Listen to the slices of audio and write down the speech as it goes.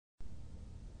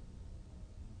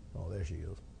there she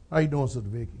is. How you doing, Sister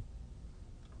Vicky?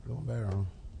 Going better, huh?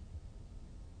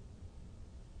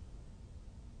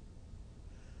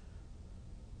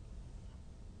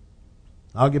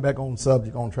 I'll get back on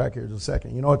subject, on track here in just a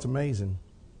second. You know, it's amazing.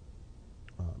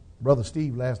 Brother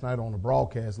Steve last night on the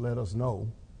broadcast let us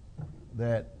know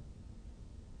that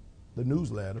the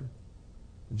newsletter,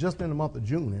 just in the month of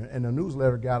June, and the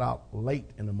newsletter got out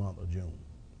late in the month of June.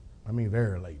 I mean,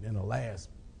 very late, in the last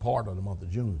part of the month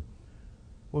of June.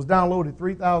 Was downloaded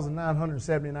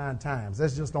 3,979 times.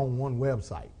 That's just on one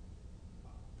website.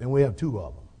 And we have 2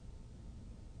 of them.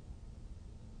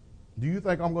 Do you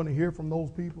think I'm going to hear from those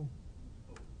people?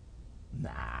 Nah,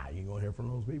 you ain't going to hear from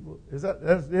those people.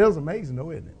 It is amazing,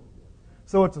 though, isn't it?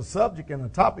 So it's a subject and a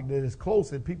topic that is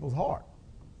close at people's heart.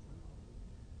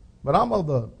 But I'm of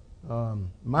the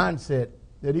mindset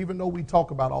that even though we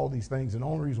talk about all these things, and the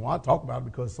only reason why I talk about it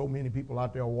is because so many people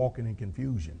out there are walking in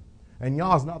confusion. And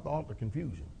y'all's not the author of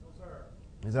confusion. No, sir.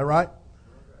 Is that right?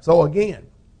 So again,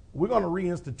 we're going to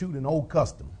reinstitute an old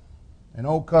custom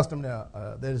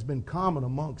that has been common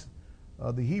amongst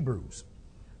the Hebrews,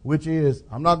 which is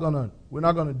we're not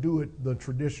going to do it the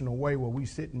traditional way where we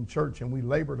sit in church and we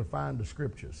labor to find the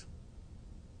scriptures.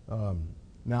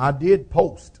 Now I did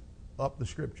post up the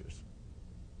scriptures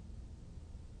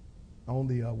on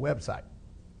the website,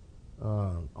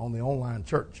 on the online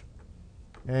church,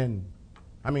 and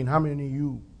I mean, how many of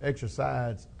you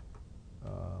exercised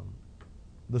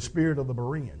the spirit of the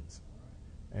Bereans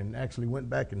and actually went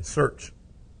back and searched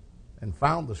and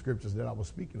found the scriptures that I was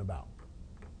speaking about?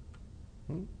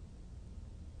 You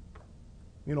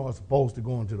know, as opposed to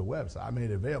going to the website. I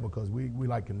made it available because we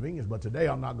like convenience, but today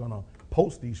I'm not going to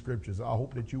post these scriptures. I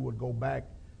hope that you would go back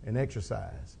and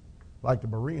exercise like the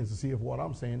Bereans to see if what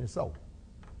I'm saying is so.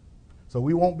 So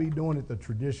we won't be doing it the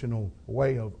traditional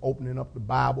way of opening up the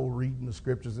Bible, reading the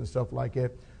scriptures and stuff like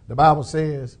that. The Bible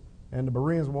says, and the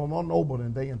Bereans were more noble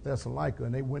than they in Thessalonica,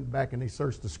 and they went back and they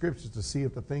searched the scriptures to see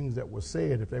if the things that were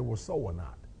said, if they were so or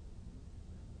not.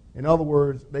 In other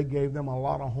words, they gave them a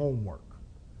lot of homework.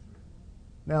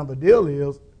 Now the deal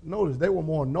is, notice they were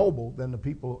more noble than the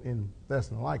people in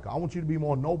Thessalonica. I want you to be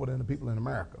more noble than the people in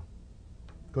America,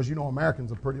 because you know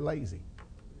Americans are pretty lazy.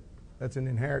 That's an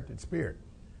inherited spirit.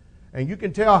 And you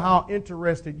can tell how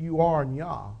interested you are in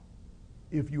Yah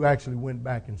if you actually went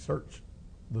back and searched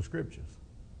the scriptures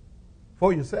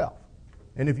for yourself.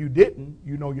 And if you didn't,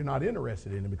 you know you're not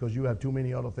interested in it because you have too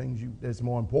many other things that's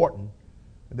more important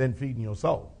than feeding your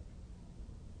soul.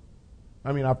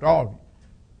 I mean, after all,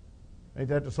 ain't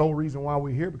that the sole reason why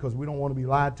we're here? Because we don't want to be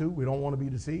lied to. We don't want to be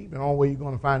deceived. And the only way you're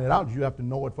going to find it out is you have to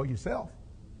know it for yourself.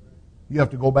 You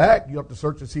have to go back. You have to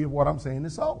search to see if what I'm saying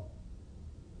is so.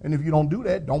 And if you don't do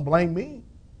that, don't blame me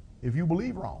if you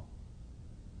believe wrong.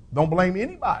 Don't blame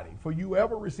anybody for you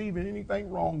ever receiving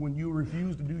anything wrong when you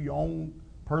refuse to do your own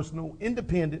personal,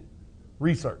 independent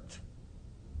research.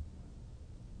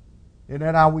 Isn't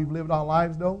that how we've lived our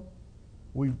lives, though?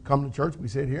 We've come to church, we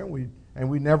sit here, and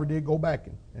we never did go back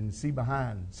and see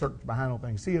behind, search behind on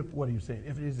things, see if what he's saying.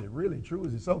 Is it really true?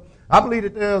 Is it so? I believe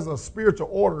that there's a spiritual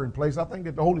order in place. I think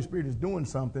that the Holy Spirit is doing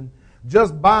something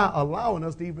just by allowing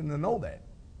us to even to know that.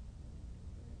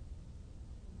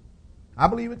 I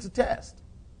believe it's a test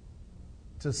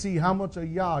to see how much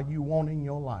of Yah you want in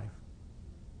your life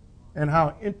and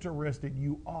how interested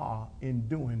you are in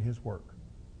doing his work.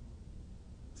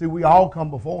 See, we all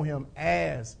come before him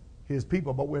as his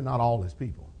people, but we're not all his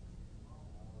people.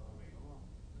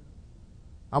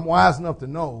 I'm wise enough to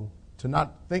know to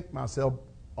not think myself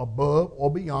above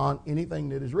or beyond anything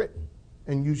that is written,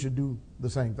 and you should do the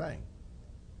same thing.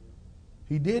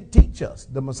 He did teach us,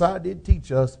 the Messiah did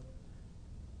teach us,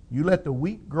 you let the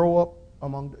wheat grow up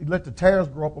you let the tares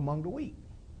grow up among the wheat.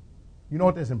 You know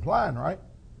what that's implying, right?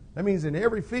 That means in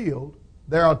every field,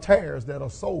 there are tares that are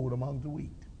sowed among the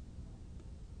wheat.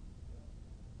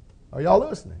 Are y'all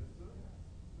listening?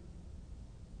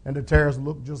 And the tares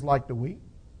look just like the wheat.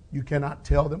 You cannot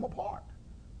tell them apart.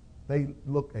 They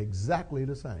look exactly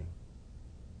the same.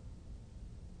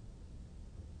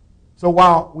 So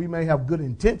while we may have good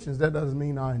intentions, that doesn't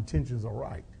mean our intentions are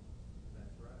right.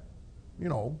 You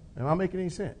know, am I making any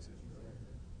sense?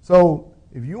 So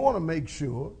if you want to make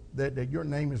sure that your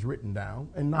name is written down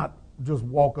and not just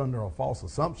walk under a false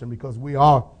assumption, because we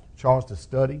are charged to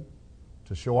study,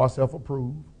 to show ourselves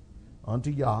approved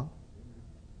unto Yah,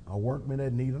 a workman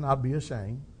that need not be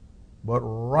ashamed, but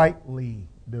rightly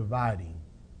dividing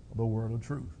the word of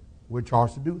truth. We're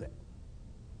charged to do that.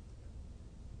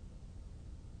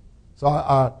 So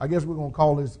I guess we're going to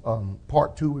call this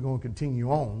part 2. We're going to continue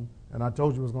on. And I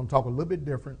told you I was going to talk a little bit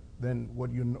different than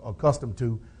what you're accustomed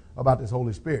to about this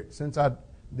Holy Spirit. Since I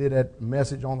did that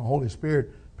message on the Holy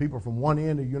Spirit, People from one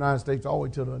end of the United States all the way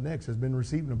to the next has been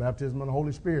receiving the baptism of the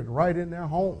Holy Spirit right in their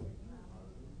home.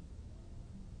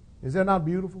 Is that not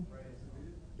beautiful?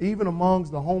 Even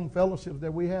amongst the home fellowships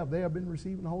that we have, they have been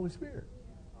receiving the Holy Spirit.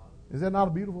 Is that not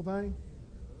a beautiful thing?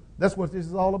 That's what this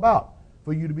is all about,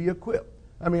 for you to be equipped.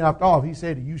 I mean, after all, if he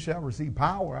said you shall receive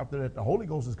power after that the Holy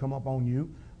Ghost has come up on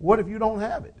you, what if you don't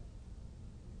have it?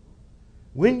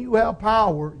 When you have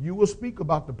power, you will speak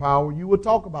about the power, you will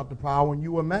talk about the power, and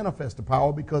you will manifest the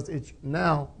power because it's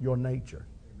now your nature.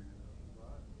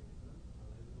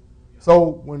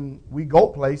 So when we go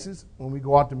places, when we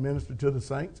go out to minister to the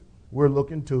saints, we're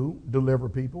looking to deliver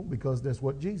people because that's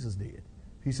what Jesus did.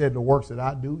 He said, the works that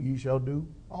I do, ye shall do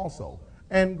also.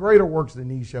 And greater works than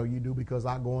these shall you do because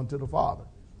I go unto the Father.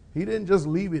 He didn't just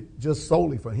leave it just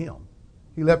solely for him.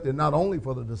 He left it not only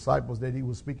for the disciples that he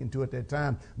was speaking to at that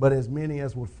time, but as many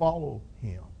as would follow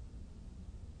him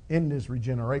in this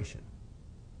regeneration.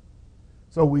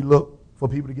 So we look for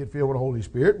people to get filled with the Holy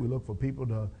Spirit. We look for people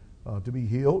to be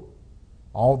healed,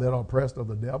 all that are oppressed of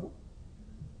the devil.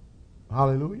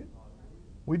 Hallelujah.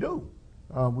 We do.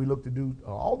 We look to do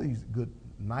all these good,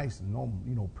 nice,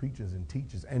 normal, preachers and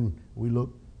teachers, and we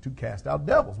look to cast out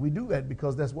devils. We do that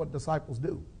because that's what disciples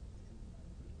do.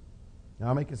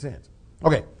 Now, making sense.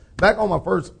 Okay, back on my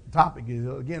first topic is,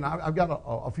 again, I've got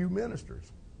a few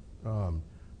ministers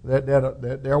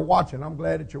that they're watching. I'm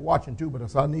glad that you're watching too,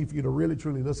 but I need for you to really,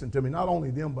 truly listen to me. Not only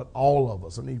them, but all of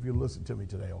us. I need for you to listen to me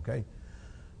today, okay?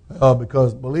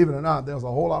 Because believe it or not, there's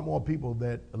a whole lot more people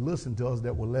that listen to us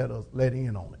that will let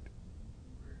in on it.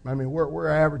 I mean, we're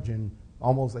averaging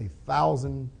almost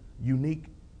 1,000 unique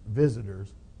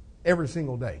visitors every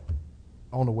single day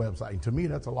on the website. And to me,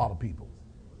 that's a lot of people.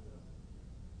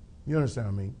 You understand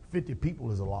what I mean? 50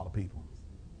 people is a lot of people.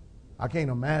 I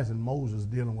can't imagine Moses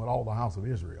dealing with all the house of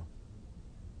Israel.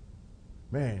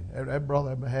 Man, that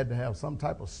brother had to have some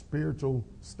type of spiritual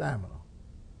stamina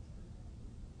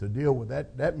to deal with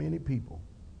that many people.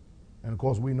 And of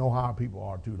course, we know how our people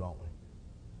are too, don't we?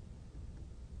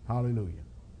 Hallelujah.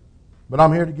 But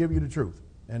I'm here to give you the truth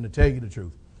and to tell you the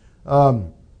truth.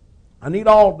 I need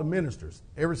all the ministers,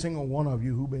 every single one of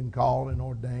you who've been called and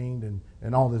ordained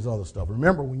and all this other stuff.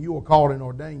 Remember, when you were called and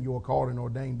ordained, you were called and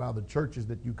ordained by the churches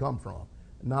that you come from,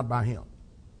 not by him.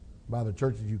 By the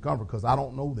churches you come from, because I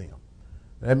don't know them.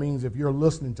 That means if you're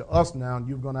listening to us now,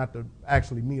 you're going to have to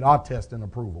actually meet our test and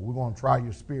approval. We're going to try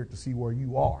your spirit to see where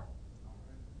you are.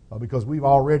 Because we've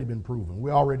already been proven.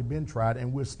 We've already been tried,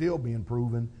 and we're still being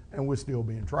proven, and we're still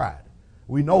being tried.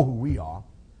 We know who we are,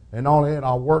 and all that,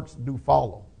 our works do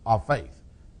follow our faith.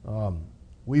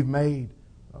 We've made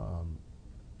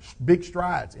big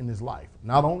strides in this life.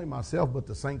 Not only myself, but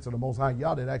the saints of the Most High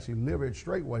God that actually live at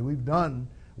Straitway. We've done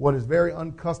what is very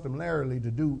uncustomarily to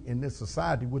do in this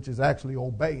society, which is actually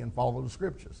obey and follow the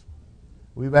Scriptures.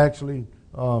 We've actually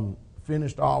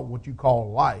finished our what you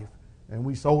call life, and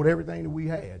we sold everything that we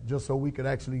had just so we could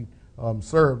actually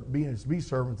be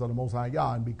servants of the Most High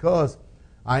God. And because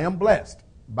I am blessed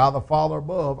by the Father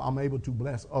above, I'm able to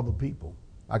bless other people.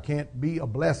 I can't be a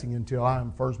blessing until I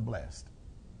am first blessed.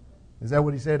 Is that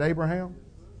what he said to Abraham?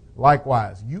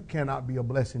 Likewise, you cannot be a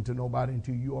blessing to nobody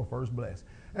until you are first blessed.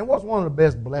 And what's one of the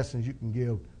best blessings you can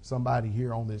give somebody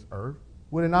here on this earth?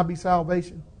 Would it not be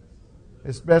salvation?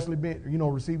 Especially being,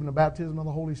 receiving the baptism of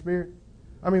the Holy Spirit.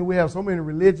 I mean, we have so many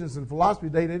religions and philosophy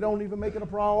today, they don't even make it a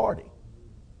priority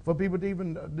for people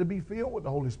to be filled with the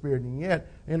Holy Spirit. And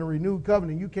yet, in a renewed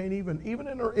covenant, you can't even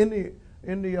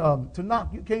in the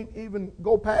Tanakh, you can't even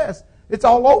go past. It's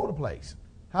all over the place.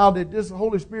 How that this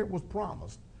Holy Spirit was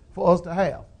promised for us to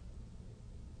have.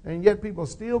 And yet people are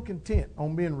still content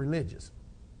on being religious.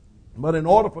 But in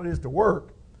order for this to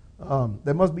work,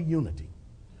 there must be unity.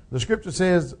 The scripture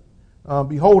says,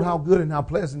 behold how good and how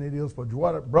pleasant it is for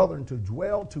brethren to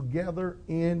dwell together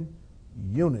in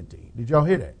unity. Did y'all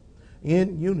hear that?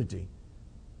 In unity.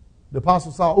 The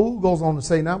Apostle Saul goes on to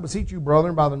say, now beseech you,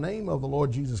 brethren, by the name of the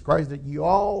Lord Jesus Christ, that you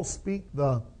all speak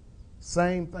the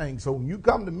same thing. So when you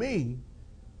come to me,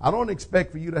 I don't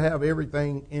expect for you to have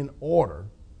everything in order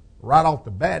right off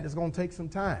the bat. It's going to take some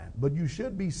time. But you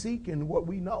should be seeking what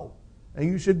we know. And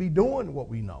you should be doing what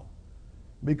we know.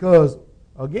 Because,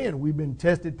 again, we've been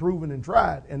tested, proven, and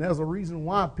tried. And there's a reason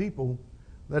why the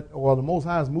Most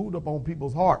High has moved up on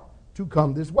people's heart to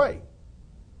come this way.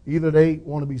 Either they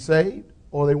want to be saved,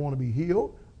 or they want to be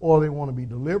healed, or they want to be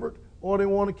delivered, or they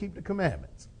want to keep the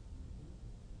commandments.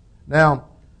 Now,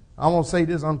 I'm going to say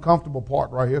this uncomfortable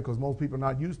part right here because most people are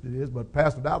not used to this, but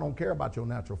Pastor Dowell don't care about your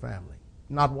natural family.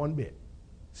 Not one bit.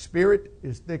 Spirit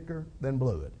is thicker than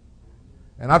blood.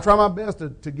 And I try my best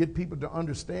to get people to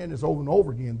understand this over and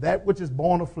over again. That which is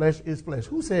born of flesh is flesh.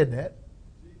 Who said that?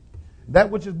 That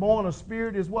which is born of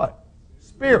spirit is what?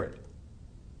 Spirit.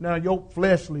 Now, your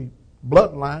fleshly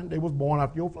bloodline, they was born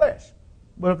after your flesh.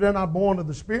 But if they're not born of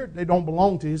the Spirit, they don't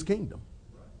belong to his kingdom.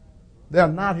 They're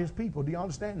not his people. Do you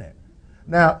understand that?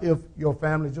 Now, if your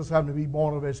family just happen to be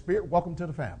born of their Spirit, welcome to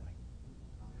the family.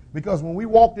 Because when we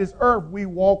walk this earth, we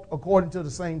walk according to the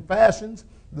same fashions,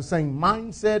 the same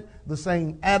mindset, the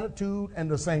same attitude, and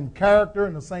the same character,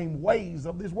 and the same ways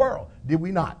of this world. Did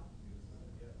we not?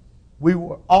 We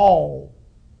were all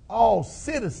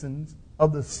citizens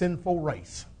of the sinful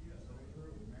race.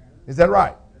 Is that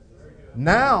right?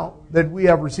 Now that we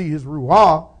have received his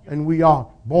Ruah and we are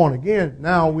born again,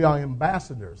 now we are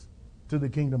ambassadors to the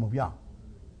kingdom of Yah.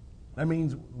 That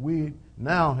means we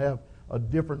now have a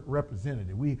different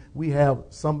representative. We have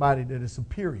somebody that is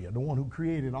superior, the one who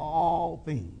created all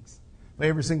things for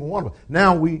every single one of us.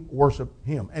 Now we worship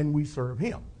him and we serve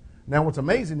him. Now what's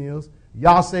amazing is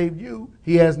Yah saved you.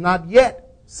 He has not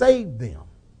yet saved them.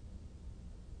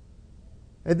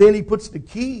 And then he puts the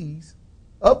keys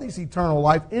of this eternal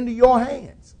life into your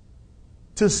hands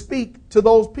to speak to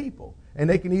those people. And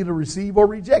they can either receive or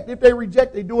reject. If they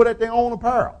reject, they do it at their own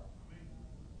apparel.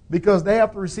 Because they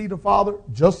have to receive the Father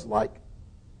just like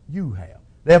you have.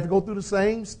 They have to go through the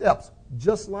same steps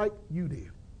just like you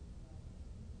did.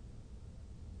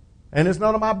 And it's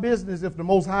none of my business if the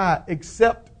Most High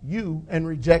accept you and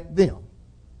reject them.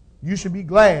 You should be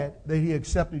glad that he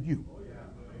accepted you.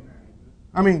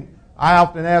 I mean, I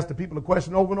often ask the people the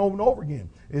question over and over and over again.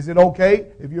 Is it okay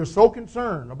if you're so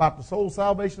concerned about the soul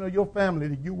salvation of your family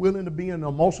that you're willing to be in an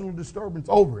emotional disturbance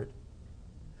over it?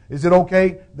 Is it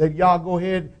okay that y'all go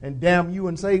ahead and damn you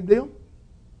and save them?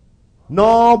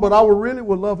 No, but I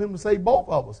would love him to save both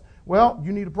of us. Well,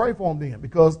 you need to pray for him then,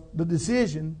 because the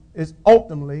decision is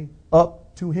ultimately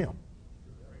up to him.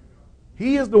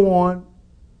 He is the one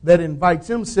that invites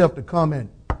himself to come and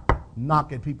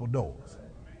knock at people's doors.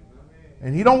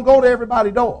 And he don't go to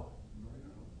everybody's door.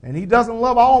 And he doesn't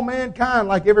love all mankind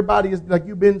like everybody is, like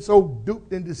you've been so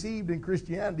duped and deceived in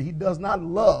Christianity. He does not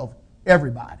love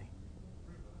everybody.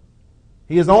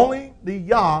 He is only the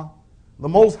Yah, the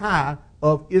Most High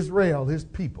of Israel, his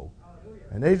people.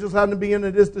 And they just happen to be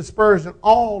into this dispersion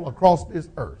all across this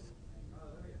earth.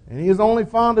 And he is only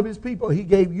fond of his people. He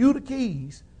gave you the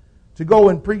keys to go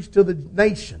and preach to the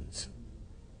nations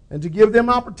and to give them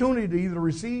opportunity to either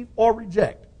receive or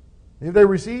reject. If they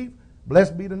receive,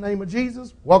 blessed be the name of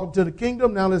Jesus. Welcome to the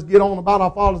kingdom. Now let's get on about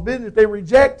our Father's business. If they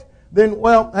reject, then,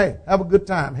 well, hey, have a good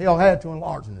time. Hell had to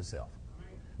enlarge in itself.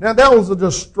 Now, those are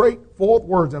just straightforward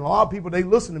words. And a lot of people, they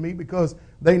listen to me because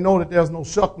they know that there's no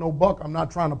shuck, no buck. I'm not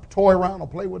trying to toy around or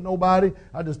play with nobody.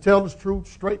 I just tell the truth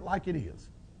straight like it is.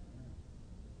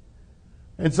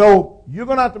 And so you're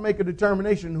going to have to make a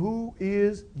determination who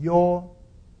is your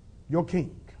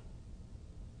king.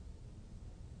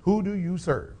 Who do you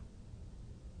serve?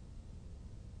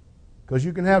 Because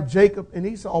you can have Jacob and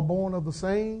Esau born of the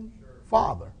same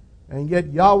father. And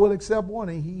yet Yah will accept one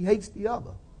and he hates the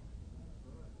other.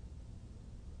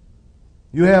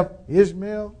 You have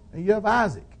Ishmael and you have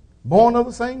Isaac, born of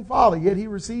the same father, yet he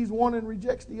receives one and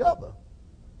rejects the other.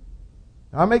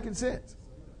 Now, I'm making sense.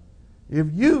 If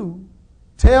you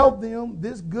tell them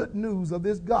this good news of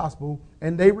this gospel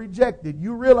and they reject it,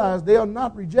 you realize they are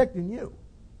not rejecting you.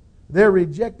 They're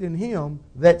rejecting him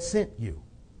that sent you.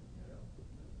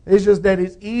 It's just that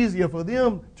it's easier for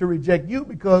them to reject you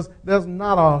because there's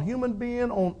not a human being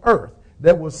on earth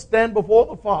that will stand before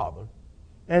the Father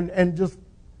and just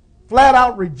flat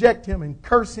out reject him and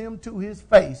curse him to his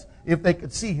face if they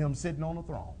could see him sitting on the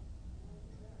throne,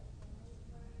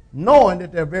 knowing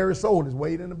that their very soul is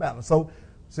weighed in the balance. So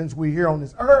since we're here on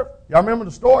this earth, y'all remember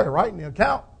the story, right? In the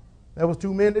account, there was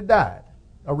two men that died,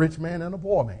 a rich man and a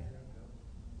poor man.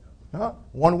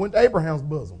 One went to Abraham's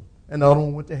bosom and the other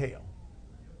one went to hell.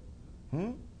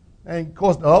 And of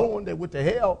course, the other one that went to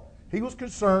hell, he was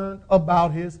concerned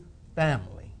about his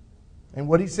family. And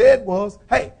what he said was,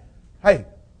 hey,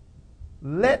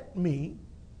 let me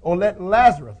or let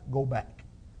Lazarus go back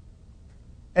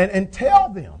and tell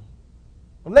them.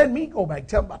 Let me go back.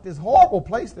 Tell them about this horrible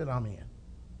place that I'm in.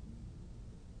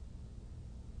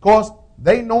 Of course,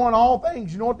 they knowing all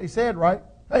things, you know what they said, right?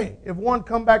 Hey, if one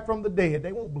come back from the dead,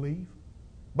 they won't believe.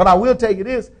 But I will tell you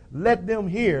this, let them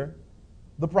hear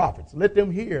the prophets. Let them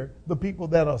hear the people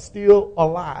that are still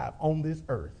alive on this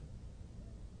earth.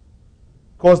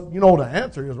 Of course, you know the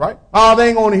answer is, right? Oh, they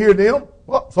ain't going to hear them.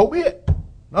 Well, so be it.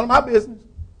 None of my business.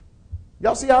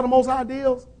 Y'all see how the Most High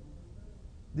deals?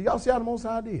 Do y'all see how the Most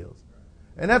High deals?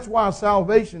 And that's why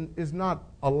salvation is not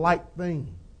a light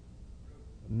thing.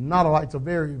 Not a light. It's a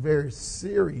very, very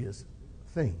serious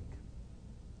thing.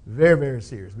 Very, very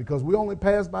serious. Because we only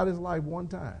pass by this life one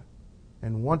time.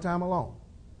 and one time alone.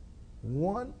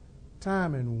 One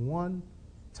time and one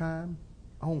time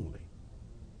only.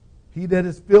 He that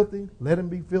is filthy, let him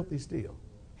be filthy still.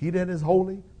 He that is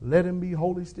holy, let him be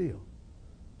holy still.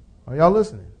 Are y'all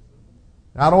listening?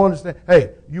 Now, I don't understand.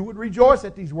 Hey, you would rejoice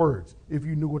at these words if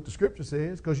you knew what the Scripture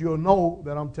says, because you'll know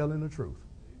that I'm telling the truth.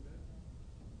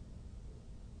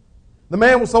 The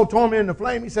man was so tormented in the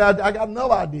flame, he said, I got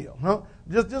another idea. Huh?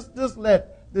 Just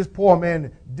let this poor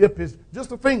man dip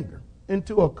just a finger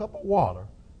into a cup of water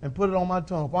and put it on my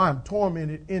tongue, for I am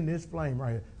tormented in this flame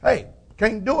right here. Hey,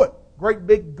 can't do it. Great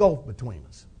big gulf between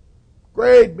us.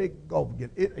 Great big gulf.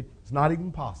 It's not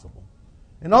even possible.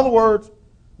 In other words,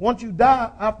 once you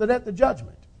die, after that, the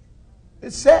judgment.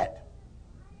 It's set.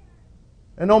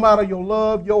 And no matter your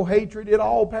love, your hatred, it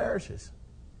all perishes.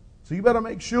 So you better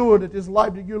make sure that this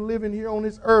life that you're living here on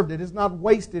this earth, that it's not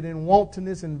wasted in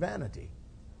wantonness and vanity.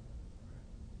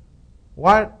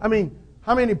 Why? I mean,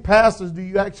 how many pastors do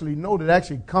you actually know that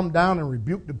actually come down and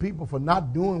rebuke the people for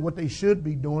not doing what they should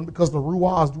be doing because the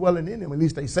Ruah is dwelling in them? At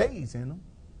least they say he's in them.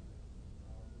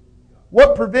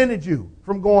 What prevented you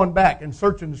from going back and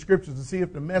searching the Scriptures to see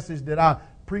if the message that I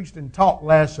preached and taught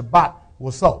last Shabbat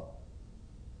was so?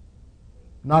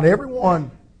 Not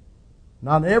everyone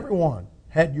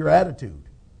had your attitude.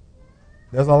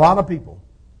 There's a lot of people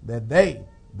that they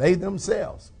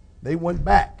themselves, they went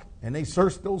back and they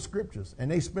searched those Scriptures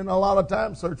and they spent a lot of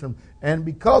time searching them. And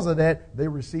because of that, they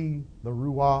received the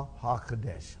Ruah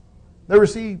HaKodesh. They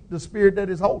received the Spirit that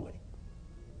is holy.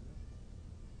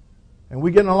 And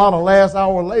we're getting a lot of last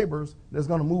hour laborers that's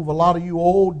going to move a lot of you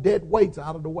old dead weights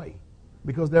out of the way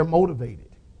because they're motivated.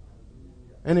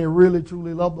 And they really,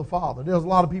 truly love the Father. There's a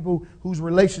lot of people whose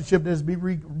relationship has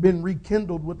been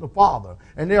rekindled with the Father.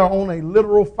 And they are on a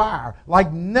literal fire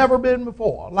like never been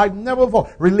before. Like never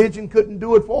before. Religion couldn't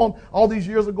do it for them. All these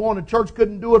years ago, and the church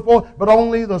couldn't do it for them. But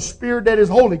only the Spirit that is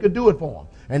holy could do it for them.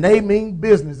 And they mean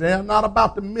business. They're not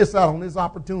about to miss out on this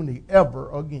opportunity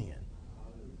ever again.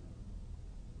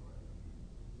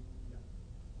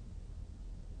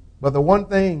 But the one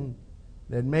thing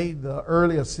that made the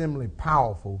early assembly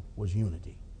powerful was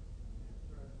unity.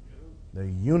 The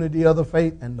unity of the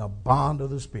faith and the bond of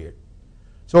the Spirit.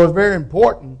 So it's very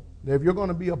important that if you're going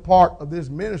to be a part of this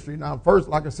ministry, now first,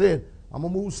 like I said, I'm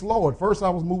going to move slow. At first I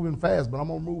was moving fast, but I'm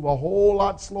going to move a whole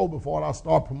lot slow before I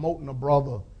start promoting a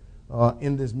brother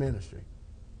in this ministry.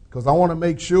 Because I want to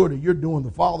make sure that you're doing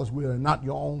the Father's will and not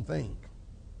your own thing.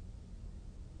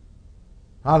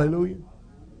 Hallelujah.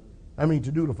 I mean,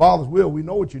 to do the Father's will, we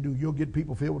know what you do. You'll get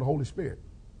people filled with the Holy Spirit.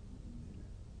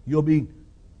 You'll be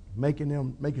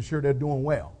making sure they're doing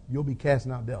well. You'll be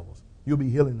casting out devils. You'll be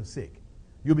healing the sick.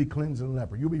 You'll be cleansing the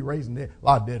leper. You'll be raising dead. A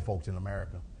lot of dead folks in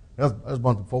America. There's a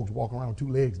bunch of folks walking around with 2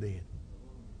 legs dead.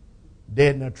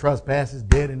 Dead in their trespasses,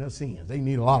 dead in their sins. They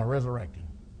need a lot of resurrecting.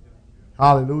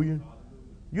 Hallelujah.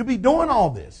 You'll be doing all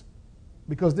this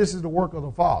because this is the work of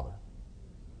the Father.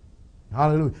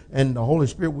 Hallelujah. And the Holy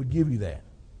Spirit would give you that.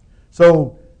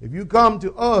 So if you come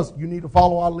to us, you need to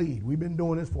follow our lead. We've been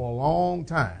doing this for a long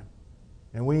time,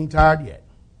 and we ain't tired yet.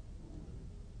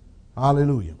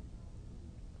 Hallelujah.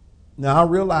 Now, I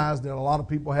realize that a lot of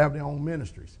people have their own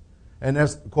ministries, and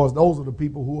that's because those are the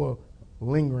people who are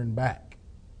lingering back,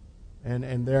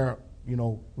 and they're,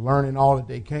 learning all that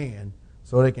they can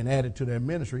so they can add it to their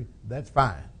ministry. That's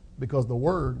fine, because the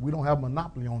Word, we don't have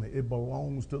monopoly on it. It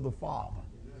belongs to the Father.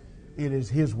 It is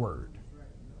His Word.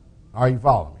 Are you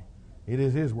following me? It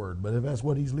is His Word. But if that's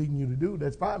what He's leading you to do,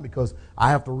 that's fine, because I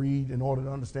have to read in order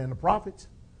to understand the prophets.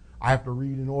 I have to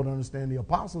read in order to understand the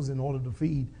apostles, in order to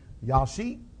feed y'all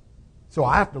sheep. So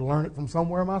I have to learn it from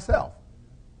somewhere myself.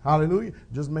 Hallelujah.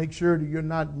 Just make sure that you're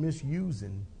not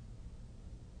misusing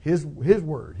His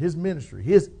Word, His ministry,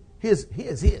 His.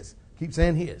 Keep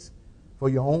saying His, for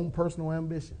your own personal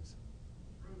ambitions.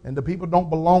 And the people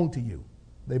don't belong to you.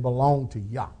 They belong to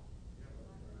Yah.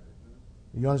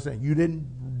 You understand? You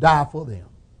didn't die for them.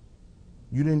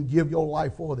 You didn't give your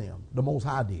life for them. The Most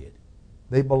High did.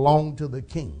 They belong to the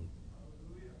King.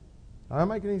 Does that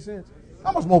make any sense?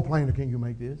 How much more plainer can you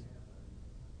make this?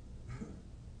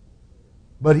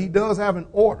 But He does have an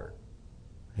order.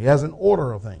 He has an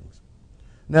order of things.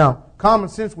 Now, common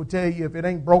sense would tell you if it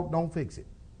ain't broke, don't fix it.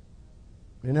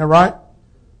 Isn't that right?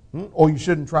 Or you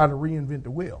shouldn't try to reinvent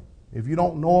the wheel. If you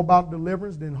don't know about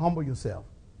deliverance, then humble yourself.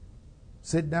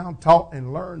 Sit down, talk,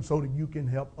 and learn so that you can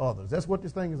help others. That's what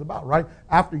this thing is about, right?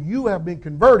 After you have been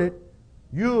converted,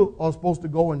 you are supposed to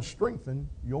go and strengthen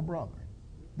your brother.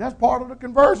 That's part of the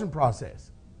conversion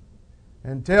process.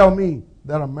 And tell me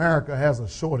that America has a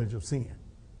shortage of sin.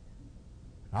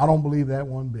 I don't believe that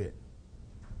one bit.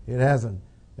 It hasn't.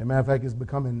 As a matter of fact, it's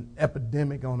becoming an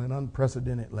epidemic on an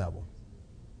unprecedented level.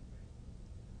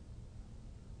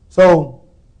 So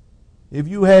if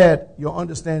you had your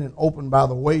understanding opened by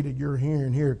the way that you're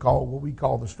hearing here, called what we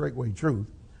call the Straitway truth,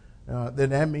 then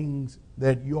that means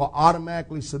that you are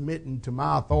automatically submitting to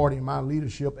my authority and my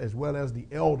leadership as well as the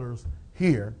elders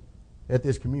here at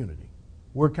this community.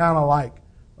 We're kind of like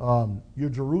your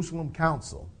Jerusalem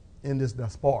council in this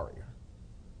diaspora.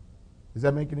 Does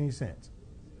that make any sense?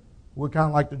 We're kind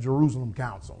of like the Jerusalem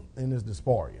council in this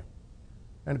diaspora.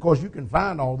 And of course, you can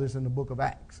find all this in the book of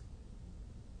Acts.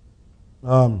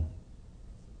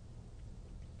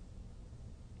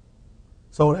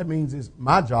 So that means it's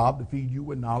my job to feed you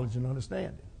with knowledge and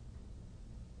understanding.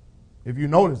 If you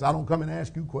notice, I don't come and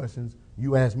ask you questions,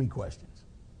 you ask me questions.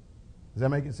 Does that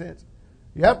make sense?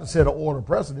 You have to set an order of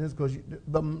precedence because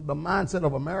the mindset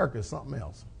of America is something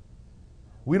else.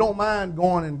 We don't mind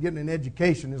going and getting an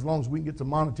education as long as we can get some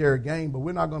monetary gain, but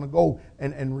we're not going to go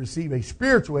and receive a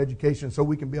spiritual education so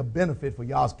we can be a benefit for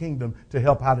Yah's kingdom to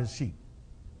help out his sheep.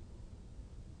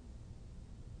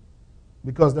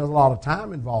 Because there's a lot of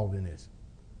time involved in this.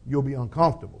 You'll be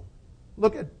uncomfortable.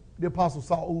 Look at the Apostle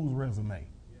Saul's resume.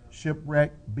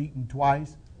 Shipwrecked, beaten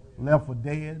twice, left for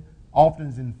dead, often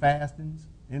in fastings,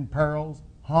 in perils,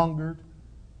 hungered.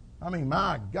 I mean,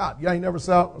 my God, you ain't never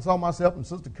saw myself and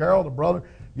Sister Carol, the brother.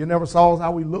 You never saw us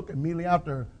how we look immediately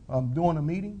after doing a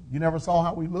meeting. You never saw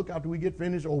how we look after we get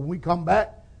finished or when we come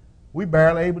back. We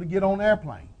barely able to get on the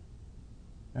airplane.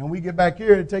 And we get back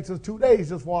here, it takes us 2 days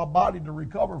just for our body to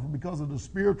recover because of the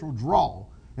spiritual draw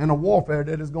and the warfare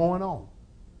that is going on.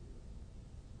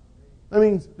 That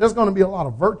means there's going to be a lot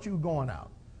of virtue going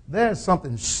out. There's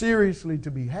something seriously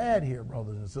to be had here,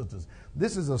 brothers and sisters.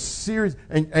 This is a serious,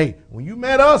 and hey, when you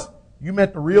met us, you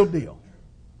met the real deal.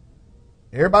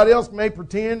 Everybody else may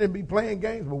pretend and be playing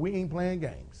games, but we ain't playing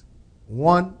games.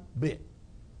 One bit.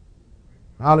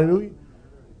 Hallelujah.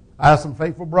 I have some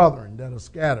faithful brethren that are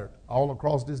scattered all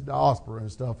across this diaspora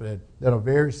and stuff that are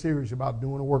very serious about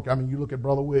doing the work. I mean, you look at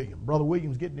Brother William. Brother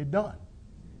William's getting it done.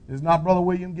 It's not Brother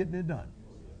William getting it done.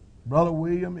 Brother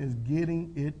William is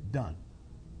getting it done.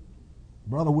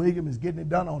 Brother William is getting it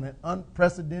done on an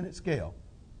unprecedented scale.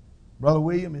 Brother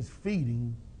William is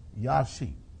feeding Yah's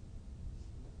sheep.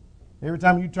 Every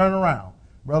time you turn around,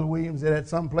 Brother William's at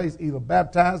some place either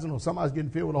baptizing or somebody's getting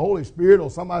filled with the Holy Spirit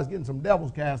or somebody's getting some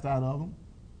devils cast out of them.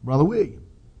 Brother William.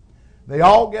 They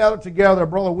all gathered together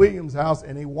at Brother William's house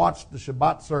and they watched the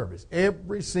Shabbat service.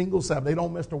 Every single Sabbath. They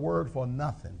don't miss a word for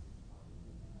nothing.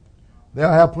 They'll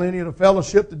have plenty of the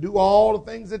fellowship to do all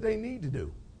the things that they need to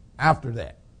do after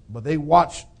that. But they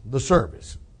watch the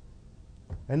service.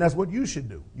 And that's what you should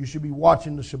do. You should be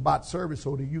watching the Shabbat service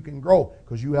so that you can grow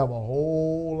because you have a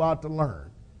whole lot to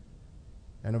learn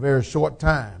and a very short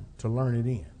time to learn it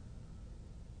in.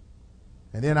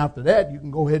 And then after that, you can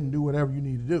go ahead and do whatever you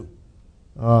need to do.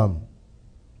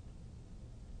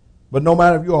 But no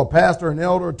matter if you're a pastor, an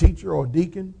elder, a teacher, or a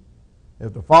deacon,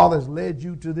 if the Father has led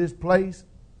you to this place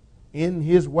in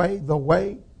his way, the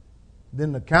way,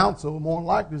 then the counsel more than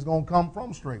likely is going to come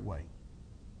from Straitway.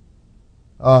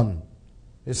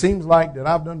 It seems like that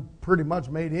I've done pretty much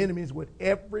made enemies with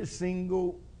every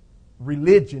single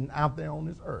religion out there on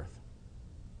this earth.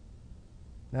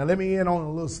 Now let me let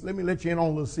you in on a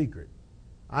little secret.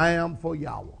 I am for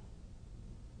Yahweh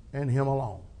and him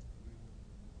alone.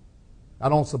 I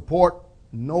don't support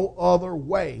no other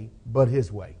way but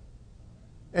his way.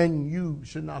 And you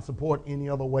should not support any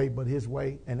other way but his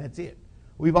way, and that's it.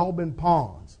 We've all been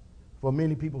pawns for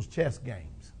many people's chess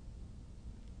games.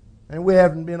 And we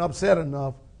haven't been upset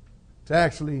enough to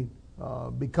actually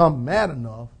become mad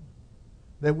enough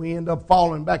that we end up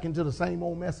falling back into the same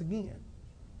old mess again.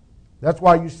 That's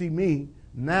why you see me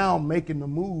now making the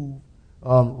move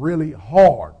really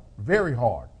hard, very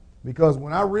hard. Because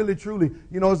when I really truly,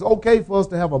 it's okay for us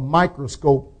to have a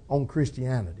microscope on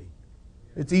Christianity.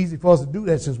 It's easy for us to do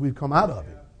that since we've come out of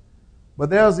it. But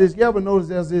there's this, you ever notice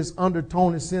there's this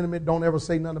undertone and sentiment, don't ever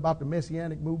say nothing about the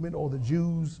Messianic movement or the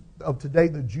Jews of today,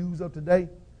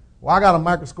 Well, I got a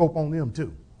microscope on them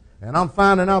too. And I'm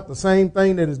finding out the same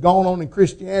thing that is going on in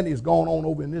Christianity is going on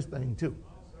over in this thing too.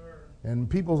 And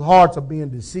people's hearts are being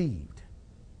deceived.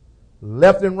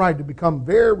 Left and right to become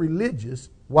very religious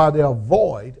while they're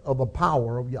void of the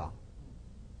power of Yah.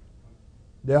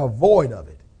 They're void of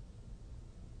it.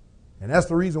 And that's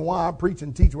the reason why I preach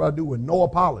and teach what I do with no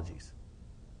apologies.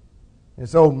 And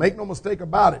so make no mistake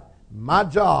about it. My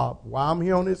job while I'm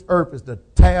here on this earth is to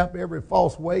tap every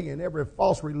false way and every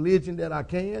false religion that I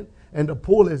can and to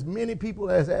pull as many people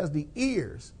as the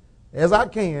ears as I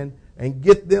can and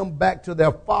get them back to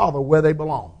their father where they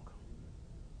belong.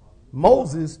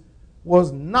 Moses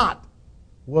was not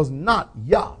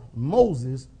Yah.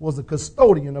 Moses was a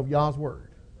custodian of Yah's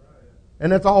word.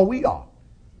 And that's all we are.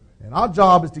 And our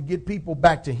job is to get people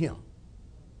back to him.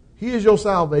 He is your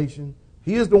salvation.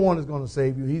 He is the one that's going to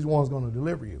save you. He's the one that's going to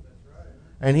deliver you.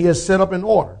 And he has set up an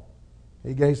order.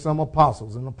 He gave some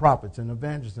apostles and the prophets and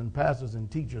evangelists and pastors and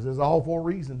teachers. It's all for a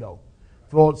reason, though.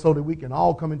 So that we can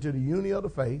all come into the unity of the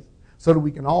faith, so that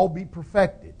we can all be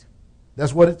perfected.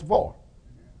 That's what it's for.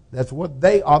 That's what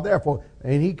they are there for.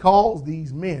 And he calls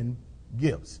these men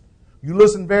gifts. You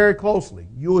listen very closely.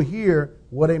 You'll hear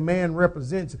what a man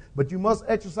represents, but you must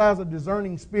exercise a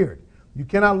discerning spirit. You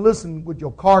cannot listen with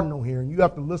your cardinal hearing. You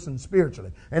have to listen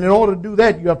spiritually. And in order to do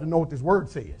that, you have to know what this word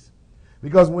says.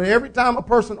 Because when every time a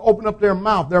person opens up their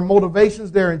mouth, their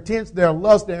motivations, their intents, their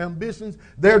lusts, their ambitions,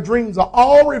 their dreams are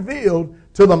all revealed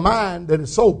to the mind that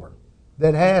is sober,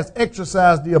 that has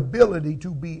exercised the ability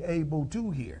to be able to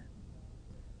hear.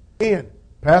 And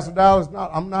Pastor Dowell,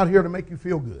 I'm not here to make you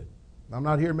feel good. I'm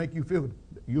not here to make you feel good.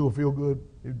 You'll feel good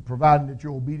providing that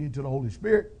you're obedient to the Holy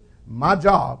Spirit. My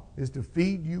job is to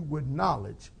feed you with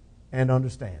knowledge and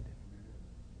understanding.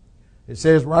 It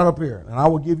says right up here, and I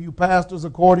will give you pastors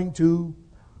according to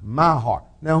my heart.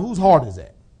 Now, whose heart is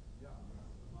that?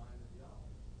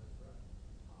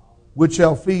 Which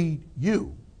shall feed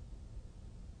you.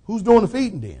 Who's doing the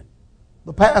feeding then?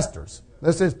 The pastors.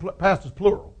 That says pastors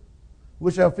plural.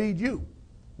 Which shall feed you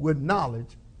with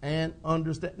knowledge and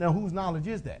understand. Now, whose knowledge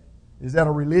is that? Is that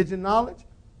a religion knowledge?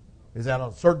 Is that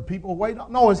a certain people way?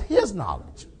 No, it's his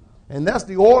knowledge. And that's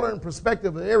the order and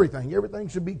perspective of everything. Everything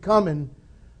should be coming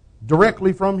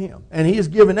directly from him. And he has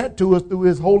given that to us through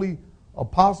his holy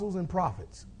apostles and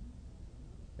prophets.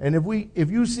 And if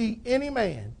you see any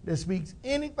man that speaks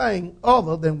anything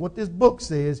other than what this book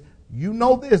says, you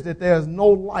know this, that there's no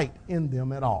light in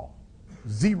them at all.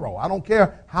 Zero. I don't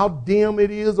care how dim it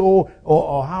is or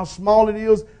how small it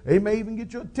is. They may even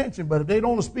get your attention. But if they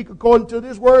don't speak according to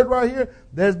this word right here,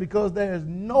 that's because there is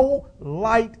no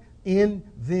light in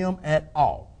them at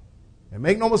all. And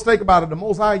make no mistake about it, the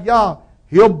Most High Yah,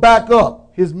 he'll back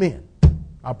up his men.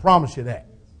 I promise you that.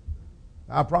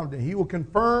 I promise that he will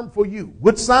confirm for you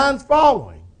with signs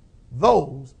following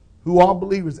those who are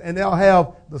believers. And they'll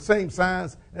have the same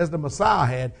signs as the Messiah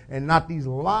had and not these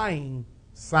lying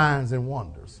signs and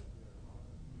wonders.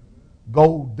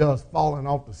 Gold dust falling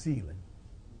off the ceiling.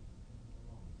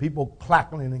 People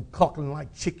clackling and clucking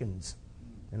like chickens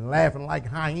and laughing like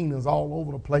hyenas all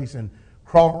over the place and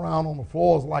crawling around on the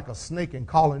floors like a snake and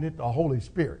calling it the Holy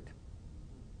Spirit.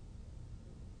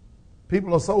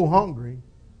 People are so hungry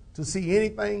to see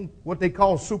anything, what they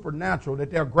call supernatural,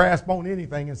 that they'll grasp on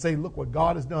anything and say, look what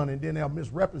God has done, and then they'll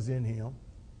misrepresent him,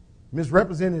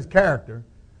 misrepresent his character,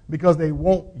 because they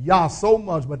want Yah so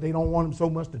much, but they don't want him so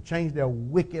much to change their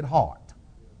wicked heart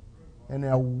and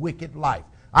their wicked life.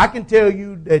 I can tell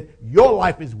you that your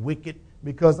life is wicked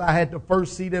because I had to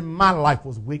first see that my life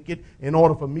was wicked in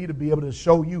order for me to be able to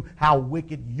show you how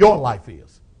wicked your life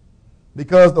is.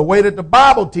 Because the way that the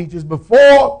Bible teaches,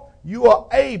 before you are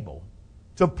able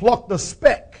to pluck the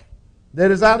speck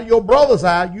that is out of your brother's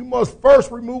eye, you must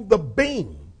first remove the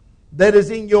beam that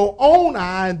is in your own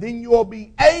eye, and then you'll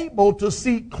be able to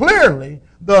see clearly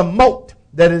the mote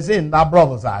that is in thy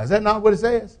brother's eye. Is that not what it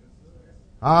says?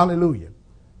 Hallelujah.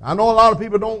 I know a lot of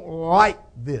people don't like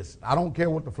this. I don't care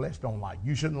what the flesh don't like.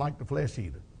 You shouldn't like the flesh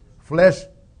either. Flesh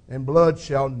and blood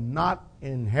shall not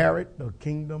inherit the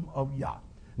kingdom of Yah.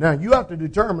 Now, you have to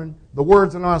determine the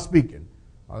words that I'm speaking.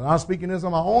 Am I speaking this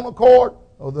on my own accord,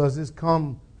 or does this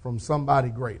come from somebody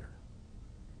greater?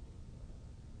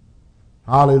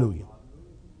 Hallelujah.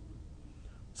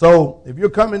 So, if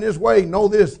you're coming this way, know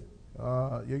this.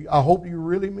 I hope you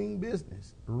really mean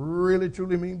business. Really,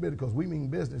 truly mean business, because we mean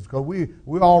business, because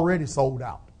we're already sold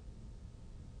out.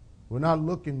 We're not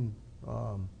looking,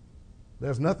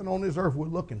 there's nothing on this earth we're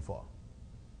looking for.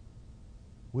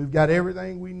 We've got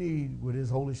everything we need with his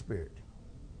Holy Spirit.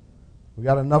 We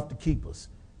got enough to keep us.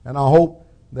 And I hope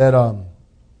that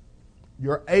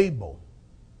you're able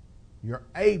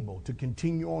to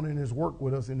continue on in his work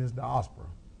with us in this diaspora.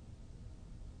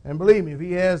 And believe me, if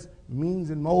he has means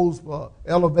and modes for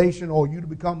elevation or you to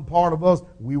become part of us,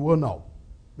 we will know.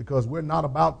 Because we're not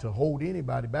about to hold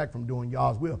anybody back from doing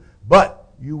Yah's will.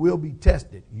 But you will be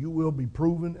tested, you will be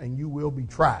proven, and you will be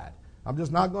tried. I'm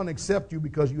just not going to accept you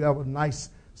because you have a nice,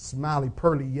 smiley,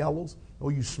 pearly yellows,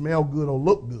 or you smell good or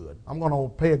look good. I'm going to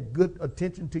pay a good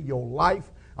attention to your life.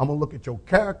 I'm going to look at your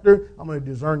character. I'm going to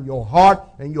discern your heart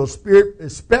and your spirit,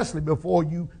 especially before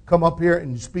you come up here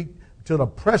and speak to the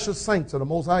precious saints of the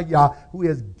Most High Yah, who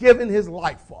has given his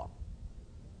life for.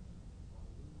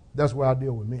 That's where I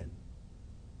deal with men.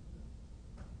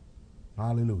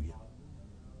 Hallelujah.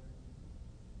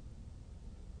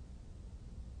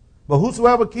 But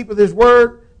whosoever keepeth his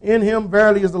word, In him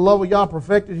verily is the love of Yah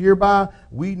perfected, hereby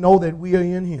we know that we are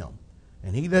in him.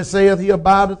 And he that saith he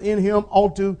abideth in him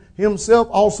ought to himself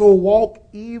also walk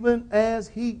even as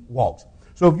he walks.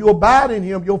 So if you abide in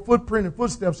him, your footprint and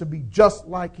footsteps should be just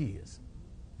like his.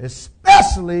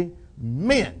 Especially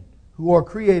men who are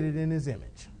created in his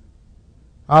image.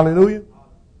 Hallelujah.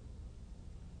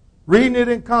 Reading it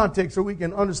in context so we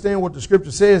can understand what the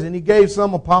scripture says. And he gave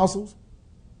some apostles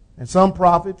and some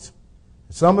prophets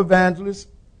and some evangelists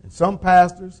and some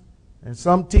pastors and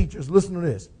some teachers. Listen to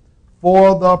this.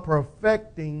 For the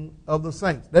perfecting of the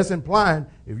saints. That's implying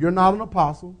if you're not an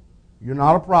apostle, you're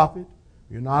not a prophet,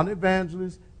 you're not an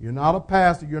evangelist, you're not a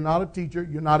pastor, you're not a teacher,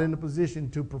 you're not in a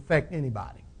position to perfect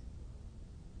anybody.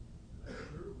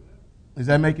 Is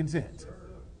that making sense?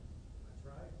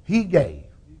 He gave.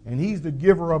 And he's the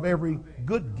giver of every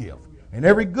good gift. And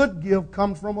every good gift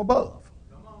comes from above.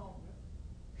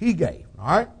 He gave. All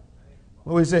right?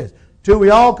 What he says. Till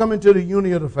we all come into the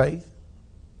unity of the faith.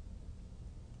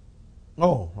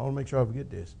 Oh, I want to make sure I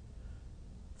forget this.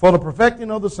 For the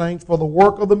perfecting of the saints, for the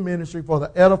work of the ministry, for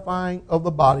the edifying of the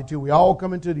body, till we all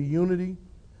come into the unity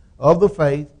of the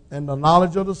faith and the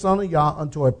knowledge of the Son of Yah,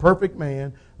 unto a perfect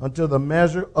man, unto the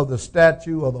measure of the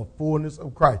stature of the fullness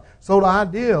of Christ. So the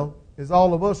ideal is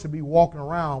all of us should be walking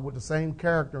around with the same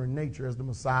character and nature as the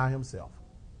Messiah himself.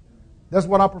 That's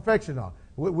what our perfection are.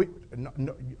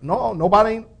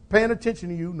 Nobody ain't paying attention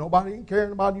to you. Nobody ain't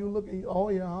caring about you looking. Oh,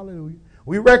 yeah, hallelujah.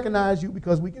 We recognize you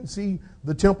because we can see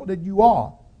the temple that you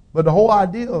are. But the whole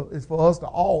idea is for us to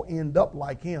all end up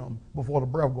like him before the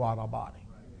breath go out of our body.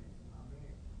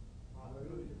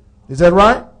 Is that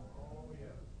right?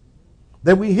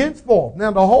 That we henceforth.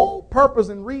 Now the whole purpose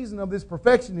and reason of this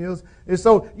perfection is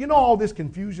so, you know all this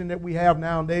confusion that we have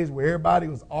nowadays where everybody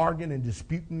was arguing and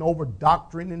disputing over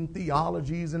doctrine and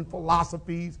theologies and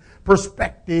philosophies,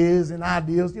 perspectives and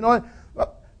ideas. You know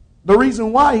what? The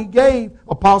reason why he gave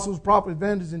apostles, prophets,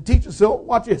 evangelists, and teachers, so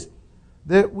watch this,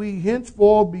 that we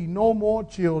henceforth be no more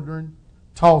children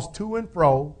tossed to and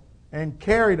fro and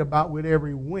carried about with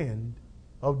every wind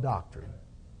of doctrine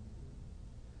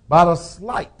by the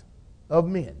sleight of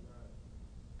men.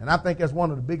 And I think that's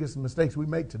one of the biggest mistakes we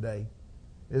make today,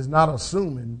 is not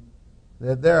assuming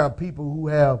that there are people who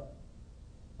have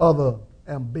other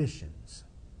ambitions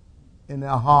in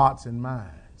their hearts and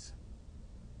minds.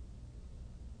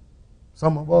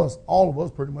 Some of us, all of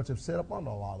us pretty much have set up under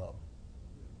a lot of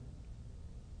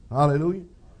them. Hallelujah.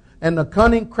 And the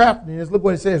cunning craftiness, look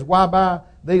what it says, whereby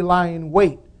they lie in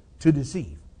wait to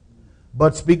deceive.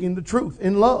 But speaking the truth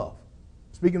in love.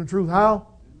 Speaking the truth how?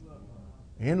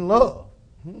 In love.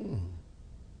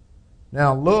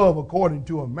 Now, love, according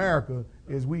to America,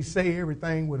 is we say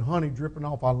everything with honey dripping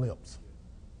off our lips.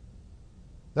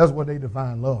 That's what they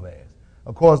define love as.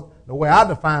 Of course, the way I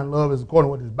define love is according to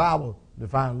what this Bible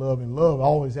defines love, and love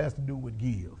always has to do with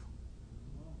give.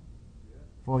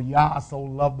 For Yah so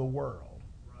loved the world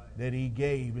that he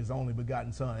gave his only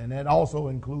begotten Son. And that also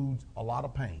includes a lot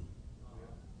of pain.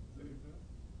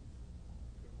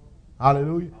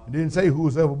 Hallelujah. It didn't say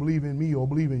whosoever believe in me or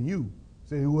believe in you. It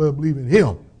said whoever believe in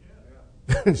him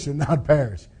should not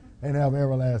perish and have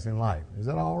everlasting life. Is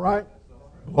that all right?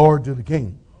 Glory to the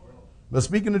King. But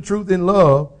speaking the truth in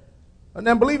love, and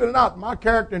then believe it or not, my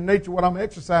character and nature, what I'm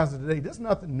exercising today, there's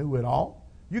nothing new at all.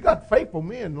 You got faithful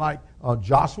men like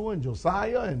Joshua and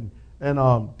Josiah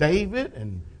and David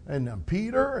and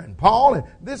Peter and Paul. And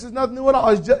this is nothing new at all.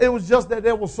 It was just that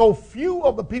there were so few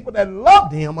of the people that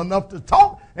loved him enough to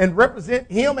talk and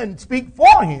represent him and speak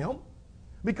for him,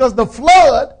 because the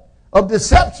flood of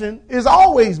deception is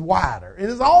always wider and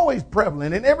is always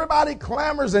prevalent, and everybody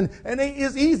clamors, and it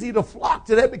is easy to flock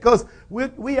to that because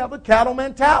we have a cattle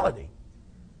mentality.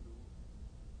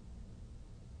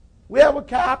 We have a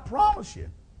cattle, I promise you.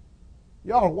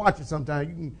 You ought to watch it sometime.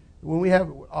 You can, when we have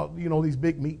these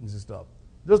big meetings and stuff.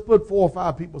 Just put 4 or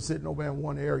 5 people sitting over in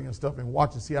one area and stuff and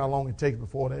watch and see how long it takes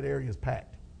before that area is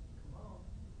packed.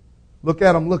 Look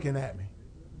at them looking at me.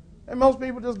 And most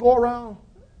people just go around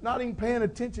not even paying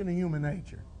attention to human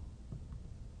nature.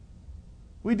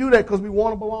 We do that because we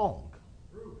want to belong.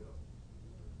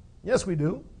 Yes, we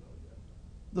do.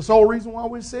 The sole reason why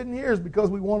we're sitting here is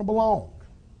because we want to belong.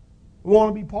 We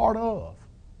want to be part of.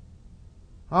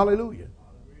 Hallelujah.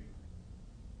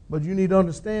 But you need to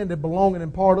understand that belonging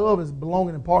and part of is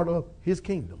belonging and part of his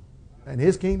kingdom and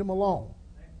his kingdom alone.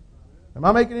 Am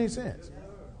I making any sense?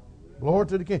 Glory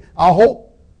to the King. I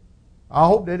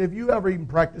hope that if you ever even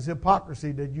practice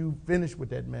hypocrisy, that you finish with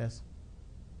that mess.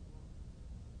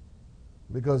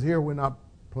 Because here we're not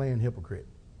playing hypocrite.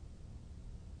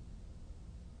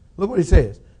 Look what he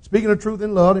says. Speaking of truth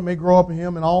in love, they may grow up in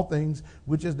him in all things,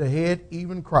 which is the head,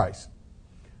 even Christ.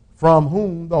 from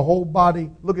whom the whole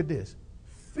body, look at this,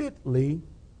 fitly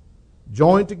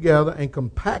joined together and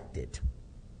compacted.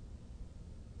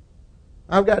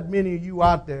 I've got many of you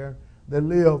out there that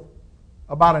live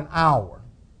about an hour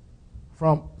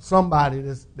from somebody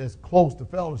that's close to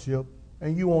fellowship,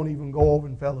 and you won't even go over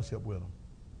and fellowship with them.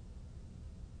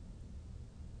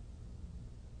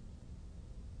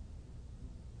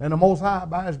 And the Most High,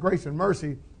 by His grace and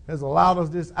mercy, has allowed us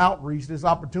this outreach, this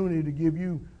opportunity to give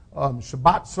you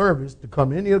Sabbath service to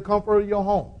come into the comfort of your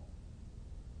home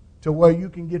to where you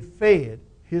can get fed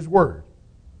His Word.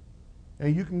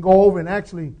 And you can go over and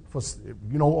actually,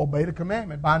 obey the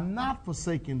commandment by not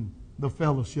forsaking the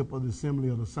fellowship of the assembly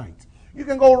of the saints. You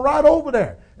can go right over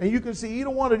there, and you can see either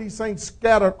one of these saints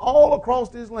scattered all across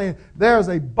this land. There's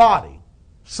a body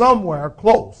somewhere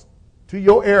close to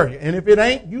your area. And if it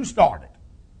ain't, you start it.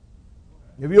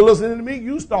 If you're listening to me,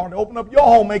 you start it. Open up your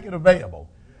home, make it available.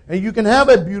 And you can have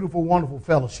a beautiful, wonderful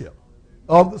fellowship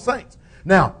of the saints.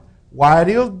 Now, why it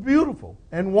is beautiful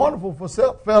and wonderful for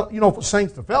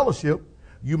saints to fellowship,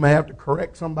 you may have to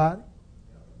correct somebody.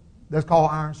 That's called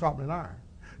iron sharpening iron.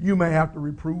 You may have to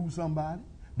reprove somebody.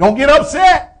 Don't get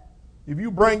upset if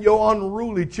you bring your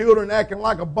unruly children acting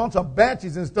like a bunch of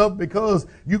banshees and stuff because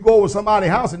you go over somebody's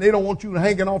house and they don't want you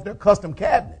hanging off their custom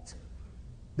cabinets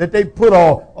that they put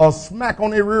a smack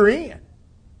on their rear end.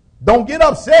 Don't get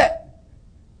upset.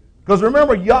 Because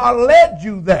remember, y'all led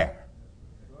you there.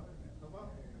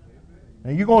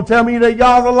 And you going to tell me that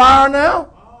y'all's a liar now?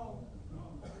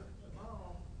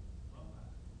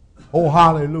 Oh,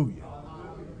 hallelujah.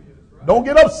 Don't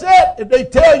get upset if they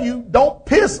tell you, don't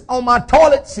piss on my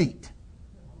toilet seat.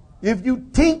 If you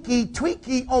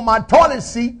tweaky on my toilet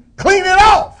seat, clean it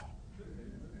off.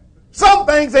 Some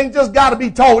things ain't just got to be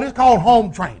told. It's called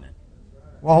home training.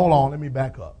 Well, hold on. Let me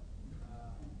back up.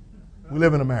 We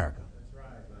live in America.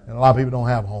 And a lot of people don't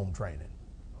have home training.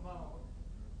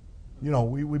 You know,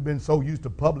 we've been so used to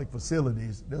public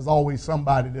facilities, there's always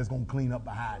somebody that's going to clean up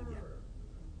behind you.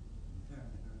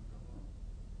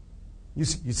 You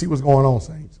see what's going on,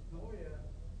 saints?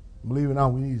 Believe it or not,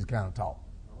 we need this kind of talk.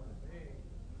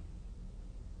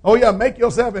 Oh, yeah, make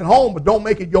yourself at home, but don't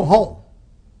make it your home.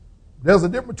 There's a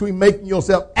difference between making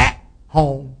yourself at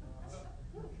home.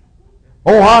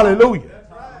 Oh, hallelujah.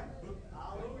 That's right.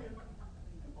 Hallelujah.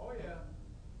 Oh, yeah.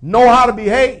 Know how to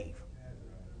behave.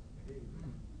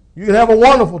 You can have a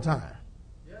wonderful time.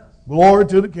 Yes. Glory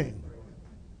to the King.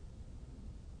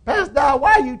 Pastor Dowell,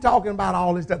 why are you talking about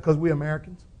all this stuff? Because we're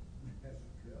Americans.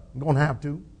 I'm going to have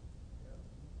to.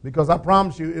 Because I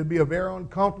promise you, it'll be a very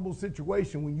uncomfortable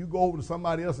situation when you go over to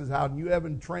somebody else's house and you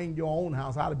haven't trained your own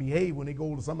house how to behave when they go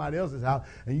over to somebody else's house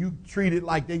and you treat it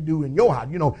like they do in your house.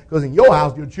 You know, because in your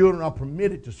house, your children are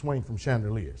permitted to swing from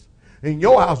chandeliers. In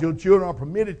your house, your children are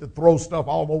permitted to throw stuff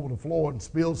all over the floor and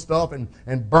spill stuff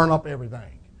and burn up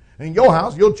everything. In your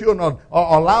house, your children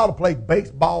are allowed to play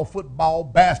baseball, football,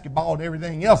 basketball, and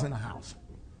everything else in the house.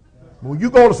 When you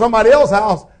go to somebody else's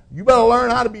house, you better learn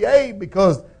how to behave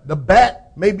because the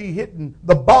bat may be hitting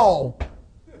the ball.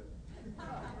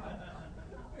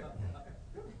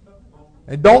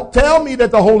 And don't tell me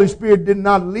that the Holy Spirit did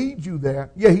not lead you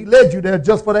there. Yeah, He led you there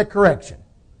just for that correction.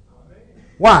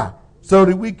 Why? So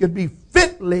that we could be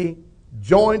fitly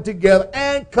joined together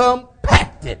and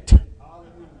compacted.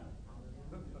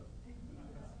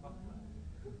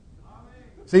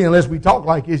 See, unless we talk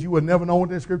like this, you would never know what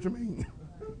that scripture means.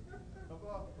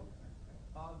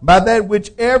 By that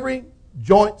which every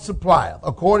joint supplieth,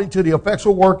 according to the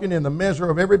effectual working in the measure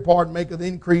of every part, maketh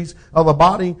increase of the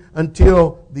body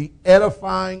until the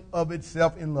edifying of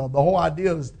itself in love. The whole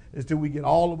idea is till we get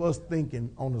all of us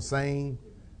thinking on the same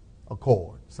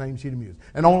accord, same sheet of music.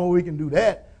 And only way we can do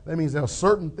that, that means there are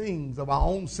certain things of our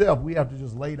own self we have to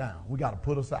just lay down. We got to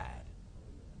put aside.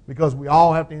 Because we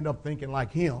all have to end up thinking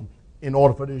like Him in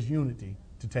order for this unity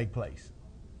to take place.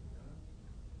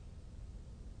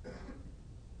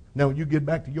 Now, when you get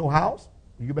back to your house,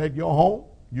 you get back to your home,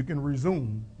 you can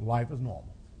resume life as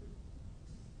normal.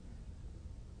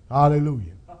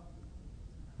 Hallelujah.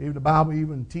 Even the Bible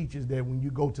even teaches that when you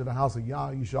go to the house of Yah,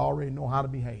 you should already know how to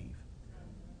behave.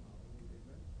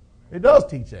 It does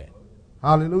teach that.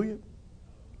 Hallelujah.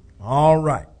 All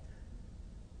right.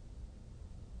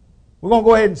 We're going to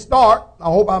go ahead and start. I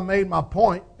hope I made my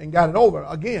point and got it over.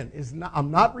 Again,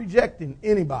 I'm not rejecting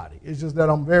anybody. It's just that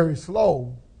I'm very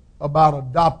slow about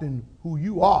adopting who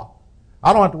you are.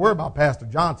 I don't have to worry about Pastor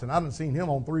Johnson. I done seen him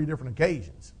on 3 different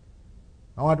occasions.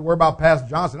 I don't have to worry about Pastor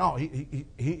Johnson. Oh,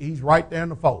 he's right there in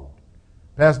the fold.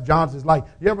 Pastor Johnson's like,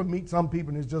 you ever meet some people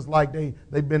and it's just like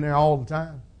they've been there all the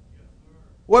time?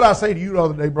 What did I say to you the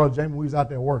other day, Brother Jamie, when we was out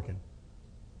there working?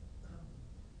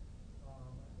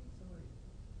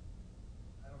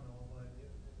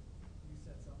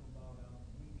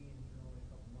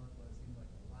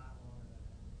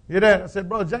 Hear that? I said,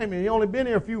 Brother Jamie, he only been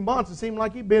here a few months. It seemed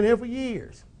like he'd been here for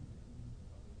years.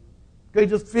 They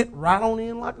just fit right on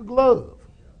in like a glove.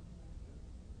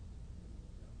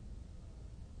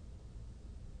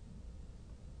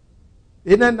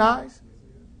 Isn't that nice?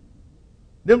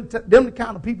 Them the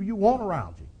kind of people you want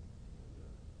around you.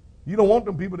 You don't want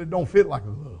them people that don't fit like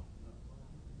a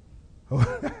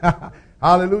glove.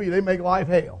 Hallelujah. They make life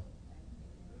hell.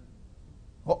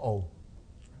 Uh-oh.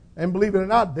 And believe it or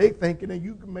not, they thinking that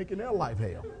you can make their life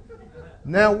hell.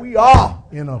 Now we are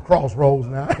in a crossroads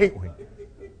now, ain't we?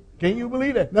 Can you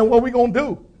believe that? Now what are we going to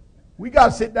do? We got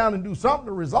to sit down and do something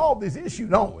to resolve this issue,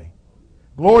 don't we?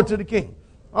 Glory to the King.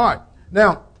 All right.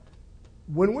 Now,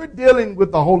 when we're dealing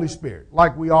with the Holy Spirit,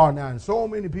 like we are now, and so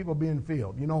many people being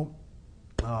filled, you know,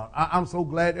 I'm so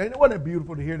glad. And wasn't it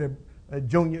beautiful to hear that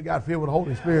Junior got filled with the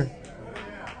Holy Spirit?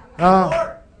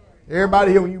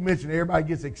 Everybody here, when you mention it, everybody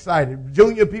gets excited.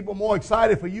 Junior, people more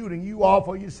excited for you than you are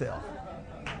for yourself.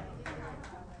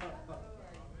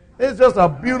 It's just a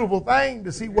beautiful thing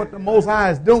to see what the Most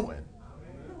High is doing.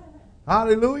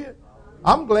 Hallelujah.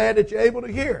 I'm glad that you're able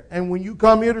to hear. And when you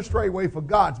come here to Straitway for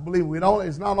God's, believe me,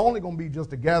 it's not only going to be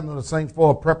just a gathering of the saints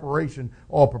for a preparation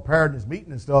or a preparedness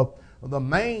meeting and stuff. The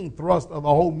main thrust of the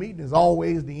whole meeting is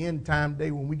always the end time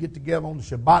day when we get together on the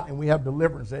Shabbat and we have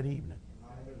deliverance that evening.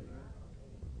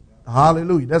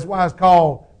 Hallelujah. That's why it's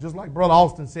called, just like Brother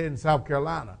Austin said in South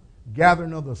Carolina,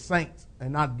 gathering of the saints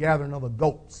and not gathering of the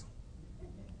goats.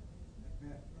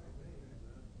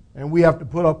 And we have to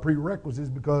put up prerequisites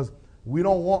because we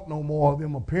don't want no more of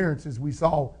them appearances we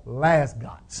saw last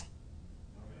Gods.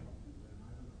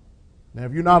 Now,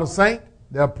 if you're not a saint,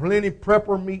 there are plenty of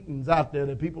prepper meetings out there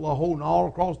that people are holding all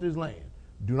across this land.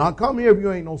 Do not come here if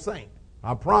you ain't no saint.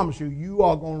 I promise you, you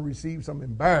are going to receive some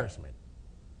embarrassment.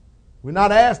 We're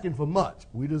not asking for much.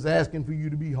 We're just asking for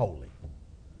you to be holy.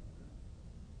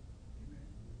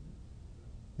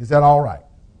 Is that all right?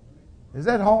 Is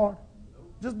that hard?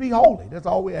 Just be holy. That's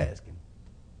all we're asking.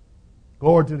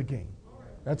 Glory to the King.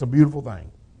 That's a beautiful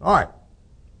thing. All right.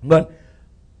 But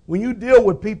when you deal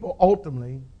with people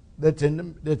ultimately that's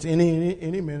in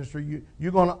any ministry,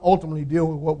 you're going to ultimately deal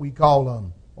with what we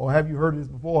call, or have you heard this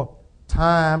before,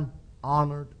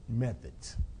 time-honored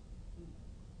methods.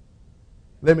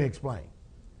 Let me explain.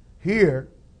 Here,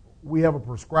 we have a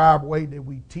prescribed way that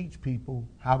we teach people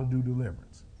how to do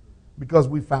deliverance because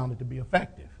we found it to be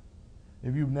effective.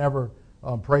 If you've never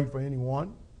prayed for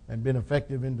anyone and been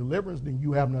effective in deliverance, then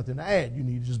you have nothing to add. You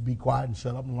need to just be quiet and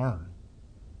shut up and learn.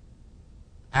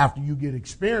 After you get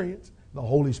experience, the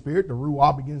Holy Spirit, the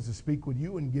Ruah, begins to speak with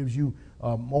you and gives you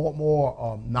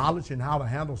more knowledge in how to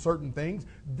handle certain things.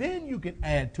 Then you can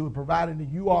add to it, provided that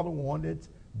you are the one that's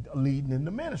leading in the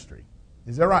ministry.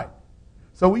 Is that right?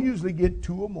 So we usually get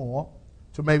 2 or more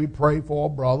to maybe pray for a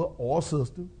brother or a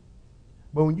sister.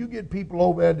 But when you get people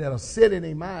over there that are set in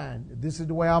their mind, this is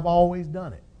the way I've always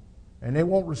done it. And they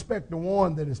won't respect the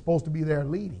one that is supposed to be there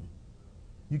leading.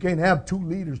 You can't have 2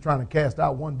 leaders trying to cast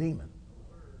out 1 demon.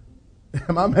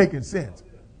 Am I making sense?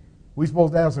 We're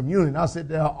supposed to have some unity. I sit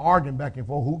there arguing back and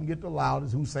forth who can get the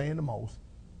loudest, who's saying the most.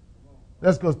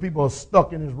 That's because people are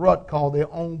stuck in this rut called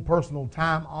their own personal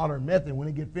time-honored method. When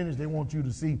they get finished, they want you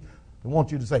to say,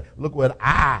 look what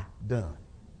I done.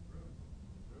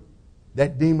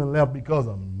 That demon left because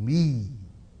of me.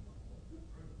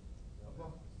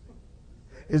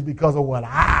 It's because of what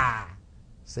I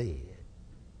said.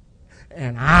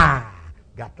 And I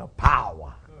got the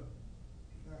power.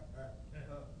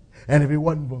 And if it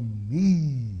wasn't for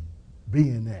me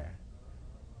being there,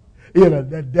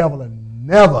 that devil would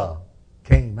never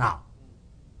came out.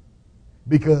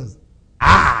 Because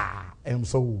I am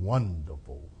so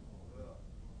wonderful.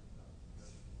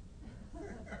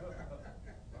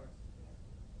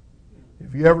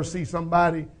 If you ever see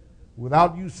somebody,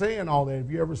 without you saying all that, if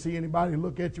you ever see anybody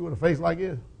look at you with a face like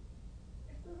this,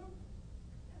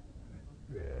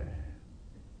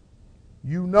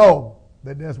 you know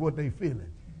that that's what they're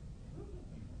feeling.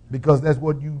 Because that's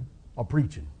what you are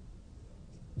preaching.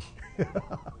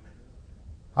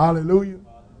 Hallelujah.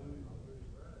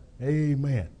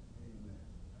 Amen.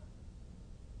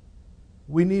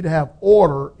 We need to have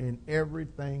order in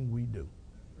everything we do.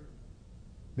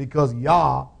 Because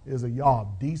Yah is a Yah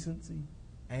of decency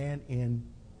and in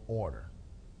order.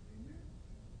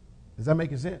 Is that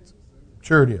making sense?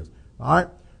 Sure it is. All right?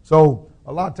 So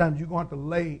a lot of times you're going to have to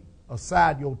lay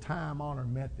aside your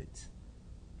time-honored methods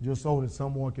just so that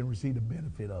someone can receive the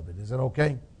benefit of it. Is that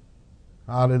okay?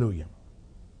 Hallelujah.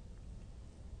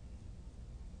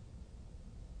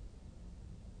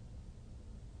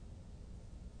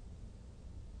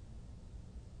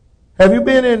 Have you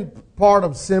been in part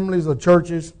of assemblies or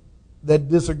churches that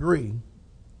disagree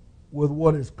with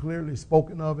what is clearly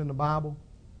spoken of in the Bible.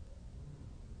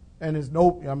 And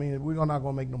we're not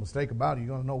going to make no mistake about it. You're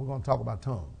going to know we're going to talk about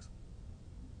tongues.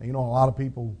 And a lot of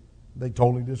people, they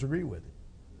totally disagree with it.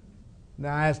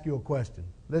 Now, I ask you a question.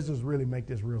 Let's just really make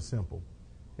this real simple.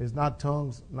 Is not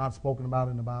tongues not spoken about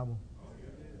in the Bible?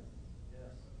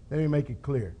 Let me make it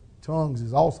clear. Tongues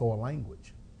is also a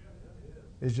language.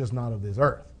 It's just not of this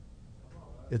earth.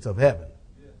 It's of heaven.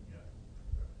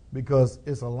 Because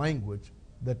it's a language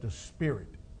that the Spirit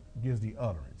gives the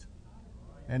utterance.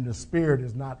 And the Spirit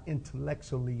is not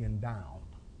intellectually endowed.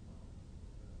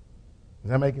 Is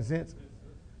that making sense?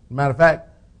 Matter of fact,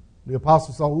 the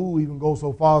Apostle Saul even goes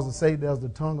so far as to say there's the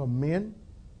tongue of men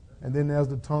and then there's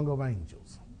the tongue of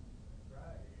angels.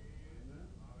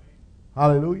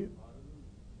 Hallelujah.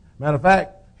 Matter of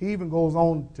fact, he even goes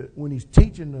on to, when he's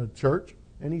teaching the church,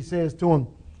 and he says to him,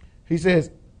 he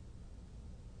says,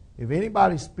 if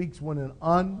anybody speaks with an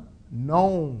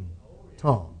unknown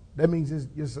tongue, that means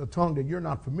it's a tongue that you're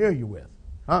not familiar with.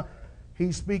 Huh?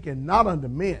 He's speaking not unto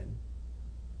men.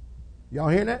 Y'all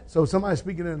hearing that? So somebody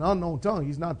speaking in an unknown tongue,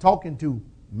 he's not talking to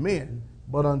men,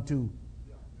 but unto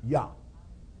Yah.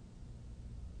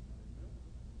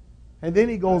 And then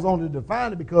he goes on to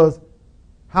define it because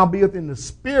howbeit in the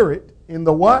spirit, in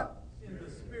the what? In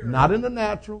the spirit. Not in the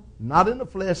natural, not in the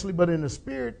fleshly, but in the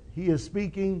spirit, he is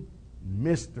speaking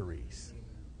mysteries.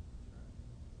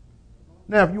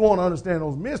 Now, if you want to understand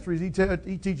those mysteries, he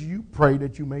teaches you, pray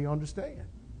that you may understand.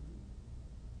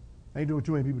 Ain't doing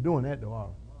too many people doing that, though, are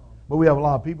we? But we have a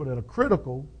lot of people that are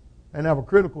critical and have a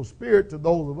critical spirit to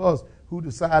those of us who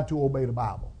decide to obey the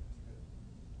Bible.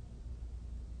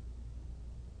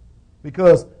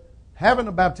 Because having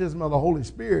the baptism of the Holy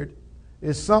Spirit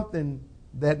is something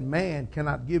that man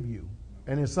cannot give you.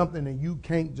 And it's something that you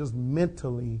can't just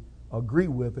mentally agree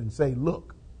with and say,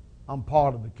 look, I'm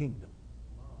part of the kingdom.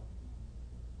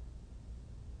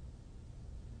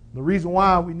 The reason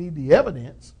why we need the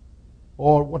evidence,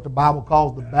 or what the Bible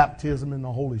calls the baptism in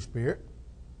the Holy Spirit,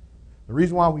 the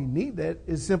reason why we need that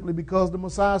is simply because the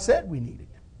Messiah said we need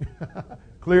it.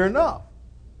 Clear enough.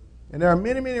 And there are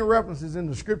many, many references in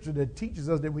the Scripture that teaches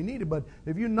us that we need it. But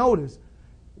if you notice,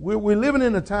 we're living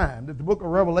in a time that the book of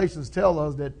Revelations tells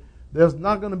us that there's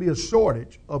not going to be a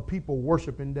shortage of people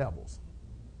worshiping devils.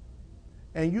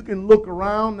 And you can look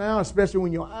around now, especially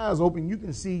when your eyes open, you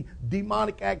can see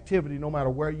demonic activity no matter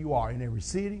where you are, in every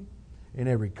city, in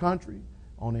every country,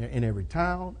 in every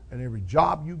town, and every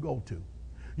job you go to.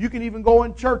 You can even go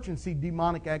in church and see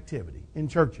demonic activity in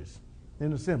churches,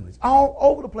 in assemblies, all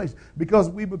over the place, because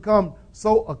we become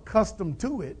so accustomed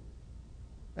to it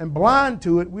and blind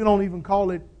to it, we don't even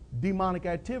call it demonic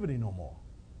activity no more.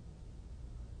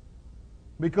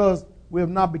 Because we have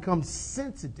not become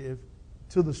sensitive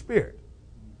to the Spirit.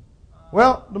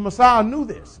 Well, the Messiah knew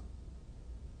this.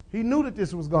 He knew that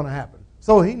this was going to happen.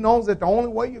 So he knows that the only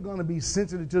way you're going to be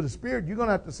sensitive to the Spirit, you're going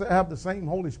to have to have the same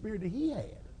Holy Spirit that he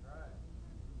had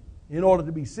in order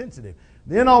to be sensitive.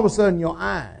 Then all of a sudden your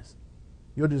eyes,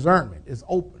 your discernment is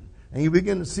open, and you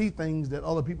begin to see things that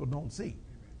other people don't see.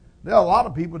 There are a lot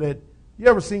of people that, you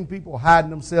ever seen people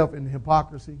hiding themselves in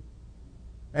hypocrisy?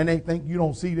 And they think you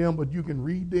don't see them, but you can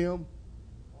read them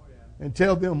and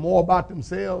tell them more about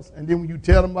themselves. And then when you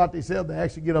tell them about themselves, they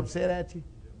actually get upset at you.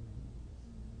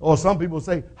 Or some people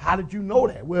say, how did you know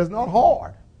that? Well, it's not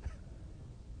hard.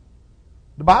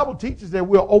 The Bible teaches that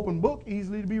we're an open book,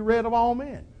 easily to be read of all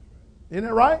men. Isn't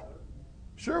that right?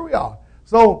 Sure we are.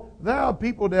 So there are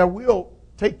people that will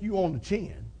take you on the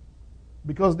chin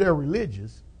because they're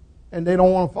religious and they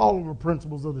don't want to follow the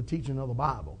principles of the teaching of the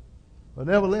Bible. But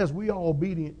nevertheless, we are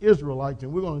obedient Israelites,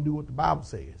 and we're going to do what the Bible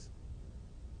says.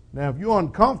 Now, if you're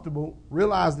uncomfortable,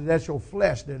 realize that that's your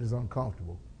flesh that is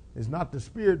uncomfortable. It's not the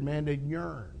spirit, man, that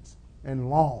yearns and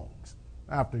longs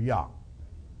after Yah.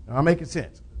 Now, I'm making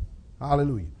sense.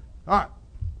 Hallelujah. All right.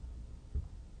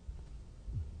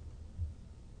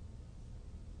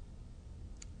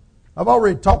 I've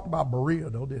already talked about Berea,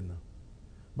 though, didn't I?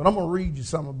 But I'm going to read you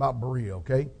something about Berea,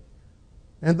 okay?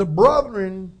 And the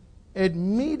brethren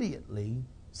immediately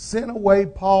sent away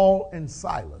Paul and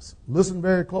Silas. Listen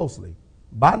very closely.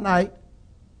 By night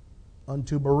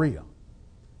unto Berea,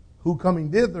 who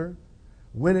coming thither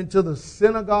went into the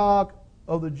synagogue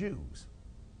of the Jews.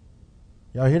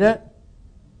 Y'all hear that?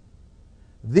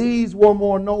 These were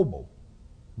more noble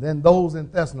than those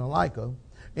in Thessalonica,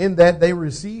 in that they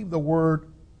received the word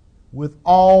with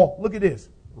all, look at this,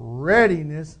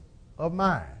 readiness of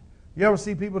mind. You ever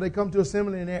see people, they come to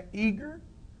assembly and they're eager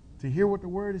to hear what the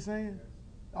word is saying?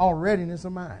 All readiness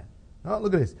of mind. Oh,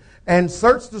 look at this. And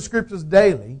search the scriptures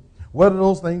daily whether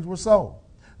those things were so.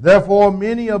 Therefore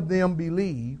many of them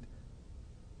believed,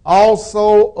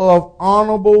 also of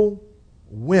honorable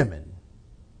women,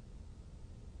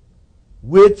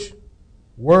 which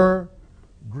were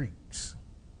Greeks,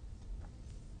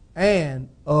 and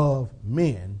of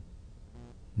men,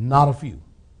 not a few.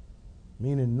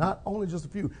 Meaning not only just a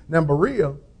few. Now,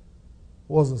 Berea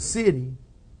was a city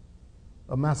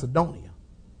of Macedonia.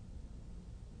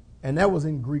 And that was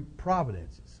in Greek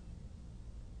provinces.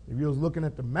 If you was looking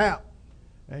at the map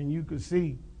and you could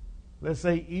see, let's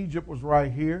say Egypt was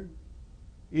right here,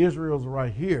 Israel's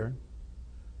right here,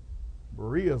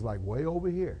 Berea's like way over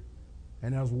here.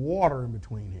 And there's water in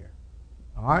between here.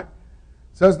 All right?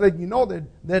 So it's like you know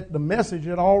that the message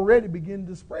had already begun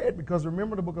to spread, because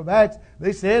remember the book of Acts,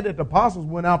 they said that the apostles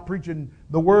went out preaching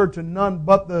the word to none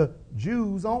but the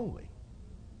Jews only.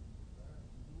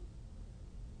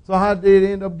 So how did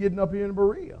they end up getting up here in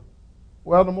Berea?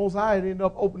 Well, the Most High ended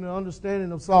up opening the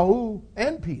understanding of Saul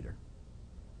and Peter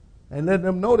and letting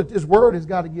them know that this word has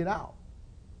got to get out.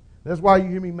 That's why you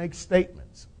hear me make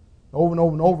statements over and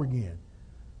over and over again.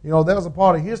 You know, there's a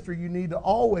part of history you need to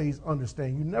always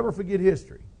understand. You never forget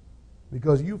history.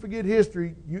 Because you forget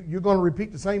history, you're going to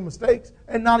repeat the same mistakes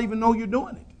and not even know you're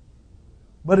doing it.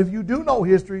 But if you do know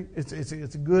history, it's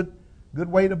a good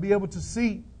way to be able to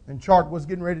see and chart what's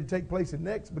getting ready to take place in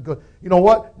next. Because you know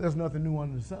what? There's nothing new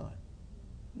under the sun.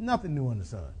 Nothing new under the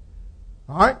sun.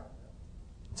 All right?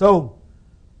 So,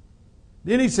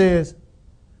 then he says,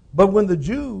 but when the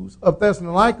Jews of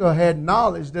Thessalonica had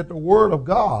knowledge that the word of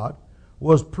God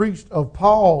was preached of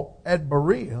Paul at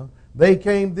Berea, they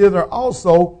came thither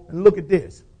also, and look at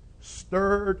this,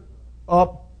 stirred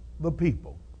up the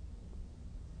people.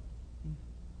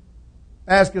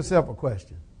 Ask yourself a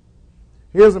question.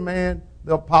 Here's a man,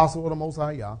 the apostle of the Most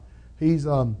High Yah. He's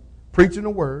preaching the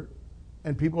word,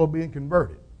 and people are being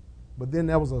converted. But then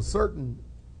there was a certain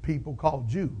people called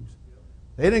Jews.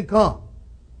 They didn't come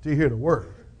to hear the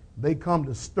word. They come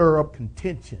to stir up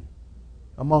contention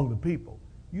among the people.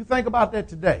 You think about that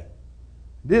today.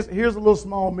 Here's a little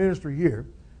small ministry here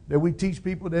that we teach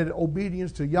people that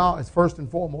obedience to Yah is first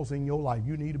and foremost in your life.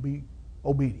 You need to be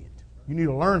obedient. You need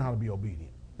to learn how to be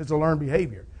obedient. It's a learned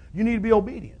behavior. You need to be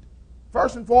obedient.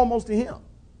 First and foremost to Him.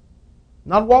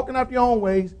 Not walking after your own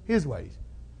ways, His ways.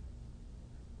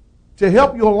 To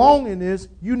help you along in this,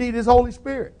 you need His Holy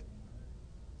Spirit.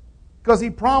 Because He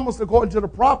promised, according to the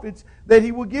prophets, that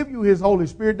He will give you His Holy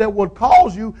Spirit that will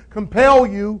cause you, compel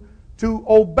you to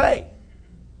obey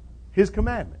His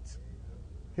commandments,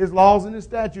 His laws and His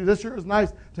statutes. That sure is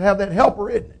nice to have that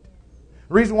helper, isn't it?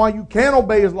 The reason why you can't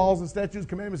obey His laws and statutes,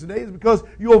 commandments today is because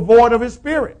you're void of His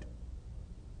Spirit.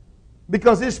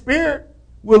 Because His Spirit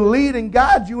will lead and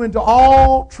guide you into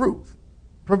all truth,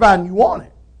 providing you want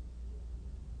it.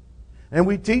 And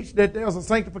we teach that there's a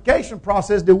sanctification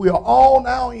process that we are all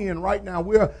now in right now.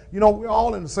 We're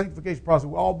all in the sanctification process.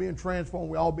 We're all being transformed.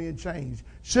 We're all being changed.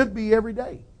 Should be every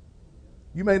day.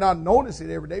 You may not notice it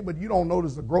every day, but you don't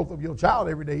notice the growth of your child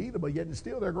every day either, but yet and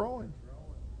still they're growing.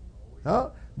 Huh?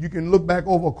 You can look back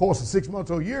over a course of 6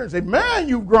 months or a year and say, man,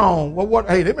 you've grown. Well, what?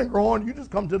 Hey, they've been growing. You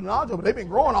just come to the knowledge of it. They've been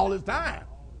growing all this time.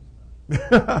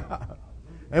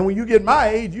 And when you get my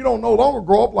age, you don't no longer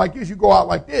grow up like this. You go out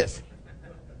like this.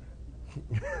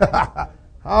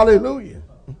 Hallelujah.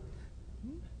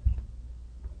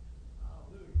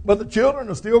 But the children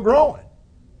are still growing.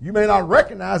 You may not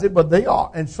recognize it, but they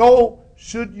are. And so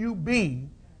should you be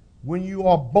when you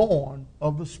are born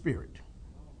of the Spirit.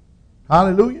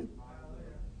 Hallelujah.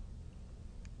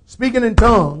 Speaking in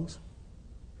tongues.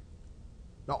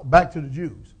 No, back to the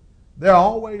Jews. There are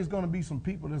always going to be some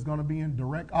people that's going to be in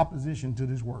direct opposition to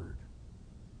this word.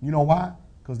 You know why?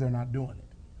 Because they're not doing it.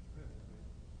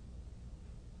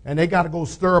 And they got to go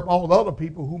stir up all the other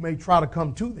people who may try to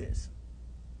come to this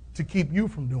to keep you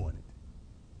from doing it.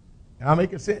 And I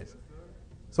make it sense.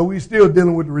 So we're still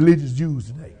dealing with the religious Jews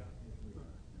today.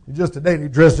 And just today they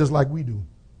dress just like we do.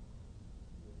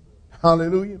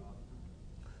 Hallelujah.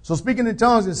 So speaking in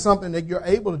tongues is something that you're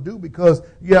able to do because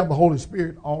you have the Holy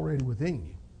Spirit already within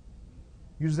you.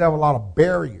 You just have a lot of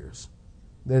barriers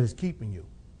that is keeping you.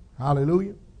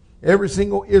 Hallelujah. Every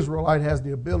single Israelite has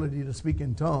the ability to speak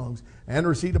in tongues and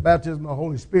receive the baptism of the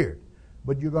Holy Spirit.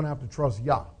 But you're going to have to trust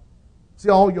Yah. See,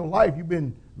 all your life you've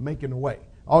been making the way.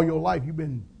 All your life you've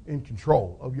been in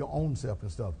control of your own self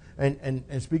and stuff. And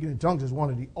speaking in tongues is one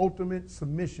of the ultimate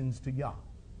submissions to Yah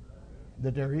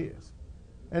that there is.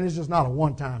 And it's just not a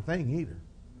one-time thing either.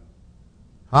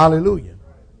 Hallelujah.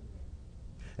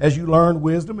 As you learn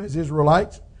wisdom as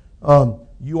Israelites,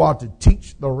 you are to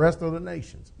teach the rest of the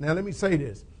nations. Now let me say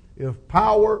this. If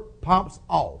power pops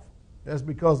off, that's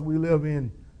because we live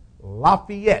in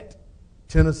Lafayette,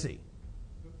 Tennessee.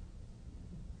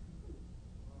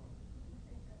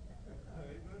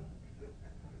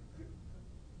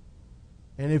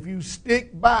 And if you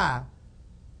stick by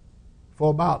for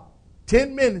about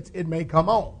 10 minutes, it may come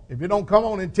on. If it don't come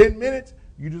on in 10 minutes,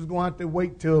 you're just going to have to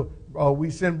wait till we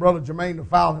send Brother Jermaine the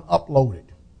file and upload it.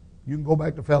 You can go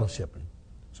back to fellowshipping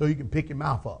so you can pick your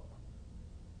mouth up.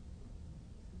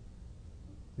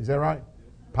 Is that right?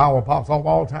 Power pops off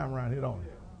all the time around here, don't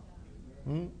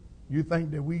it? You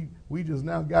think that we just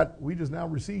now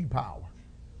received power.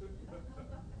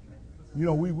 You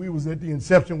know, we was at the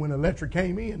inception when electric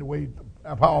came in, the way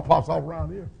power pops off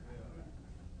around here.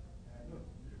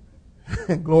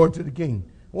 Glory to the King.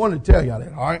 I wanted to tell y'all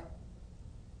that, all right?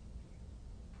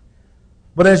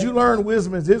 But as you learn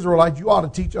wisdom as Israelites, you ought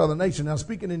to teach other nations. Now,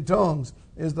 speaking in tongues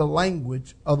is the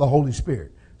language of the Holy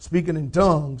Spirit. Speaking in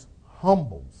tongues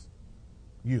humbles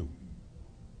you.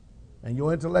 And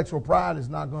your intellectual pride is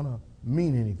not going to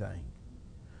mean anything.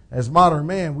 As modern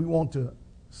man, we want to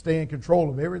stay in control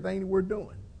of everything that we're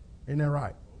doing. Isn't that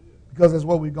right? Because that's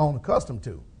what we've gone accustomed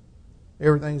to.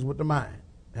 Everything's with the mind.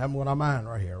 Having with our mind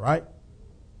right here, right?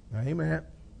 Amen.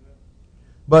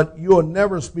 But you'll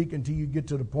never speak until you get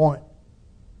to the point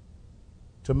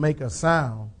to make a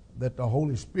sound that the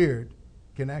Holy Spirit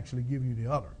can actually give you the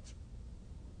utterance.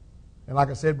 And like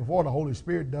I said before, the Holy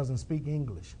Spirit doesn't speak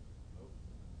English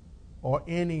or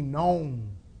any known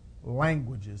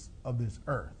languages of this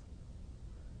earth.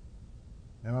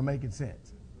 Am I making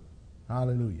sense?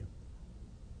 Hallelujah.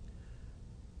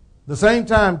 The same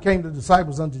time came the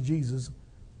disciples unto Jesus,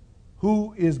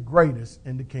 who is greatest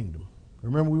in the kingdom.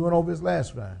 Remember, we went over this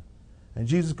last time. And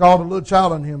Jesus called a little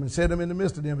child unto him and set him in the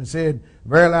midst of them and said,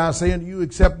 verily I say unto you,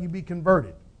 except you be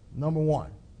converted. Number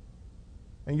one.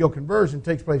 And your conversion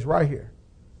takes place right here.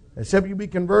 Except you be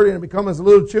converted and become as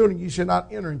little children, you shall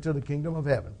not enter into the kingdom of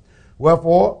heaven.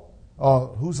 Wherefore,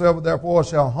 whosoever therefore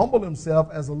shall humble himself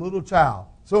as a little child.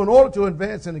 So in order to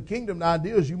advance in the kingdom, the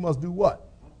idea is you must do what?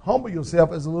 Humble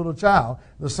yourself as a little child.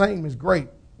 The same is great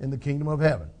in the kingdom of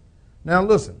heaven. Now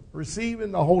listen,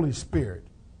 receiving the Holy Spirit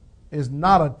is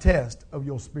not a test of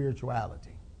your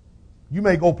spirituality. You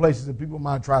may go places and people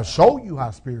might try to show you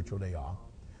how spiritual they are,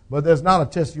 but that's not a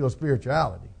test of your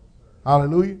spirituality.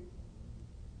 Hallelujah.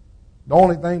 The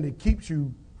only thing that keeps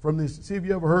you from this, see if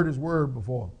you ever heard this word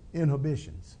before,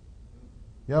 inhibitions.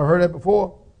 You ever heard that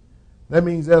before? That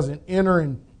means there's an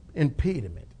inner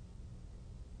impediment.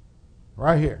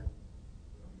 Right here.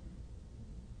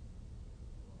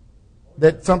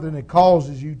 That's something that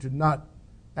causes you to not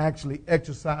actually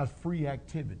exercise free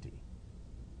activity.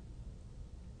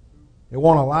 It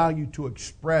won't allow you to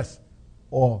express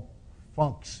or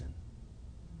function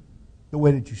the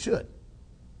way that you should.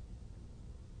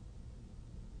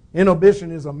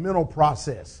 Inhibition is a mental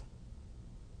process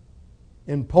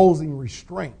imposing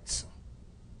restraints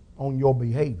on your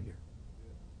behavior.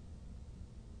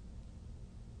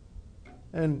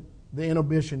 And the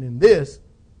inhibition in this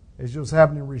is just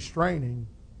happening restraining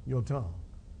your tongue.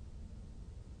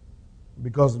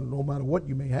 Because no matter what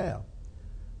you may have.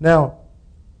 Now,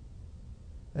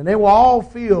 and they were all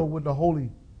filled with the Holy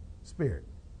Spirit.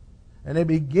 And they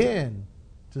began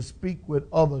to speak with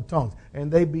other tongues.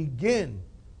 And they begin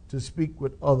to speak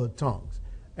with other tongues.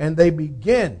 And they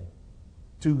begin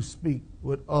to speak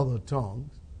with other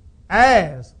tongues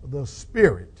as the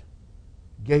Spirit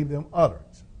gave them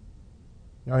utterance.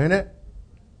 Y'all hear that?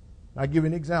 I'll give you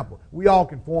an example. We all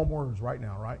can form words right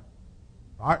now, right?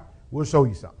 All right? We'll show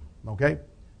you something, okay?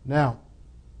 Now,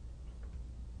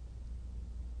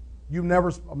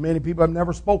 many people have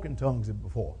never spoken tongues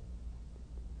before.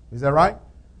 Is that right?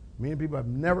 Many people have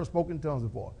never spoken tongues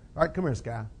before. All right, come here,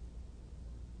 Sky.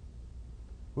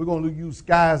 We're going to use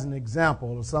Sky as an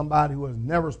example of somebody who has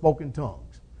never spoken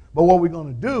tongues. But what we're going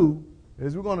to do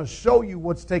is we're going to show you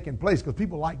what's taking place because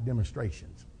people like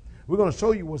demonstrations. We're going to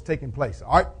show you what's taking place.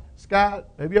 All right, Sky,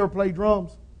 have you ever played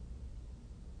drums?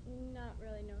 Not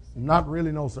really, no, sir. Not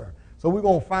really, no, sir. So we're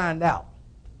going to find out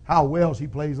how well she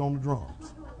plays on the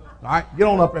drums. All right, get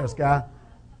on up there, Sky.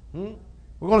 We're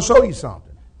going to show you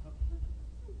something.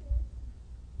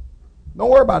 Don't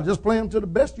worry about it. Just play them to the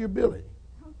best of your ability.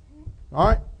 All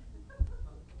right?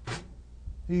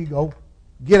 Here you go.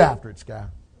 Get after it, Sky.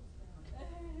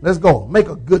 Let's go. Make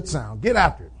a good sound. Get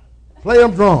after it. Play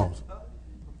them drums.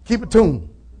 Keep it tuned.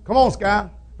 Come on, Sky.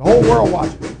 The whole world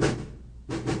watching.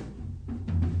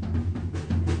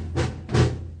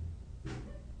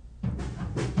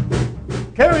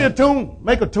 Carry a tune.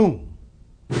 Make a tune.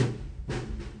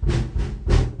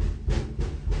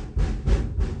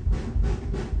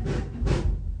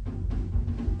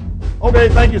 Okay,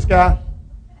 thank you, Sky.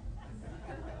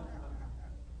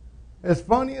 As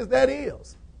funny as that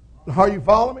is, are you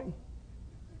following me?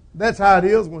 That's how it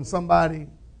is when somebody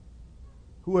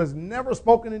who has never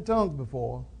spoken in tongues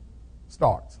before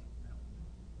starts.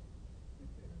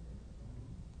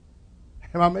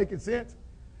 Am I making sense?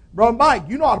 Brother Mike,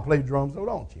 you know how to play drums, though,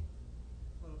 don't you?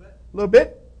 A little bit. A little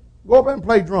bit? Go up and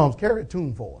play drums. Carry a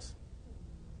tune for us.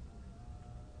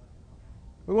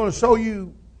 We're going to show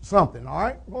you something, all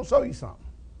right? We're going to show you something.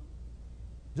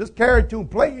 Just carry a tune.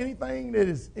 Play anything that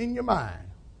is in your mind.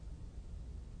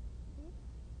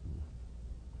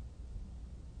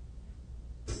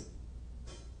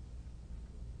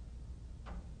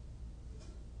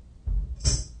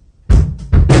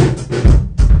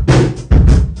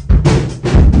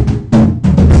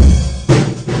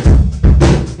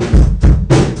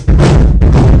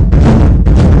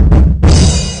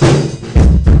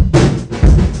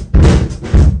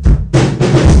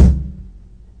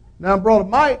 Now, Brother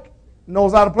Mike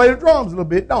knows how to play the drums a little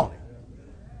bit, don't he?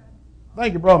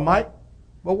 Thank you, Brother Mike.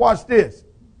 But watch this.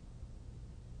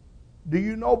 Do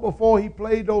you know before he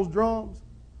played those drums,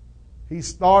 he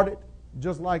started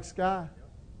just like Sky?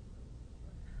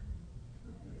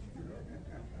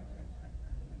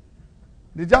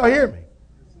 Did y'all hear me?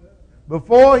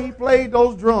 Before he played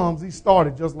those drums, he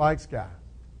started just like Sky.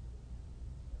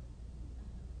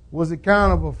 Was it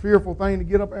kind of a fearful thing to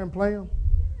get up there and play them?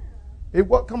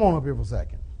 Come on up here for a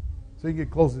second so you get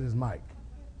close to this mic.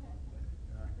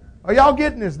 Are y'all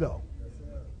getting this, though?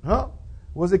 Huh?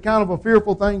 Was it kind of a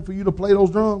fearful thing for you to play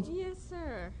those drums? Yes,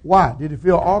 sir. Why? Did it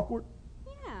feel awkward?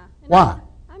 Yeah. And Why?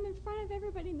 I'm in front of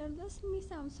everybody and they're listening to me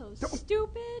sound so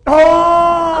stupid.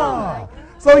 Oh!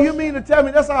 So you mean to tell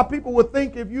me that's how people would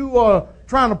think if you are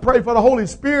trying to pray for the Holy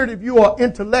Spirit, if you are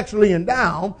intellectually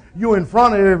endowed, you're in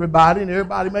front of everybody and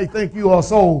everybody may think you are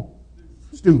so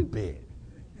stupid.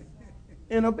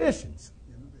 Inhibitions.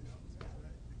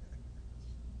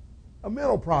 A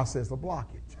mental process, a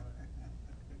blockage.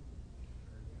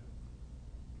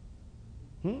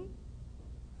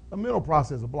 A mental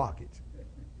process, a blockage.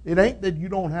 It ain't that you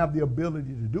don't have the ability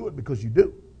to do it, because you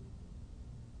do.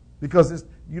 Because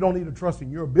you don't need to trust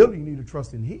in your ability, you need to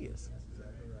trust in His.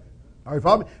 All right,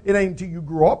 follow me? It ain't until you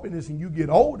grow up in this and you get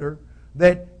older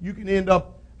that you can end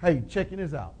up, hey, checking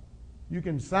this out. You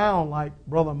can sound like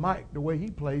Brother Mike the way he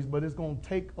plays, but it's going to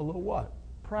take a little what?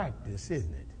 Practice,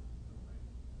 isn't it?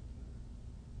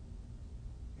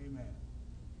 Amen.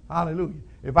 Hallelujah.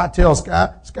 If I tell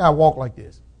Sky, walk like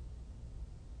this.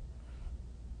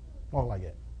 Walk like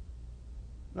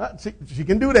that. She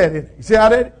can do that, isn't it? You see how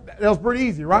that was pretty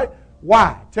easy, right?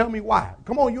 Why? Tell me why.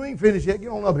 Come on, you ain't finished yet. Get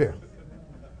on up here.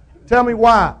 Tell me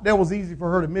why that was easy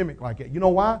for her to mimic like that. You know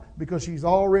why? Because she's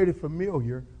already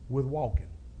familiar with walking.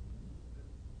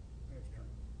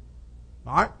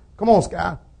 All right? Come on,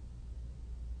 Sky.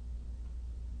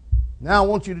 Now I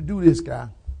want you to do this, Sky.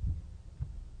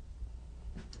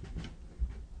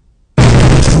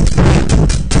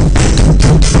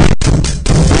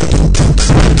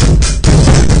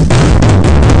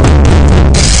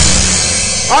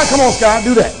 All right, come on, Sky,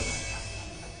 do that.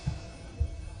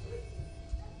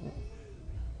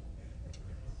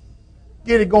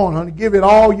 Get it going, honey. Give it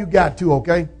all you got to,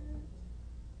 okay?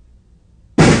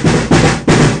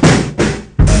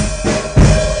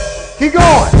 Keep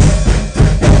going.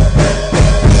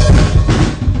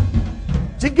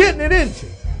 She's getting it, isn't she?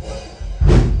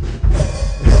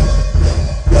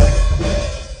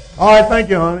 All right, thank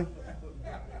you, honey.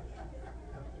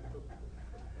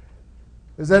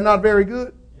 Is that not very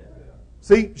good?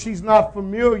 See, she's not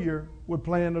familiar with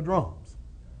playing the drums.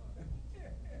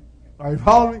 Are you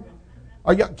following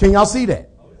me? Can y'all see that?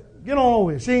 Get on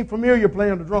over here. She ain't familiar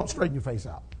playing the drums. Straighten your face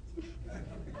out.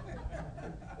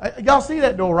 Y'all see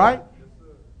that though, right?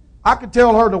 I could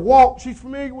tell her to walk. She's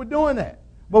familiar with doing that.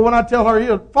 But when I tell her,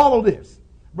 here, follow this.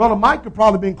 Brother Mike could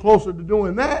probably been closer to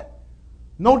doing that.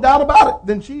 No doubt about it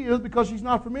than she is, because she's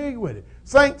not familiar with it.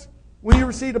 Saints, when you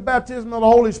receive the baptism of the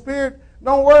Holy Spirit,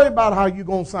 don't worry about how you're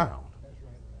going to sound.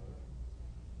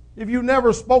 If you've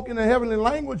never spoken a heavenly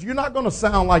language, you're not going to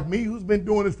sound like me, who's been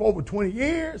doing this for over 20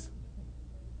 years.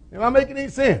 Am I making any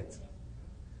sense?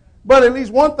 But at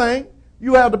least one thing,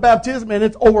 you have the baptism and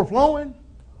it's overflowing.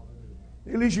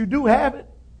 At least you do have it.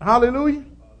 Hallelujah.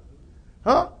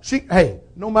 Huh?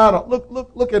 No matter,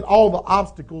 look at all the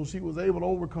obstacles she was able to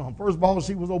overcome. First of all,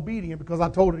 she was obedient because I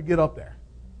told her to get up there.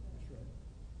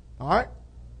 All right?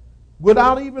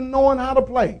 Without even knowing how to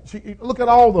play. Look at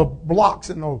all the blocks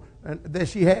that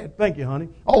she had. Thank you, honey.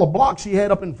 All the blocks she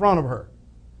had up in front of her.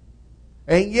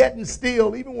 And yet and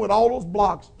still, even with all those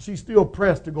blocks, she still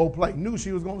pressed to go play. Knew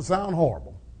she was going to sound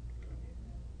horrible.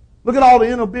 Look at all the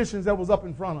inhibitions that was up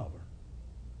in front of her.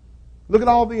 Look at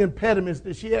all the impediments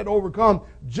that she had to overcome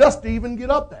just to even get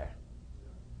up there.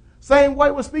 Same way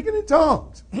with speaking in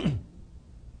tongues.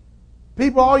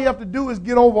 People, all you have to do is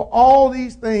get over all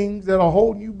these things that are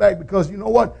holding you back, because you know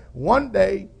what? One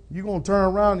day you're going to turn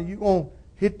around and you're going to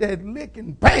hit that lick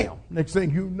and bam, next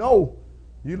thing you know,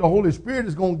 the Holy Spirit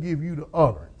is going to give you the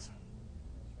utterance.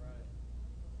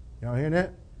 Y'all hear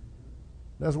that?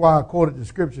 That's why I quoted the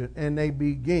scripture, and they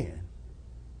began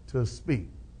to speak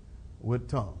with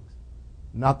tongues.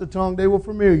 Not the tongue they were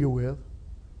familiar with.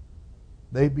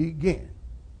 They began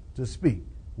to speak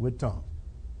with tongues.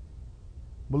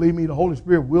 Believe me, the Holy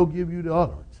Spirit will give you the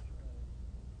utterance.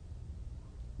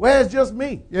 Well, it's just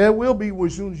me. Yeah, it will be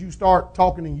as soon as you start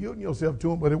talking and yielding yourself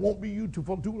to Him, but it won't be you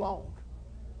for too long.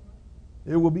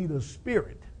 It will be the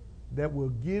Spirit that will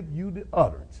give you the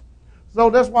utterance. So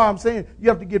that's why I'm saying you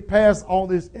have to get past all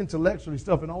this intellectual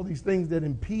stuff and all these things that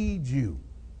impede you.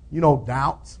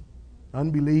 Doubts,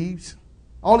 unbeliefs.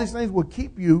 All these things will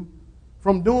keep you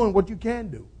from doing what you can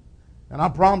do. And I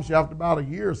promise you, after about a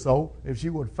year or so, if she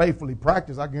would faithfully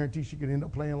practice, I guarantee she could end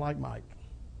up playing like Mike.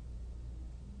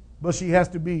 But she has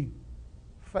to be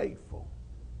faithful.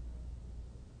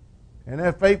 And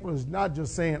that faithful is not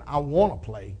just saying, I want to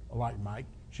play like Mike.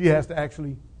 She has to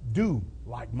actually do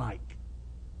like Mike.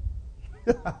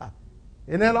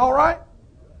 Isn't that all right?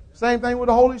 Same thing with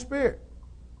the Holy Spirit.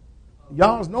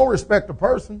 Y'all's no respect of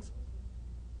persons.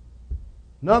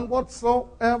 None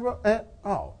whatsoever at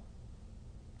all.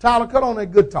 Tyler, cut on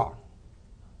that guitar.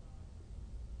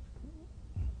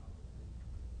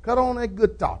 Cut on that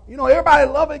guitar. Everybody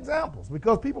loves examples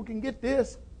because people can get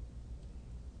this.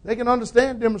 They can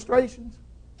understand demonstrations.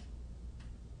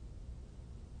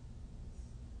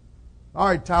 All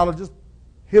right, Tyler, just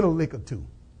hit a lick or two.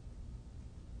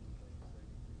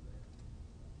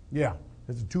 Yeah,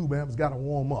 it's a tube amp. It's got to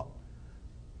warm up.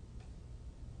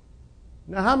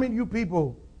 Now, how many of you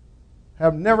people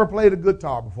have never played a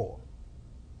guitar before?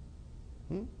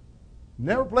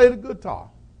 Never played a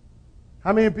guitar.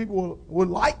 How many people would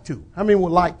like to? How many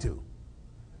would like to?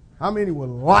 How many would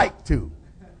like to?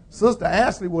 Sister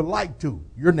Ashley would like to.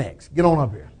 You're next. Get on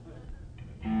up here.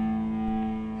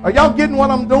 Are y'all getting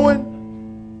what I'm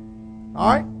doing?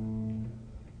 All right.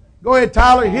 Go ahead,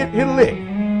 Tyler. Hit a lick.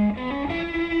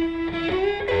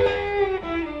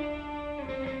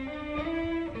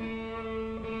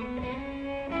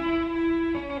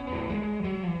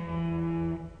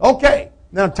 Okay.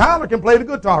 Now, Tyler can play the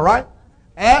guitar, right?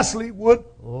 Ashley would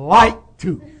like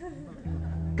to.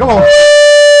 Come on.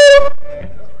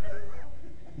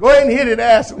 Go ahead and hit it,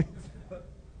 Ashley.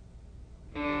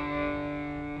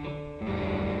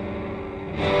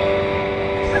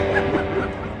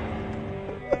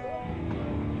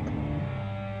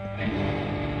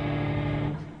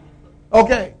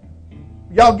 Okay.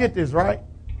 Y'all get this, right?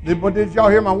 But did y'all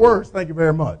hear my words? Thank you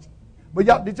very much. But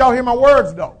did y'all hear my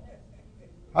words, though?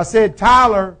 I said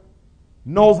Tyler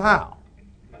knows how.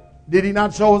 Did he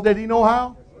not show us that he know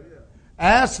how?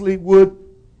 Ashley would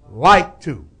like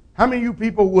to. How many of you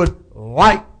people would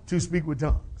like to speak with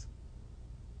tongues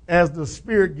as the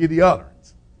Spirit give the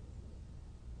utterance?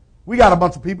 We got a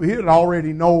bunch of people here that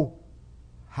already know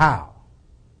how.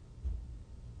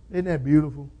 Isn't that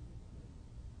beautiful?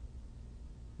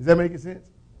 Is that making sense?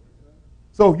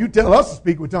 So if you tell us to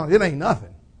speak with tongues, it ain't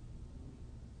nothing.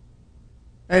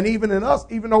 And even in us,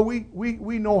 even though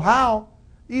we know how,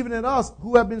 even in us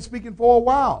who have been speaking for a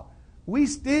while, we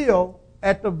still,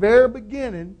 at the very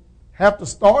beginning, have to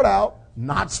start out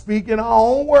not speaking our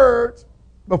own words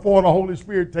before the Holy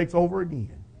Spirit takes over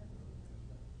again.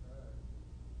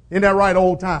 Isn't that right,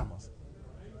 old timers?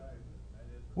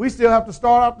 We still have to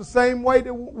start out the same way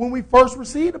that when we first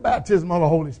received the baptism of the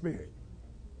Holy Spirit.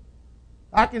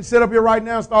 I can sit up here right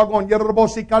now and start going, and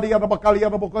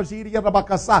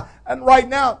right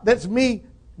now, that's me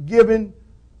giving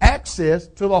access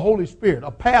to the Holy Spirit,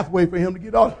 a pathway for Him to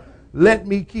get on. Let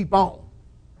me keep on.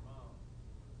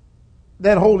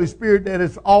 That Holy Spirit that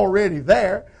is already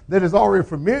there, that is already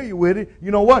familiar with it,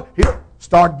 you know what? He'll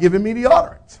start giving me the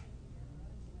utterance.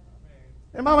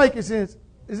 Am I making sense?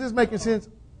 Is this making sense?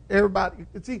 Everybody,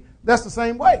 see, that's the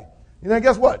same way.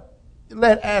 Guess what?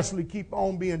 Let Ashley keep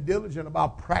on being diligent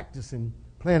about practicing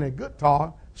playing a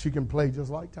guitar. She can play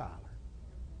just like Tyler.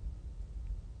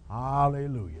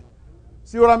 Hallelujah.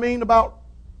 See what I mean about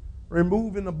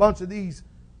removing a bunch of these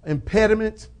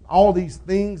impediments, all these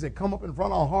things that come up in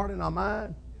front of our heart and our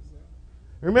mind?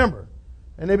 Remember,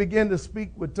 and they begin to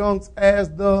speak with tongues as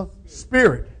the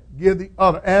Spirit give the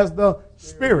utterance. As the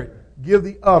Spirit give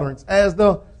the utterance. As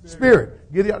the Spirit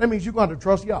give the utterance. That means you're going to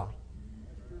trust y'all.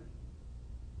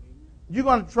 You're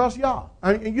going to trust y'all.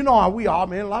 And you know how we are,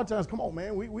 man. A lot of times, come on,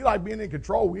 man. We like being in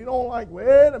control. We don't like,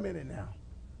 wait a minute now.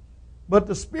 But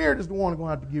the Spirit is the one who's going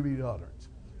to have to give you the utterance.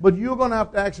 But you're going to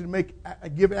have to actually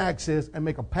give access and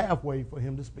make a pathway for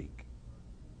him to speak.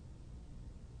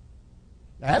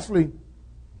 Actually,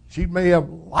 she may have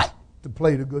liked to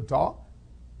play the guitar.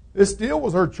 It still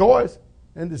was her choice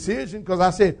and decision because I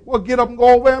said, well, get up and go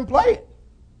over there and play it.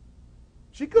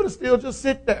 She could have still just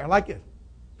sit there like it.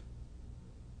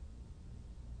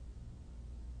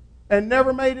 And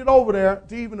never made it over there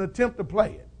to even attempt to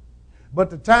play it. But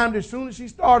the time as soon as she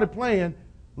started playing,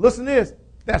 listen to this,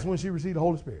 that's when she received the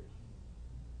Holy Spirit.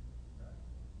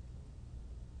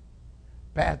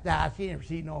 Pastor, she didn't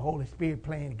receive no Holy Spirit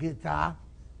playing the guitar.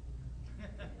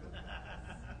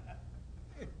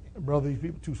 Brother, these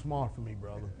people too smart for me,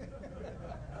 brother.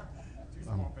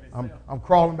 I'm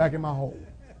crawling back in my hole.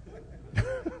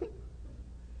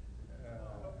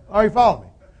 Are you following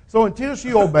me? So until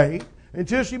she obeyed,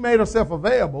 until she made herself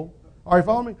available, are you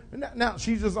following me? Now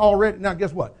she's just already, now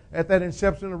guess what? At that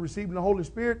inception of receiving the Holy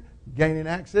Spirit, gaining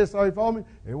access, are you following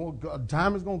me?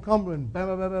 Time is going to come and bam,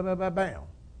 bam, bam, bam, bam, bam.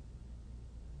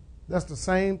 That's the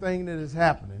same thing that is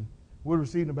happening. We're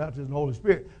receiving the baptism of the Holy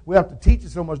Spirit. We have to teach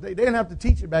it so much. They didn't have to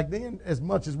teach it back then as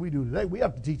much as we do today. We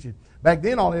have to teach it. Back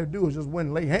then, all they had to do was just went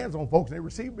and lay hands on folks and they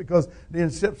received it because the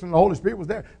inception of the Holy Spirit was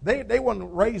there. They weren't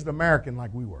raised American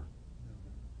like we were.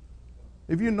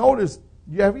 If you notice,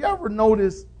 have you ever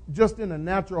noticed just in the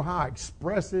natural how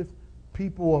expressive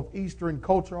people of Eastern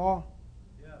culture are?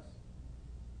 Yes.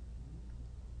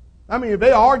 I mean, if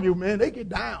they argue, man, they get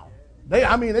down. They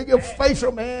get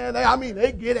facial, man.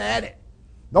 They get at it.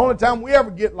 The only time we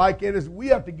ever get like it is we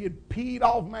have to get peed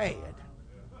off mad.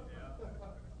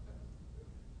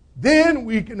 Then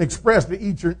we can express the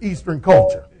Eastern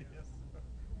culture.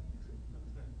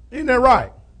 Isn't that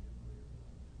right?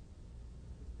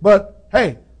 But,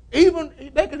 hey, even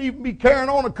they could even be carrying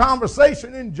on a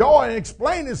conversation, enjoying, and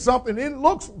explaining something. It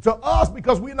looks to us,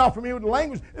 because we're not familiar with the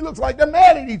language, it looks like they're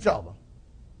mad at each other.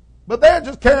 But they're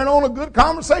just carrying on a good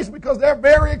conversation because they're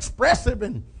very expressive.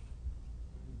 And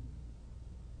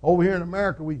over here in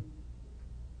America, we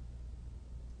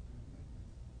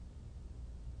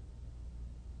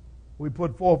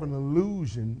put forth an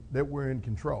illusion that we're in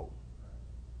control,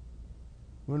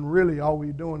 when really all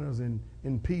we're doing is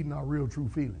impeding our real true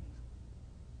feelings.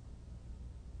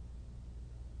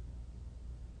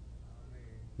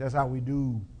 That's how we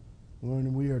do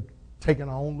when we are taking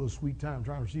our own little sweet time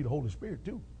trying to receive the Holy Spirit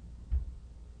too.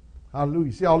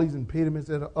 Hallelujah. See all these impediments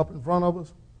that are up in front of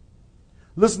us?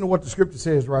 Listen to what the scripture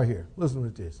says right here. Listen to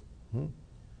this.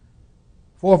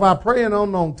 For if I pray in an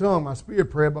unknown tongue, my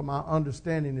spirit prayer, but my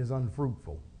understanding is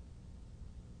unfruitful.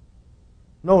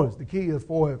 Notice the key is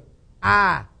for if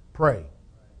I pray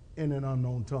in an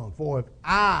unknown tongue. For if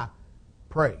I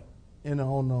pray in an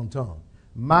unknown tongue.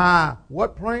 My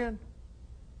what praying?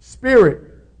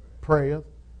 Spirit prayeth,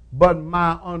 but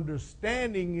my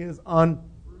understanding is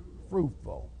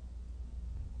unfruitful.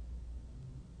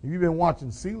 If you've been watching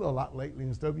Seela a lot lately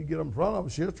and stuff, you get up in front of her,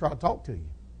 she'll try to talk to you.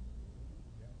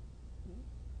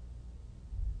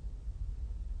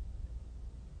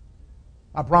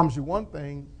 I promise you one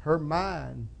thing, her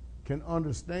mind can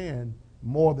understand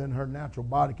more than her natural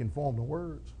body can form the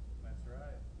words. That's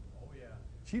right. Oh, yeah.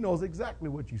 She knows exactly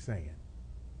what you're saying.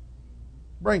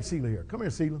 Bring Seela here. Come here,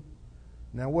 Seela.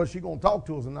 Now, whether she's going to talk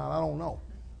to us or not, I don't know.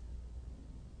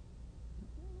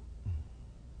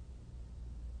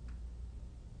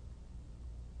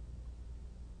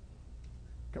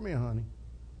 Come here, honey.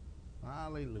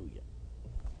 Hallelujah.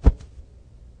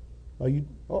 Are you,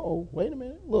 wait a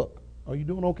minute. Look, are you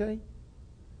doing okay?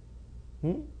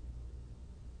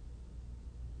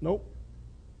 Nope.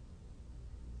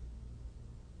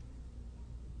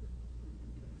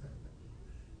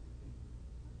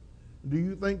 Do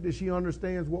you think that she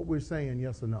understands what we're saying,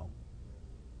 yes or no?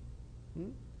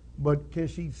 But can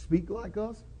she speak like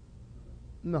us?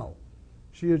 No.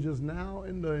 She is just now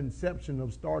in the inception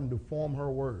of starting to form her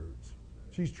words.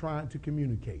 She's trying to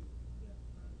communicate.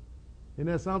 Isn't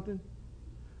that something?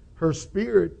 Her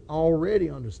spirit already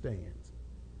understands.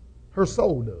 Her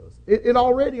soul does. It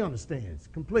already understands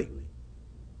completely.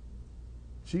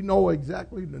 She knows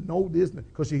exactly to know this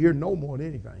because she hears no more than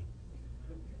anything.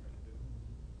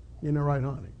 Isn't that right,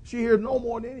 honey? She hears no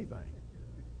more than anything.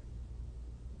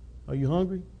 Are you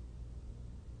hungry?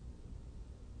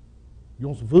 You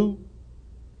want some food?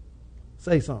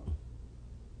 Say something.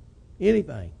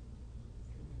 Anything.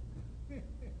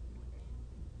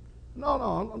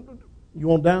 No. You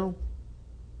want down?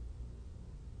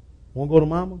 Want to go to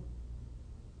mama?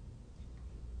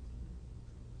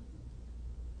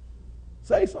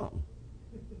 Say something.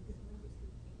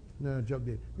 No, joke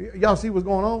did. Y'all see what's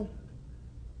going on?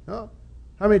 Huh?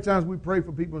 How many times we pray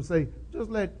for people and say,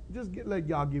 let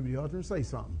y'all give you the altar and say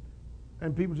something.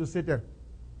 And people just sit there.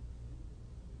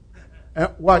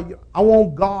 And, well, I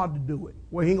want God to do it.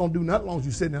 Well, he ain't going to do nothing as long as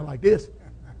you're sitting there like this.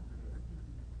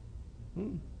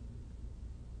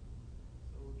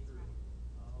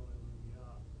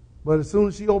 But as soon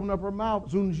as she opened up her mouth,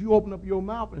 as soon as you open up your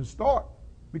mouth and start,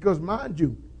 because mind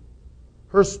you,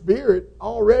 her spirit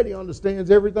already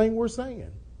understands everything we're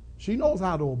saying. She knows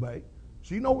how to obey.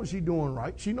 She knows what she's doing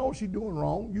right. She knows what she's doing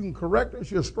wrong. You can correct her.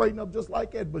 She'll straighten up just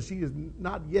like that, but she has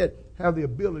not yet have the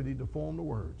ability to form the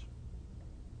words.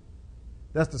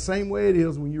 That's the same way it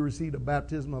is when you receive the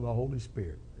baptism of the Holy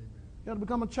Spirit. You got to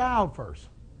become a child first.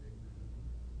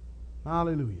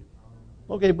 Hallelujah.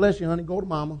 Okay, bless you, honey. Go to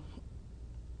mama.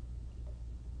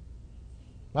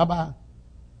 Bye-bye.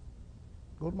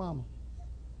 Go to mama.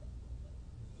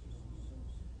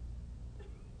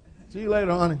 See you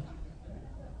later, honey.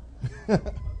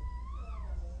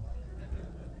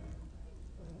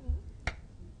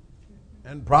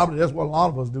 And probably that's what a lot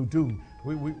of us do too.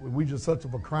 We just such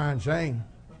of a crying shame.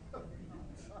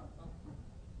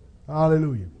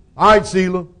 Hallelujah. All right,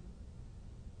 Sheila.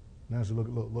 Now she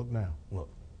look now. Look.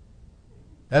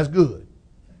 That's good.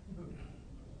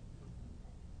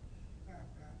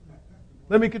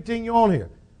 Let me continue on here.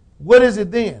 What is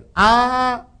it then?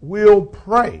 I will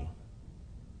pray.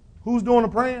 Who's doing the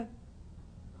praying?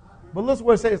 But listen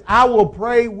what it says. I will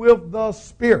pray with the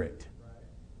Spirit.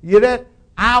 You hear that?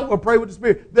 I will pray with the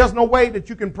Spirit. There's no way that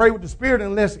you can pray with the Spirit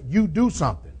unless you do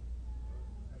something.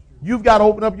 You've got to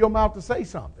open up your mouth to say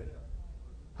something.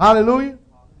 Hallelujah.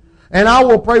 And I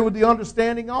will pray with the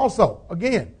understanding also.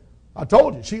 Again, I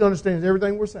told you, she understands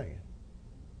everything we're saying.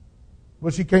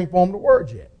 But she can't form the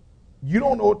words yet. You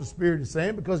don't know what the Spirit is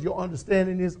saying because your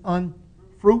understanding is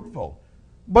unfruitful.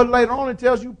 But later on it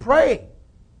tells you, pray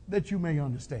that you may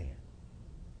understand.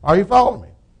 Are you following me?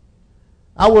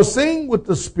 I will sing with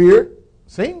the Spirit.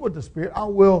 Sing with the Spirit. I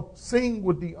will sing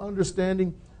with the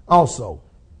understanding also.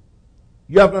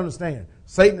 You have to understand,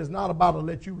 Satan is not about to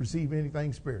let you receive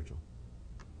anything spiritual.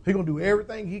 He's going to do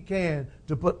everything he can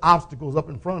to put obstacles up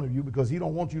in front of you because he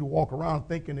don't want you to walk around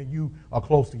thinking that you are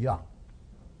close to God.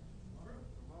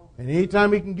 And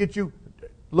anytime he can get you,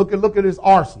 look at his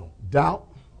arsenal. Doubt,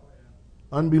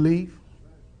 unbelief,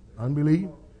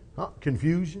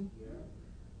 confusion.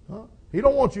 He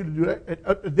don't want you to do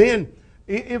that. Then,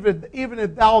 even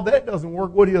if all that doesn't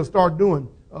work, what he'll start doing,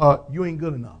 you ain't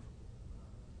good enough.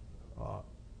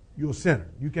 You're a sinner.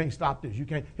 You can't stop this. You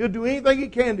can't. He'll do anything he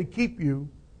can to keep you.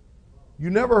 You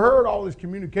never heard all this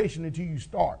communication until you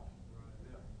start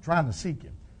trying to seek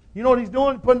him. You know what he's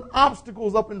doing? Putting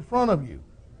obstacles up in front of you.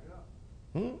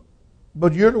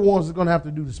 But you're the ones that's going to have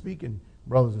to do the speaking,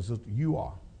 brothers and sisters. You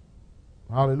are.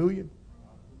 Hallelujah.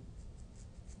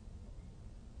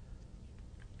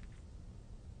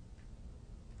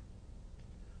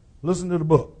 Listen to the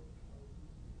book.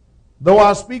 Though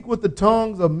I speak with the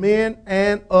tongues of men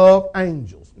and of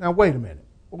angels. Now, wait a minute.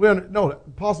 No,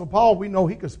 Apostle Paul, we know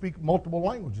he could speak multiple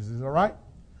languages. Is that right?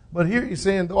 But here he's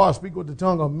saying, though I speak with the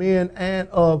tongue of men and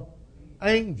of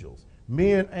angels.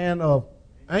 Men and of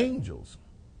angels.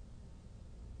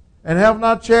 And have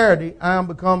not charity, I am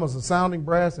become as a sounding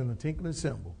brass and a tinkling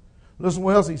cymbal. Listen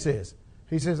what else he says.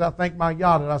 He says, I thank my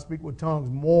God that I speak with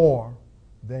tongues more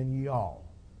than ye all.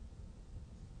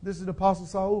 This is the Apostle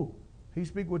Saul. He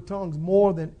speaks with tongues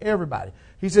more than everybody.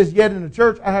 He says, yet in the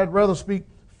church I had rather speak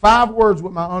 5 words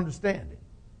with my understanding.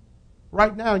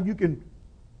 Right now you can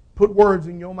put words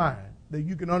in your mind that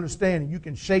you can understand and you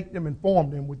can shake them and form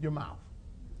them with your mouth.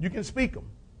 You can speak them.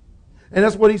 And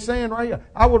that's what he's saying right here.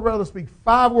 I would rather speak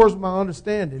 5 words with my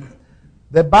understanding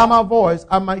that by my voice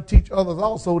I might teach others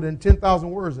also than 10,000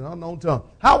 words in unknown tongue.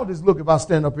 How would this look if I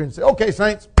stand up here and say, okay,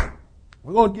 saints,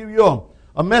 we're going to give you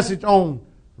a message on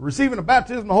receiving the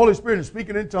baptism of the Holy Spirit and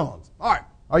speaking in tongues. All right.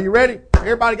 Are you ready?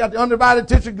 Everybody got the undivided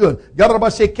attention? Good.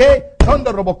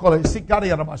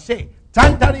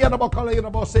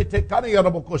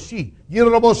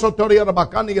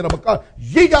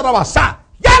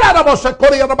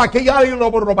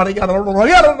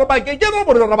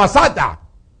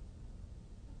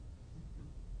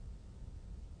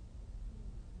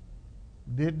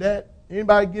 Did that?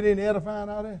 Anybody get any edifying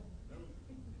out of that?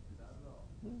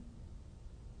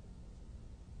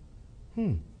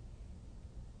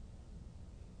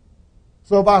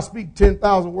 So if I speak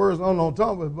 10,000 words in unknown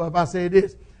tongue, but if I say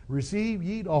this, receive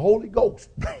ye the Holy Ghost.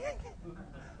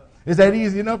 Is that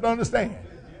easy enough to understand?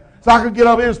 So I could get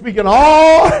up here and speak in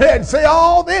all that and say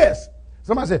all this.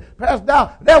 Somebody said, Pastor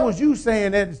Dowell, that was you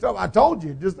saying that and stuff. I told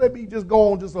you, just let me just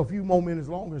go on just a few more minutes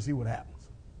longer and see what happens.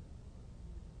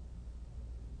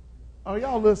 Are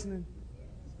y'all listening?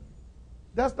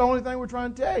 That's the only thing we're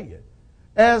trying to tell you.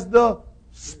 As the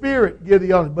Spirit give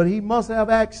the utterance, but he must have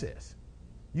access.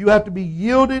 You have to be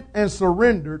yielded and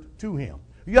surrendered to him.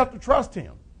 You have to trust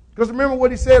him. Because remember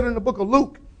what he said in the book of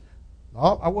Luke.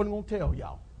 Oh, I wasn't going to tell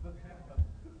y'all.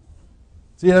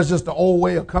 See, that's just the old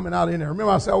way of coming out in there.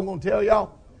 Remember I said I was going to tell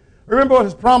y'all? Remember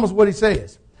his promise, what he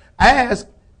says. Ask,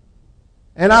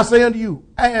 and I say unto you,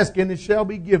 ask, and it shall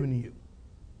be given to you.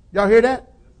 Y'all hear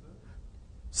that?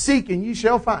 Seek, and ye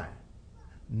shall find.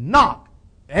 Knock,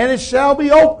 and it shall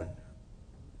be opened.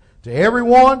 To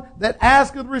everyone that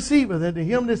asketh receiveth, and to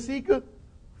him that seeketh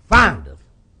findeth.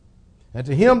 And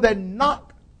to him that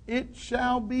knocketh it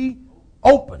shall be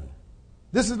opened.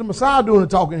 This is the Messiah doing the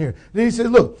talking here. Then he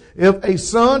says, look, if a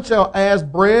son shall ask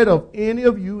bread of any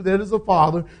of you that is a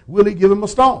father, will he give him a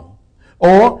stone?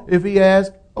 Or if he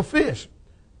ask a fish,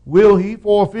 will he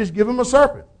for a fish give him a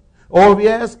serpent? Or if he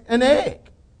ask an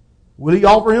egg, will he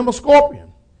offer him a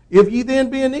scorpion? If ye then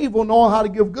being evil know how to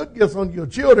give good gifts unto your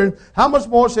children, how much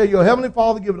more shall your heavenly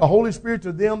Father give the Holy Spirit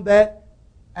to them that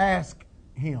ask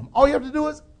him? All you have to do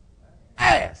is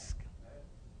ask.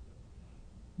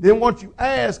 Then once you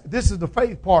ask, this is the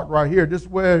faith part right here. This is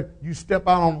where you step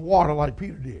out on the water like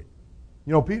Peter did.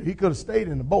 You know, Peter, he could have stayed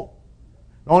in the boat.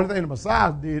 The only thing the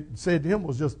Messiah said to him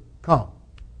was just come.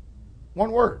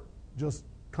 One word, just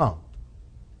come.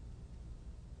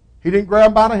 He didn't grab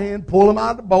him by the hand, pull him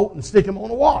out of the boat, and stick him on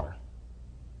the water.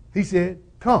 He said,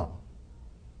 come.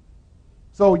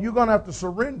 So you're going to have to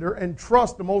surrender and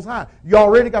trust the Most High. You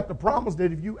already got the promise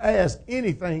that if you ask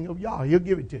anything of Yah, he'll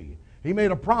give it to you. He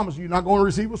made a promise you're not going to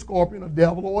receive a scorpion, a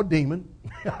devil, or a demon.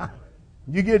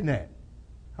 You getting that?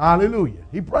 Hallelujah.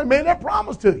 He made that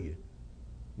promise to you.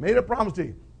 Made a promise to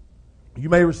you. You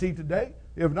may receive today.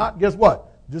 If not, guess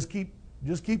what? Just keep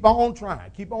on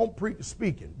trying. Keep on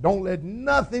speaking. Don't let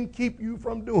nothing keep you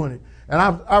from doing it. And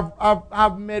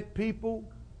I've met people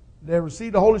that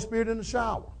receive the Holy Spirit in the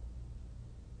shower.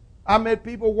 I met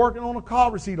people working on a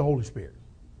car receive the Holy Spirit.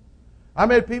 I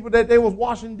met people that they was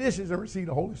washing dishes and received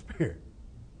the Holy Spirit.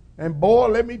 And boy,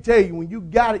 let me tell you, when you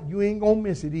got it, you ain't going to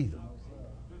miss it either.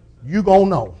 You going to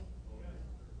know.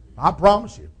 I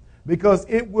promise you. Because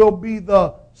it will be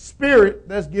the Spirit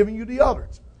that's giving you the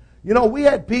utterance. You know, we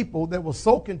had people that were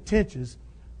so contentious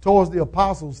towards the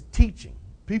apostles' teaching,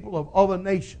 people of other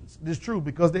nations. It's true,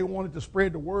 because they wanted to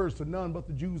spread the words to none but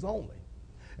the Jews only.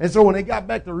 And so when they got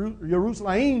back to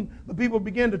Jerusalem, the people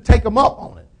began to take them up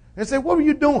on it and say, what were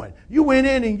you doing? You went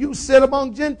in and you sat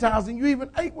among Gentiles and you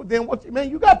even ate with them. Man,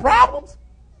 you got problems?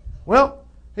 Well,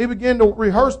 he began to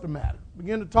rehearse the matter,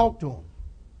 began to talk to them.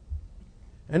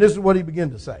 And this is what he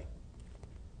began to say.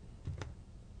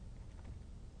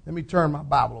 Let me turn my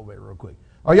Bible over here real quick.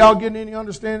 Are y'all getting any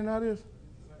understanding of this?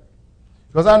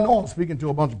 Because I know I'm speaking to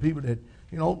a bunch of people that,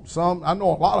 you know, I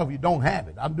know a lot of you don't have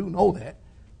it. I do know that.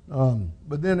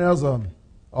 But then there's a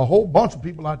whole bunch of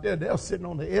people out there, they're sitting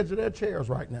on the edge of their chairs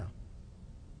right now,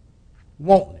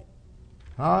 wanting it.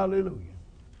 Hallelujah.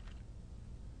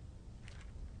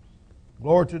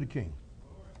 Glory to the King.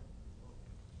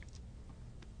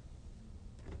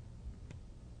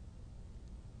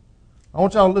 I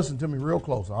want y'all to listen to me real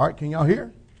close, all right? Can y'all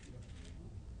hear?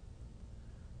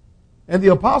 And the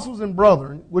apostles and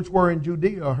brethren, which were in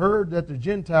Judea, heard that the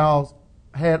Gentiles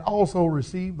had also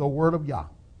received the word of Yah.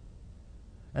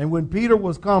 And when Peter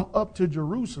was come up to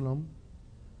Jerusalem,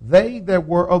 they that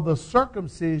were of the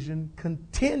circumcision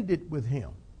contended with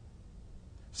him,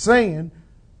 saying,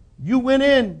 you went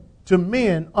in to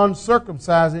men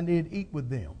uncircumcised and did eat with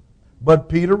them. But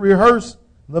Peter rehearsed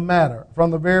the matter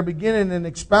from the very beginning and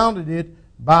expounded it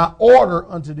by order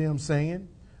unto them, saying,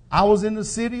 I was in the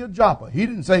city of Joppa. He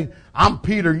didn't say, I'm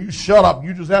Peter, you shut up,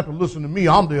 you just have to listen to me,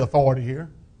 I'm the authority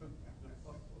here.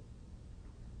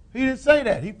 He didn't say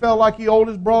that. He felt like he owed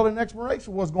his brother an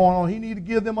explanation of what's going on. He needed to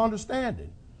give them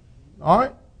understanding. All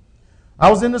right? I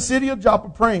was in the city of Joppa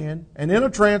praying, and in a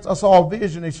trance I saw a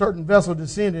vision, a certain vessel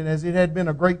descending as it had been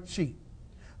a great sheet,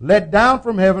 let down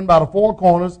from heaven by the four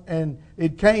corners, and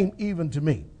it came even to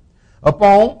me.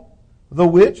 Upon the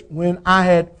which, when I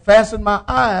had fastened my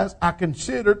eyes, I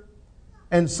considered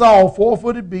and saw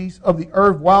four-footed beasts of the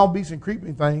earth, wild beasts and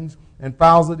creeping things, and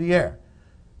fowls of the air.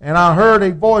 And I heard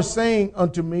a voice saying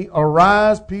unto me,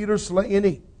 arise, Peter, slay and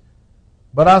eat.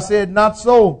 But I said, not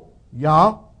so,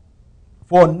 Yah,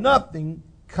 for nothing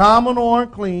common or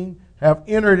unclean have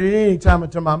entered at any time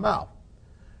into my mouth.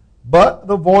 But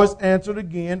the voice answered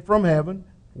again from heaven,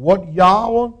 what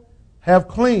Yahweh have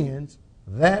cleansed,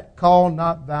 that call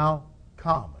not thou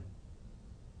common.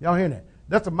 Y'all hearing that?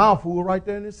 That's a mouthful right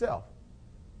there in itself.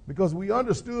 Because we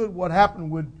understood what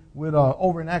happened with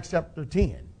over in Acts chapter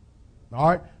 10. All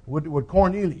right, with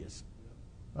Cornelius,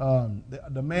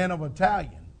 the man of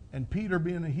Italian, and Peter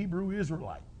being a Hebrew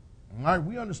Israelite. All right,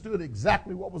 we understood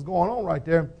exactly what was going on right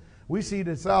there. We see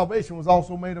that salvation was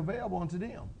also made available unto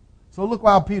them. So look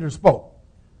how Peter spoke.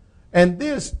 And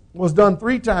this was done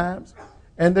 3 times,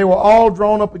 and they were all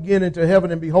drawn up again into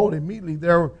heaven, and behold, immediately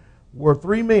there were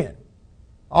 3 men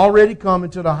already come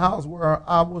into the house where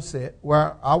I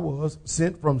was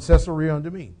sent from Caesarea unto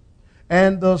me.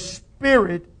 And the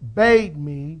Spirit bade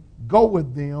me go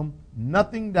with them,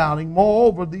 nothing doubting.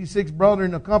 Moreover, these 6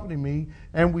 brethren accompanied me,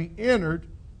 and we entered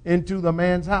into the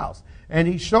man's house. And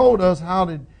he showed us how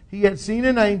that he had seen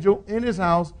an angel in his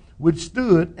house, which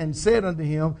stood and said unto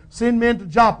him, Send men to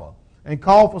Joppa, and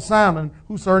call for Simon,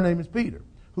 whose surname is Peter,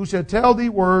 who shall tell thee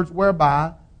words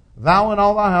whereby thou and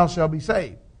all thy house shall be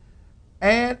saved.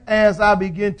 And as I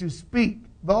began to speak,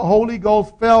 the Holy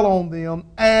Ghost fell on them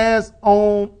as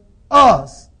on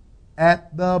us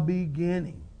at the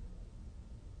beginning.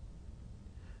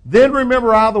 Then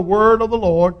remember I the word of the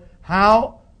Lord,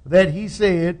 how that he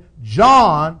said,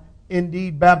 John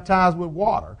indeed baptized with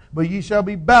water, but ye shall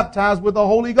be baptized with the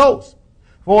Holy Ghost.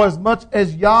 For as much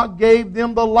as Yah gave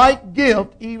them the like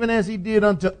gift, even as he did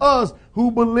unto us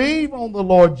who believe on the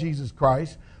Lord Jesus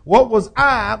Christ, what was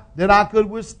I that I could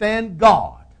withstand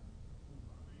God?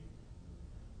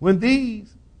 When they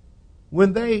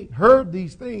heard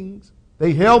these things,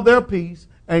 they held their peace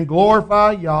and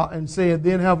glorified Yah, and said,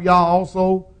 Then have Yah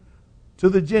also to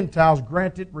the Gentiles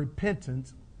granted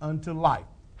repentance unto life.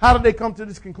 How did they come to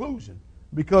this conclusion?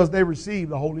 Because they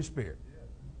received the Holy Spirit.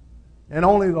 And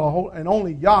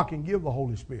only Yah can give the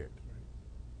Holy Spirit.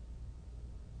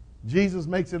 Jesus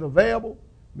makes it available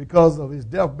because of his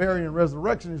death, burial, and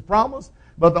resurrection, his promise.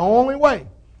 But the only way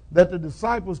that the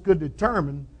disciples could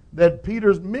determine that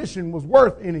Peter's mission was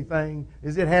worth anything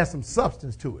is it had some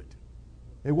substance to it.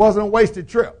 It wasn't a wasted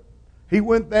trip. He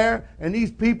went there, and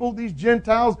these people, these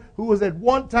Gentiles, who was at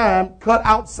one time cut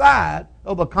outside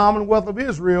of the commonwealth of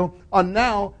Israel, are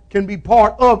now can be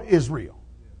part of Israel.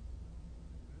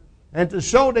 And to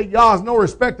show that Yah is no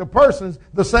respect of persons,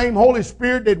 the same Holy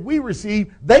Spirit that we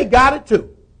receive, they got it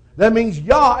too. That means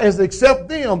Yah has accepted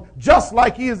them just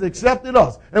like he has accepted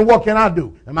us. And what can I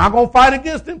do? Am I going to fight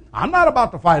against him? I'm not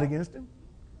about to fight against him.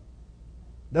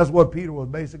 That's what Peter was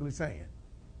basically saying.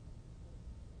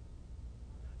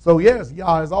 So yes,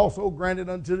 Yah has also granted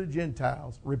unto the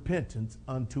Gentiles repentance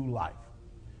unto life.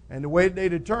 And the way they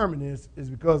determine this is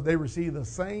because they receive the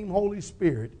same Holy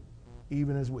Spirit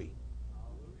even as we.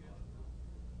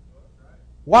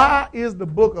 Why is the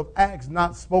book of Acts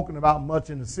not spoken about much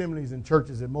in assemblies and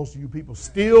churches that most of you people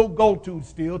still go to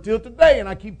still till today? And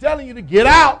I keep telling you to get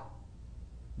out.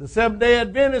 The Seventh-day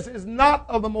Adventist is not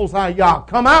of the Most High Yah.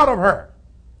 Come out of her.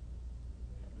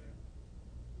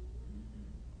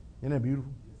 Isn't that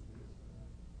beautiful?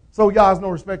 So Yah is no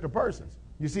respect of persons.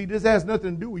 You see, this has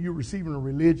nothing to do with you receiving a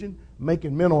religion,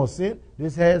 making mental assent.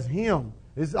 This has him.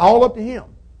 It's all up to him,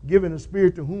 giving a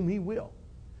spirit to whom he will.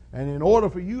 And in order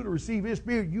for you to receive his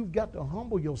spirit, you've got to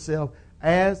humble yourself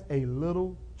as a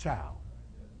little child.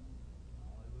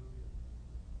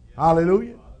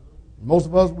 Hallelujah. Most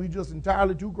of us, we just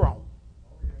entirely too grown.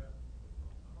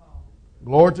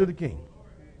 Glory to the King.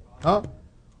 Huh?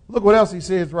 Look what else he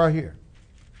says right here.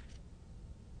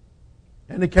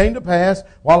 And it came to pass,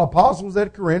 while apostles was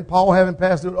at Corinth, Paul having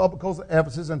passed through the upper coast of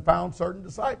Ephesus and found certain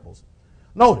disciples.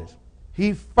 Notice,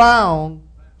 he found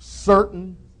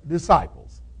certain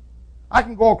disciples. I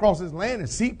can go across this land and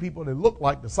see people that look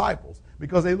like disciples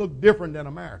because they look different than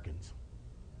Americans.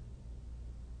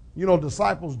 You know,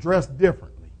 disciples dress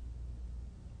differently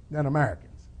than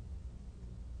Americans.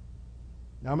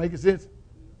 Now, making sense?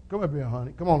 Come up here,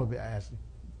 honey. Come on up here, Ashley.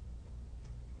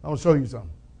 I'm going to show you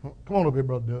something. Come on up here,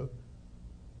 Brother Doug.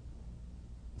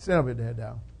 Stand up here, Dad,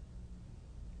 Dowell.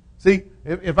 See,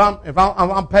 if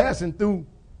I'm passing through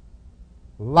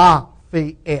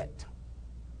Lafayette,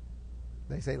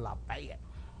 they say Lafayette,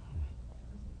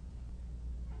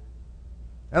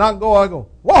 and I go,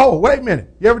 whoa, wait a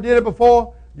minute. You ever did it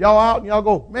before? Y'all out and y'all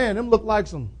go, man, them look like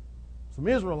some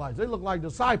Israelites. They look like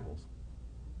disciples.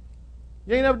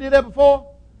 You ain't never did that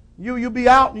before? You be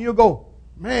out and you'll go,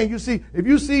 man, you see, if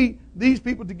you see these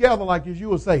people together like this, you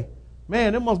will say,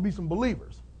 man, there must be some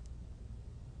believers.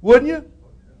 Wouldn't you?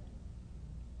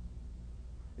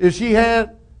 If she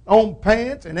had on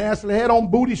pants and Ashley had on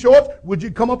booty shorts, would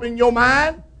you come up in your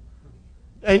mind?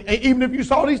 And even if you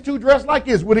saw these two dressed like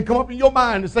this, would it come up in your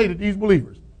mind to say that these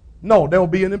believers? No, there would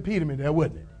be an impediment there,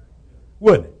 wouldn't it?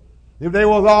 Wouldn't it? If they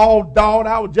was all dogged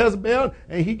out with Jezebel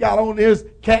and he got on his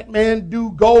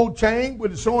Kathmandu gold chain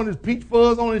with showing his peach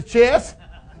fuzz on his chest,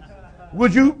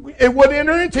 it would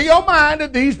enter into your mind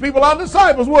that these people are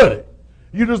disciples, would it?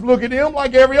 You just look at them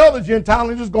like every other Gentile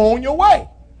and just go on your way.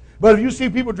 But if you see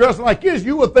people dressing like this,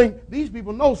 you would think these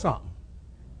people know something.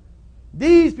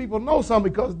 These people know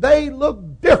something because they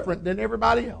look different than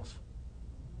everybody else.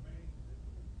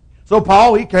 So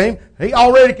Paul, he came. He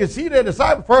already could see their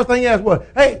disciples. First thing he asked was,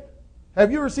 hey,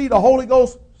 have you received the Holy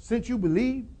Ghost since you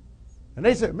believe? And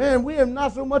they said, man, we have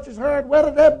not so much as heard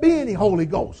whether there be any Holy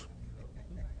Ghost.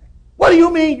 What do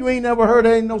you mean you ain't never heard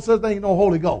there ain't no such thing as no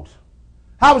Holy Ghost?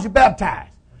 How was you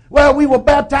baptized? Well, we were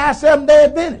baptized Seventh-day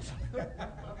Adventists.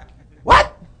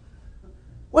 What?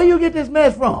 Where you get this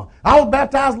mess from? I was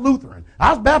baptized Lutheran.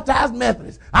 I was baptized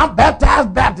Methodist. I'm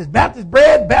baptized Baptist. Baptist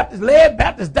bread, Baptist lead,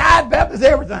 Baptist diet, Baptist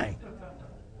everything.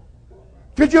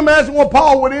 Could you imagine what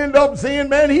Paul would end up seeing?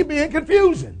 Man, he'd be in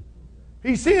confusion.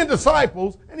 He's seeing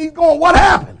disciples, and he's going, what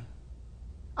happened?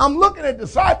 I'm looking at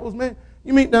disciples, man.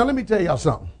 Now let me tell y'all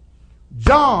something.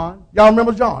 John, y'all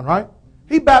remember John, right?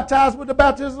 He baptized with the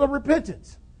baptism of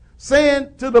repentance,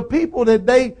 saying to the people that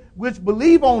they which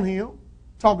believe on him,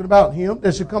 talking about him,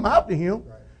 that should come after him,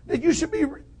 that you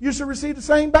should receive the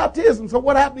same baptism. So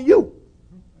what happened to you?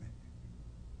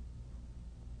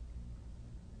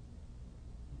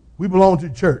 We belong to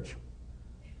the church.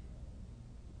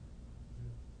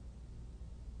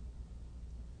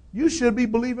 You should be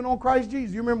believing on Christ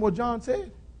Jesus. You remember what John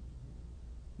said?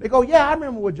 They go, yeah, I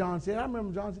remember what John said.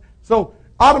 So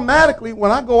automatically,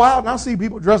 when I go out and I see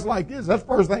people dressed like this, that's the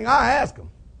first thing I ask them.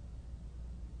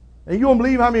 And you don't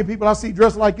believe how many people I see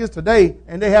dressed like this today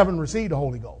and they haven't received the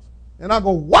Holy Ghost. And I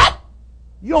go, what?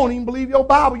 You don't even believe your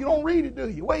Bible. You don't read it, do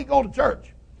you? Where you go to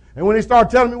church? And when they start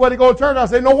telling me where they go to church, I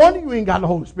say, no wonder you ain't got the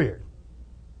Holy Spirit.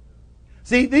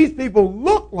 See, these people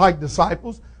look like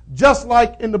disciples, just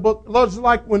like in the book, just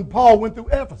like when Paul went through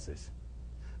Ephesus.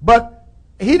 But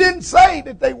he didn't say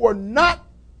that they were not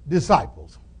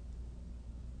disciples.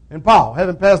 And Paul,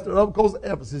 having passed the other coast of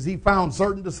Ephesus, he found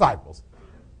certain disciples.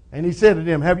 And he said to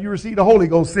them, have you received the Holy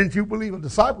Ghost since you believe? A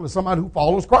disciple is somebody who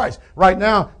follows Christ. Right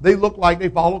now, they look like they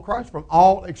follow Christ from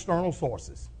all external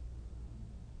sources.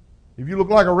 If you look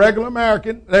like a regular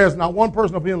American, there's not one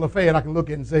person up here in Lafayette I can look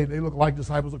at and say they look like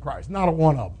disciples of Christ. Not a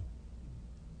one of them.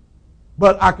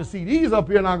 But I can see these up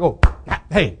here and I go,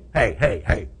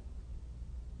 hey.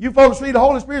 You folks see the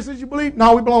Holy Spirit since you believe?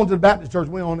 No, we belong to the Baptist church.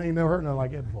 We ain't never heard nothing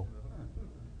like that before.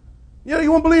 You know,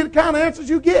 you won't believe the kind of answers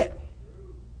you get.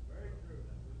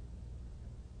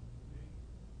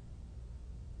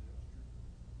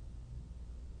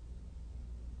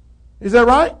 Is that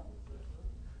right?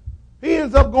 He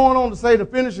ends up going on to say, to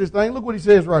finish this thing, look what he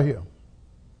says right here.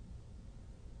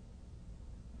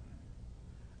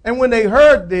 And when they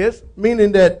heard this,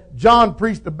 meaning that John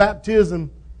preached the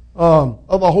baptism of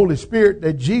the Holy Spirit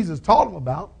that Jesus taught him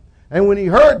about, and when he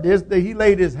heard this, that he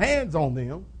laid his hands on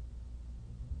them,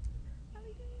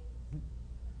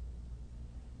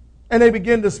 and they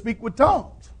began to speak with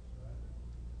tongues.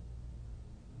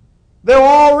 They were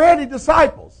already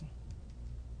disciples.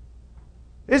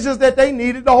 It's just that they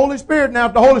needed the Holy Spirit. Now,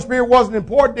 if the Holy Spirit wasn't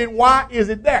important, then why is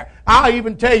it there? I'll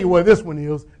even tell you where this one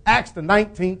is. Acts the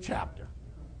 19th chapter.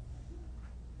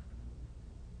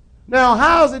 Now,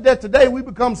 how is it that today we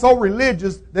become so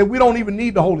religious that we don't even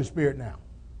need the Holy Spirit now?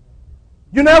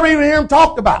 You never even hear him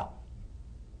talked about.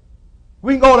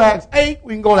 We can go to Acts 8.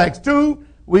 We can go to Acts 2.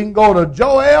 We can go to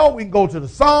Joel. We can go to the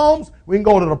Psalms. We can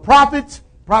go to the prophets,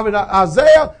 Prophet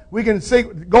Isaiah. We can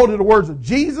go to the words of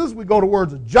Jesus. We go to the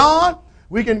words of John.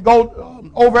 We can go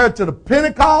over to the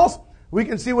Pentecost. We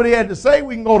can see what he had to say.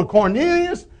 We can go to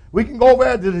Cornelius. We can go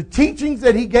over to the teachings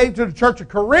that he gave to the church of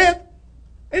Corinth.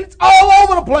 And it's all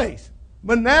over the place.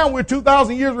 But now we're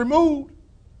 2,000 years removed.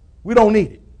 We don't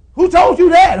need it. Who told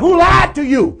you that? Who lied to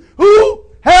you? Who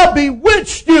have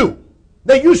bewitched you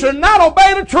that you should not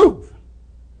obey the truth?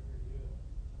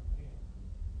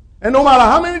 And no matter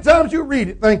how many times you read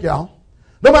it, thank y'all.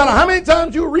 No matter how many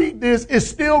times you read this, it's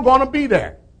still going to be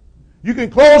there. You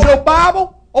can close your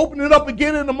Bible, open it up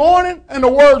again in the morning, and the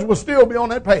words will still be on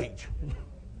that page.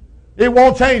 It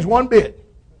won't change one bit.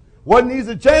 What needs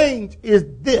to change is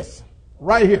this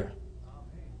right here.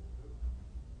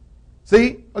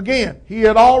 See, again, he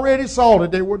had already saw that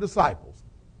they were disciples.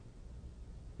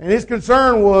 And his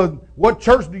concern was, what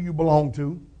church do you belong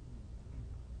to?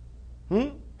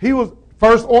 He was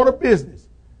first order business.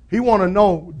 He want to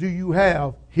know, do you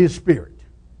have his Spirit?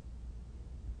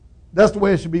 That's the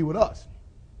way it should be with us.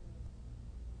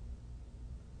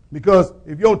 Because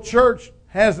if your church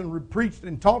hasn't preached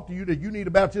and taught to you that you need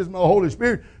a baptism of the Holy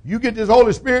Spirit, you get this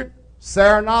Holy Spirit,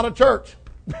 Serenata Church.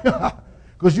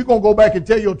 Because you're going to go back and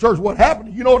tell your church what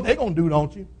happened. You know what they're going to do,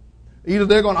 don't you? Either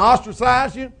they're going to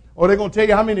ostracize you, or they're going to tell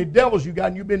you how many devils you got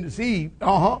and you've been deceived.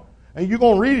 and you're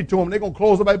going to read it to them. They're going to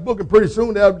close up that book, and pretty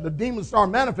soon the demons start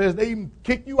manifesting. They even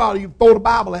kick you out, or you throw the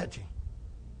Bible at you.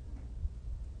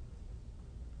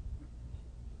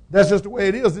 That's just the way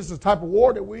it is. This is the type of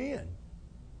war that we're in.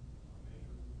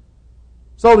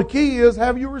 So the key is,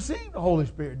 have you received the Holy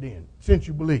Spirit then, since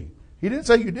you believe? He didn't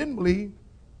say you didn't believe.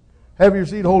 Have you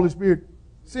received the Holy Spirit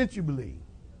since you believe?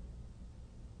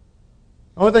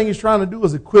 The only thing he's trying to do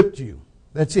is equip you.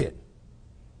 That's it.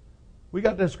 We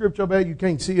got that scripture up there. You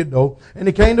can't see it though. And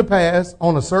it came to pass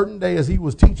on a certain day as he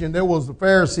was teaching, there was the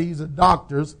Pharisees and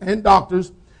doctors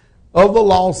of the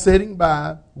law sitting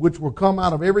by, which were come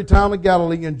out of every town of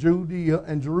Galilee and Judea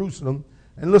and Jerusalem.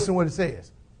 And listen what it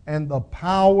says. And the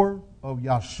power of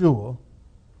Yeshua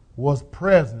was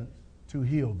present to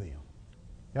heal them.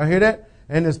 Y'all hear that?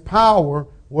 And his power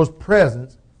was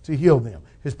present to heal them.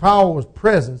 His power was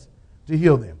present to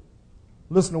heal them.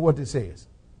 Listen to what this says.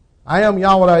 I am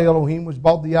Yahweh thy Elohim, which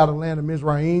brought thee out of the land of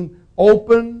Mizraim.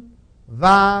 Open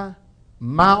thy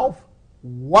mouth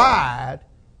wide,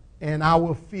 and I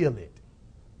will fill it.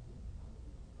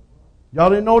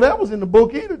 Y'all didn't know that was in the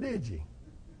book either, did you?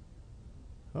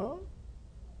 Huh?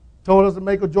 Told us to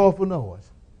make a joyful noise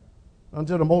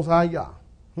unto the Most High Yah.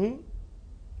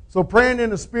 So praying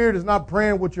in the Spirit is not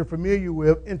praying what you're familiar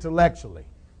with intellectually.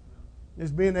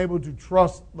 It's being able to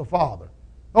trust the Father.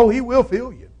 Oh, he will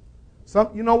fill you.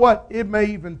 You know what? It may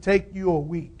even take you a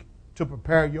week to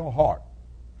prepare your heart.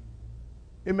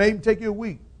 It may even take you a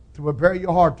week to prepare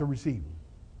your heart to receive him,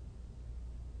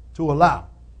 to allow.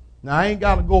 Now, I ain't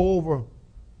got to go over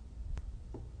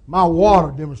my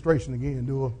water demonstration again,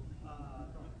 do I?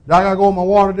 I got to go over my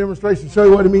water demonstration, show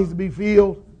you what it means to be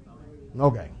filled?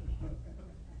 Okay.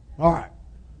 All right.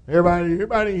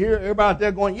 Everybody here, everybody out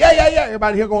there going, yeah.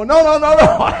 Everybody here going, no.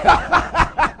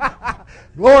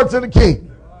 Glory to the King.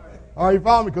 All right, you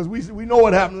follow me? Because we know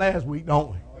what happened last week,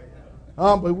 don't we?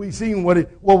 But we seen what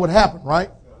would happen,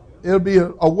 right? It'll be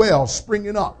a well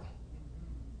springing up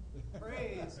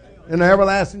in the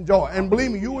everlasting joy. And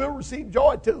believe me, you will receive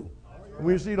joy too when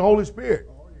you receive the Holy Spirit.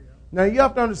 Now, you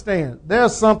have to understand,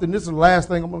 there's something, this is the last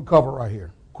thing I'm going to cover right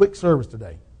here. Quick service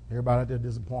today. Everybody out there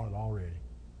disappointed already.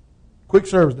 Quick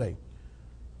service day.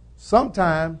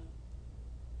 Sometimes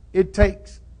it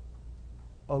takes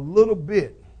a little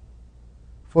bit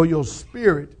for your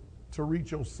spirit to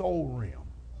reach your soul realm.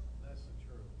 That's the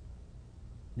truth.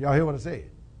 Y'all hear what I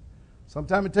said?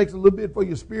 Sometimes it takes a little bit for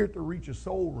your spirit to reach your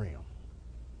soul realm.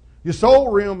 Your soul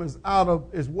realm is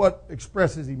what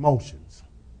expresses emotions.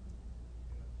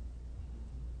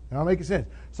 Now, making sense?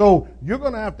 So you're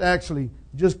going to have to actually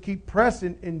just keep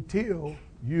pressing until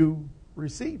you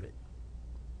receive it.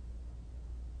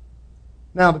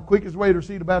 Now, the quickest way to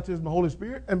receive the baptism of the Holy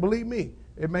Spirit, and believe me,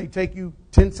 it may take you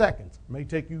 10 seconds. It may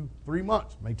take you 3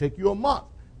 months. It may take you a month.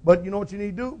 But you know what you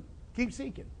need to do? Keep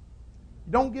seeking.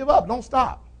 Don't give up. Don't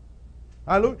stop.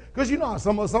 Hallelujah. Because you know how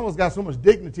some of us got so much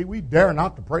dignity, we dare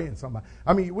not to pray in somebody.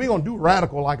 I mean, we're going to do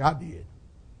radical like I did.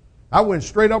 I went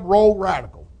straight up roll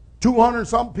radical.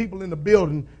 200-something people in the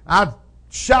building. I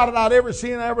shouted out every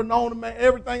sin I ever known,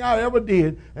 everything I ever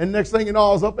did. And next thing you know,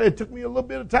 I was up there. It took me a little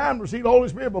bit of time to receive the Holy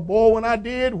Spirit. But boy, when I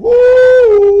did,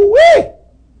 woo-wee!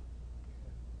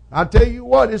 I tell you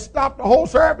what, it stopped the whole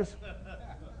service.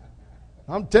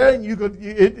 I'm telling you,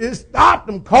 it stopped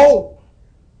them cold.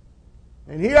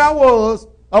 And here I was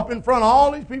up in front of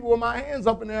all these people with my hands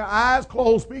up in their eyes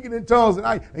closed, speaking in tongues.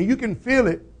 And you can feel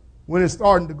it when it's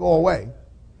starting to go away.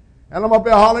 And I'm up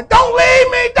there hollering, don't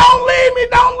leave me, don't leave me,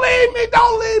 don't leave me,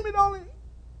 don't leave me, don't leave me.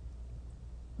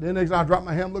 Then next time I drop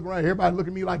my hand, look around, everybody look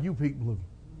at me like you people looking.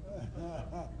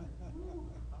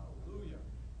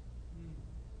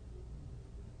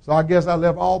 So I guess I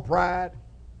left all pride,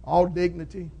 all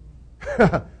dignity,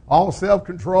 all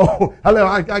self-control.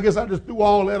 I guess I just threw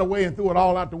all that away and threw it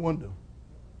all out the window.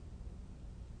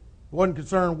 Wasn't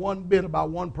concerned one bit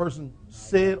about one person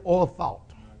said or thought.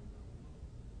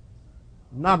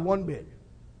 Not one bit.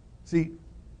 See,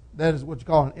 that is what you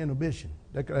call an inhibition.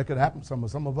 That could happen to some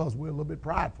of us. We're a little bit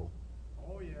prideful.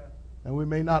 Oh, yeah. And we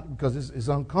may not, because it's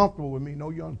uncomfortable with me. No,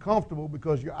 you're uncomfortable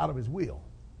because you're out of his will.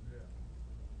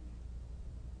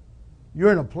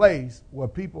 You're in a place where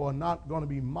people are not going to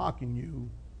be mocking you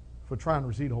for trying to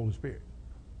receive the Holy Spirit.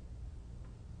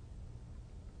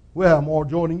 We'll have more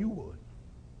joy than you would.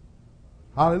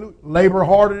 Hallelujah. Labor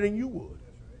harder than you would.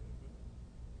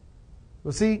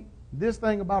 But see, this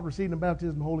thing about receiving the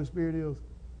baptism of the Holy Spirit is,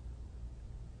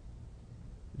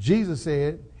 Jesus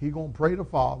said He's going to pray the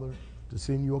Father to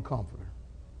send you a comforter.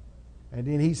 And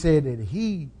then He said that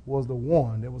He was the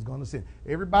one that was going to send.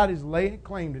 Everybody's laying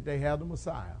claim that they have the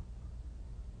Messiah,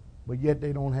 but yet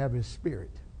they don't have His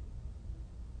Spirit.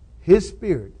 His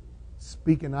Spirit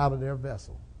speaking out of their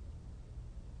vessel.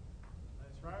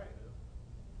 That's right.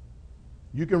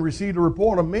 You can receive the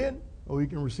report of men, or you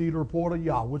can receive the report of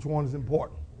Yah. Which one is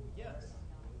important? Yes.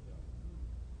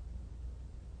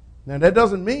 Now, that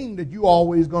doesn't mean that you're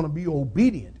always going to be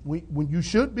obedient. When you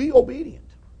should be obedient.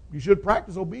 You should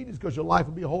practice obedience because your life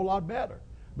will be a whole lot better.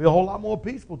 Be a whole lot more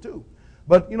peaceful, too.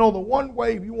 But, the one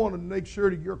way if you want to make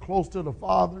sure that you're close to the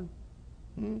Father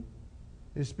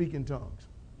is speak in tongues.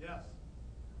 Yes.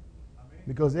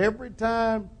 Because every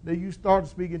time that you start to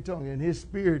speak in tongues and His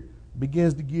Spirit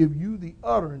begins to give you the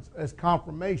utterance as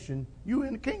confirmation, you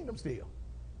in the kingdom still.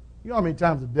 You know how many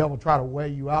times the devil try to weigh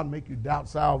you out and make you doubt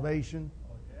salvation?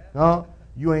 Huh?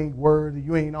 You ain't worthy.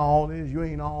 You ain't all this. You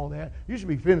ain't all that. You should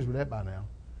be finished with that by now.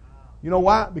 You know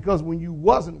why? Because when you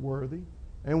wasn't worthy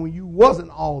and when you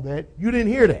wasn't all that, you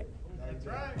didn't hear that. That's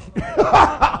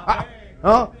right.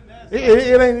 Huh?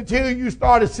 It ain't until you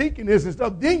started seeking this and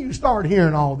stuff, then you start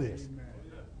hearing all this.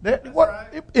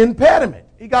 Impediment.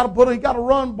 He got to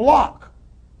run block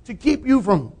to keep you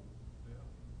from.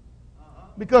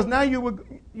 Because now you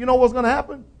know what's going to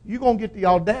happen? You're going to get the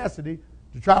audacity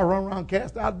to try to run around and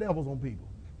cast out devils on people.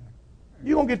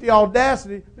 You're going to get the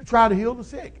audacity to try to heal the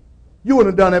sick. You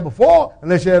wouldn't have done that before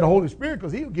unless you had the Holy Spirit,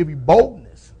 because He'll give you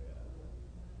boldness.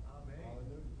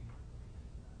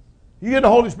 You get the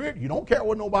Holy Spirit, you don't care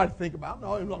what nobody think about.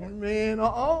 No, you're like, man,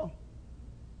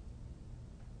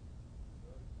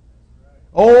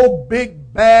 Oh,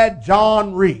 big bad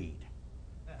John Reed.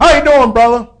 How you doing,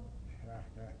 brother?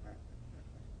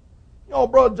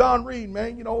 Brother John Reed,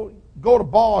 man, go to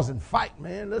bars and fight,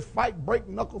 man. Let's fight, break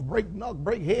knuckles,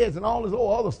 break heads, and all this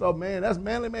old other stuff, man. That's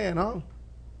manly man, huh?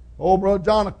 Oh, Brother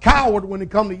John, a coward when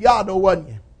it come to Yah, wasn't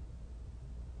you?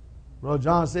 Brother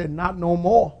John said, not no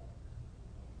more.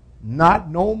 Not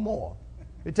no more.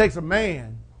 It takes a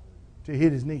man to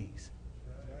hit his knees.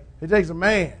 It takes a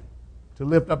man to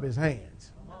lift up his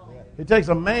hands. It takes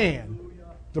a man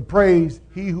to praise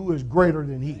He who is greater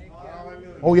than he.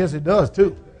 Oh, yes, it does,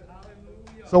 too.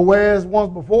 So whereas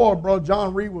once before, Brother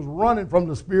John Reed was running from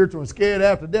the spiritual and scared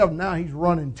after death, now he's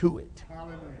running to it.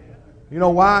 You know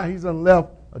why? He's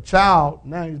left a child,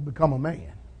 now he's become a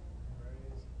man.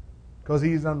 Because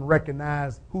he's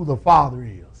unrecognized who the Father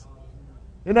is.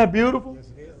 Isn't that beautiful?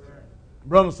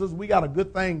 Brothers and sisters, we got a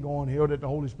good thing going here that the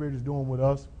Holy Spirit is doing with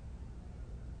us.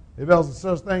 If there was a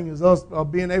such thing as us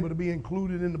being able to be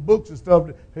included in the books and stuff,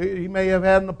 He may have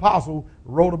had an apostle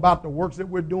wrote about the works that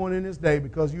we're doing in this day,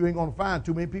 because you ain't going to find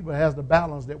too many people that has the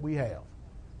balance that we have.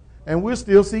 And we're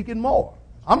still seeking more.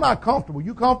 I'm not comfortable.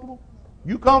 You comfortable?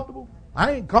 You comfortable?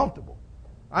 I ain't comfortable.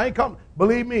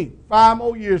 Believe me, 5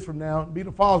 more years from now, be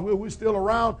the Father's will, we're still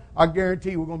around, I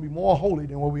guarantee we're going to be more holy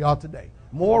than what we are today.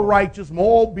 More righteous,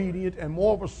 more obedient, and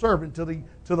more of a servant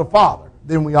to the Father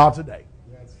than we are today.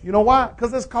 You know why?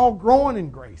 Because it's called growing in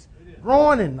grace,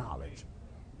 growing in knowledge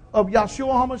of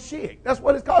Yahshua HaMashiach. That's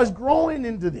what it's called. It's growing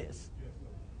into this.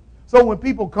 So when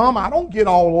people come, I don't get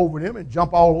all over them and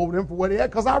jump all over them for what they had,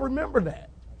 because I remember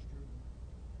that.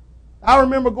 I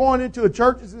remember going into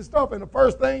churches and stuff, and the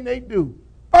first thing they do,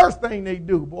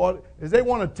 boy, is they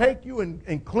want to take you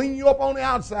and clean you up on the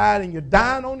outside, and you're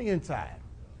dying on the inside,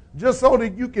 just so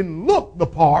that you can look the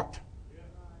part.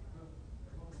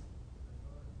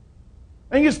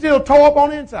 And you're still tore up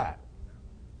on the inside.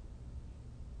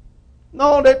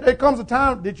 No, there comes a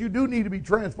time that you do need to be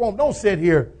transformed. Don't sit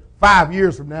here 5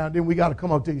 years from now, and then we got to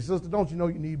come up to you. Sister, don't you know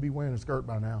you need to be wearing a skirt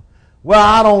by now? Well,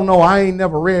 I don't know. I ain't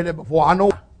never read that before. I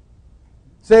know.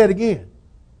 Say it again.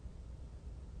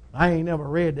 I ain't never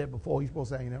read that before. You're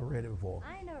supposed to say I ain't never read it before.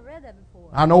 I ain't never read that before.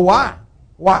 I know why.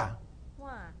 Why?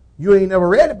 Why? You ain't never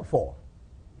read it before.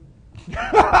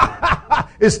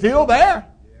 It's still there.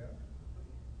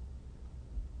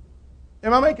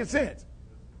 Am I making sense?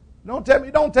 Don't tell me,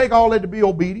 don't take all that to be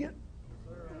obedient.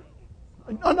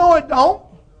 No, it don't.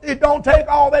 It don't take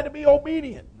all that to be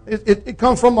obedient. It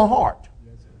comes from the heart.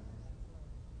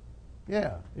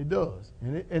 Yeah, it does.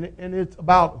 And it's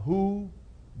about who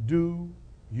do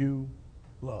you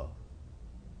love.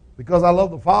 Because I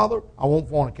love the Father, I won't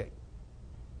fornicate.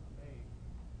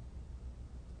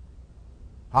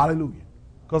 Hallelujah.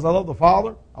 Because I love the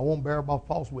Father, I won't bear about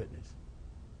false witness.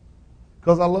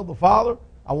 Because I love the Father,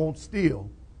 I won't steal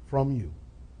from you.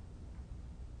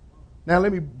 Now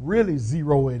let me really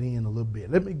zero it in a little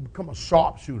bit. Let me become a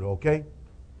sharpshooter, okay?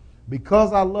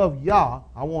 Because I love Yah,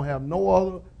 I won't have no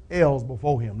other L's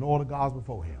before Him, no other gods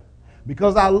before Him.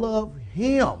 Because I love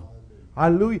Him,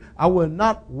 hallelujah, I will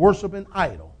not worship an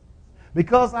idol.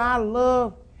 Because I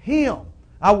love Him,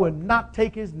 I will not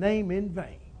take His name in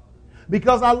vain.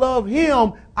 Because I love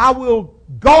Him, I will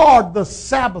guard the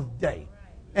Sabbath day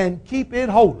and keep it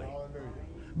holy.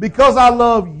 Because I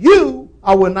love you,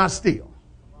 I will not steal.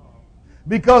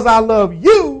 Because I love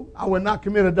you, I will not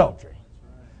commit adultery.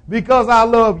 Because I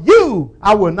love you,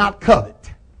 I will not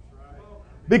covet.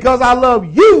 Because I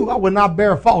love you, I will not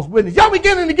bear false witness. Y'all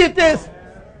beginning to get this?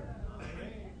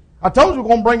 I told you we're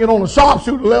going to bring it on a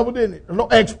sharpshooter level, didn't it? No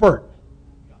expert.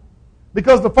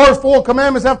 Because the first 4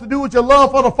 commandments have to do with your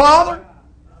love for the Father.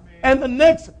 And the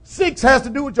next 6 has to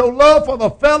do with your love for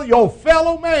your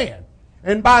fellow man.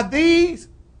 And by these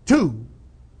 2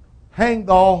 hang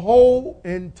the whole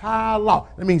entire law.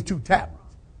 That means 2 tablets.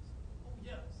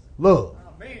 Love.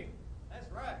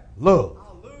 That's right. Love.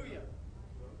 Hallelujah.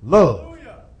 Love.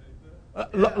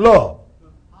 Love.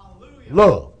 Hallelujah.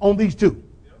 Love. On these 2.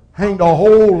 Hang the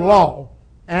whole law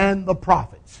and the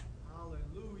prophets.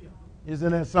 Hallelujah.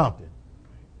 Isn't that something?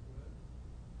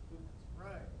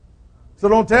 Right. So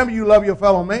don't tell me you love your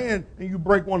fellow man and you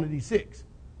break one of these 6.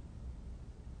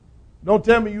 Don't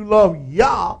tell me you love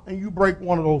Yah and you break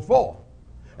one of those 4.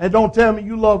 And don't tell me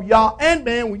you love Yah and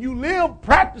man when you live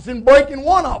practicing breaking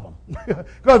one of them.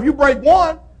 Because if you break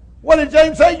one, what did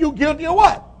James say? You're guilty of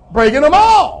what? Breaking them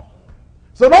all.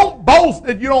 So don't boast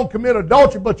that you don't commit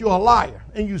adultery, but you're a liar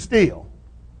and you steal.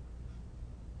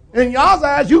 In Yah's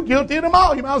eyes, you're guilty of them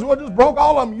all. You might as well just broke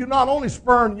all of them. You not only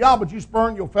spurn Yah, but you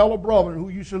spurn your fellow brother who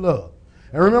you should love.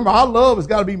 And remember, our love has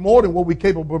got to be more than what we're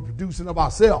capable of producing of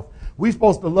ourselves. We're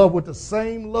supposed to love with the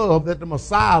same love that the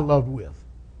Messiah loved with.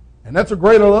 And that's a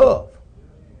greater love.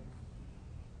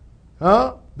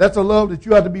 Huh? That's a love that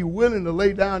you have to be willing to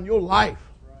lay down your life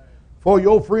for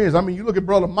your friends. I mean, you look at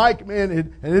Brother Mike, man,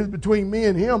 and it's between me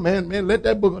and him, man, let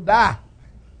that booger die.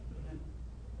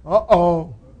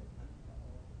 Uh-oh.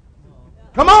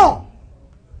 Come on.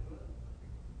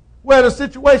 Where the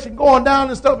situation going down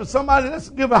and stuff, and somebody, let's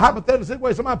give a hypothetical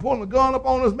situation, somebody pulling a gun up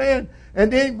on us, man,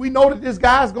 and then we know that this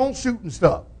guy's going to shoot and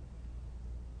stuff.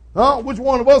 Huh? Which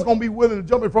one of us going to be willing to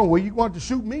jump in front? Well, you going to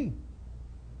shoot me.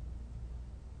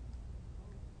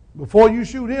 Before you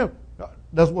shoot him.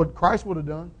 That's what Christ would have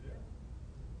done.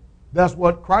 That's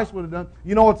what Christ would have done.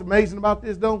 You know what's amazing about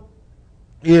this, though?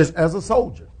 Is as a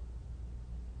soldier,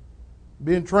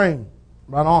 being trained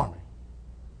by the army.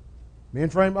 Being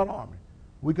trained by the army.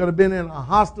 We could have been in a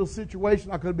hostile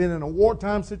situation. I could have been in a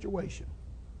wartime situation.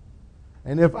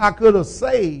 And if I could have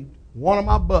saved one of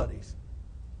my buddies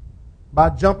by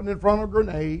jumping in front of a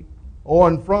grenade or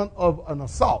in front of an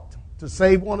assault to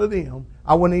save one of them,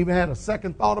 I wouldn't even had a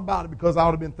second thought about it because I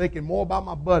would have been thinking more about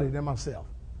my buddy than myself.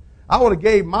 I would have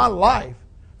gave my life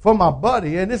for my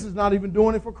buddy, and this is not even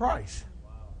doing it for Christ.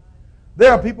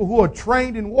 There are people who are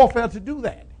trained in warfare to do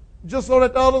that, just so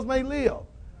that the others may live.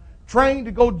 Trained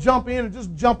to go jump in and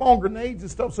just jump on grenades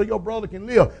and stuff so your brother can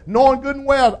live. Knowing good and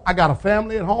well, I got a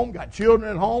family at home, got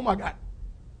children at home,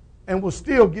 and will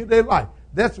still give their life.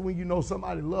 That's when you know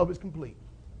somebody's love is complete.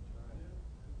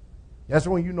 That's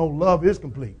when you know love is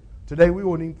complete. Today we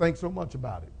wouldn't even think so much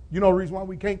about it. You know the reason why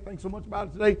we can't think so much about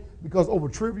it today? Because over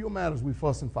trivial matters we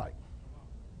fuss and fight.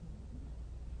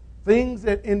 Things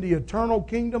that in the eternal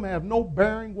kingdom have no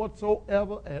bearing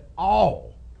whatsoever at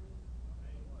all.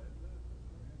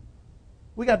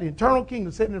 We got the eternal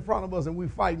kingdom sitting in front of us and we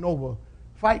fighting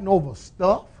over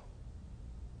stuff.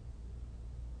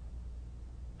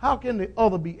 How can the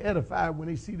other be edified when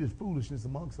they see this foolishness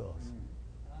amongst us?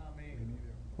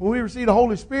 When we receive the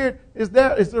Holy Spirit, it's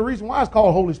the reason why it's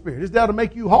called Holy Spirit. It's there to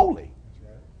make you holy,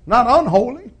 not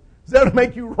unholy. It's there to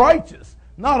make you righteous,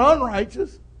 not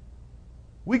unrighteous.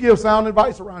 We give sound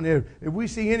advice around here. If we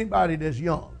see anybody that's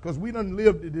young, because we done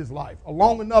lived this life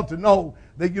long enough to know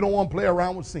that you don't want to play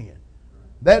around with sin.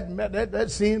 That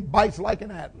sin bites like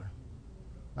an antler.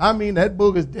 I mean, that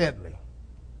booger is deadly.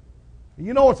 And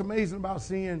you know what's amazing about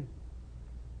sin?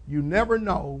 You never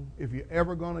know if you're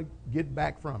ever going to get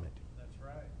back from it. That's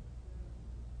right.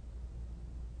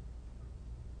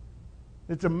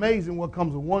 It's amazing what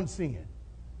comes with one sin.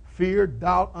 Fear,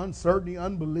 doubt, uncertainty,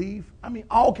 unbelief. I mean,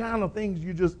 all kind of things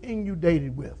you're just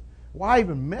inundated with. Why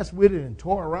even mess with it and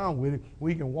toy around with it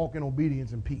when you can walk in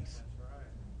obedience and peace?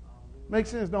 Makes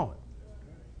sense, don't it?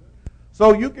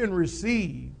 So you can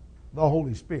receive the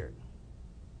Holy Spirit.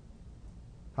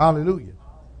 Hallelujah.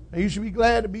 And you should be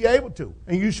glad to be able to.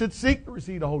 And you should seek to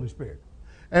receive the Holy Spirit.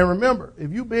 And remember,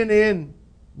 if you've been in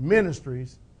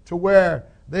ministries to where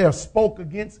they have spoke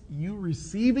against you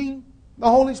receiving the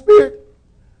Holy Spirit,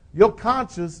 your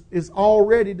conscience is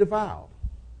already defiled.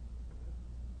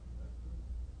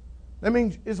 That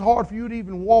means it's hard for you to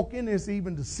even walk in this,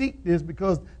 even to seek this,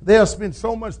 because they have spent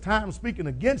so much time speaking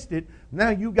against it.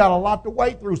 Now you've got a lot to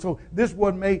wait through. So this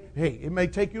one it may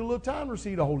take you a little time to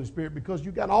receive the Holy Spirit because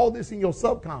you got all this in your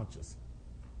subconscious.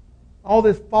 All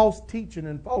this false teaching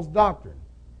and false doctrine.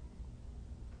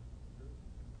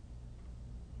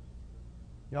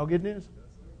 Y'all getting this?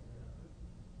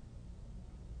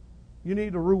 You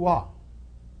need the Ruah.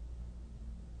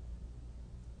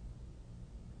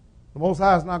 The Most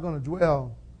High is not going to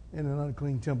dwell in an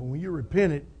unclean temple. When you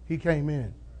repented, He came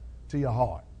in to your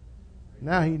heart.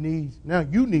 Now you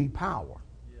need power.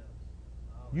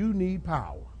 You need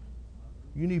power.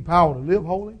 You need power to live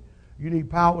holy. You need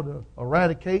power to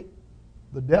eradicate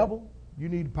the devil. You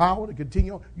need power to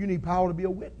continue. You need power to be a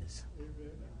witness.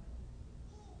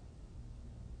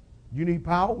 You need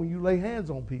power when you lay hands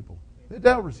on people.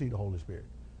 They'll receive the Holy Spirit.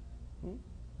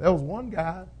 There was one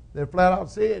guy that flat out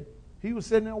said he was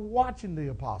sitting there watching the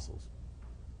apostles,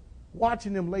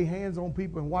 watching them lay hands on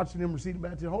people and watching them receive the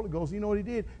baptism of the Holy Ghost. You know what he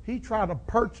did? He tried to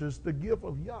purchase the gift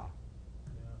of Yah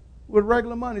with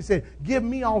regular money. He said, give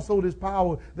me also this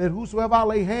power that whosoever I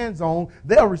lay hands on,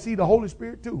 they'll receive the Holy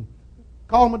Spirit too.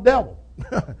 Call him a devil.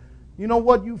 You know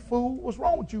what, you fool? What's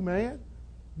wrong with you, man?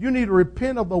 You need to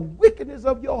repent of the wickedness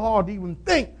of your heart to even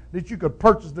think that you could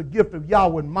purchase the gift of Yah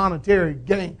with monetary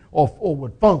gain or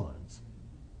with funds.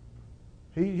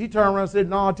 He turned around and said,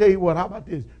 no, I'll tell you what, how about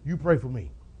this? You pray for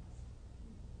me.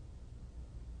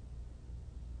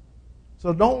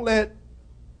 So don't let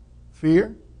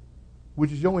fear,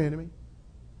 which is your enemy,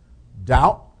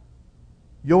 doubt,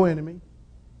 your enemy,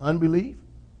 unbelief,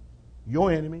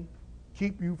 your enemy,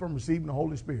 keep you from receiving the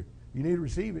Holy Spirit. You need to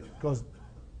receive it because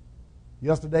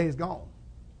yesterday is gone.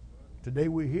 Today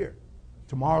we're here.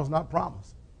 Tomorrow's not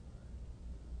promised.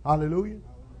 Hallelujah.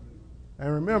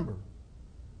 And remember,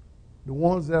 the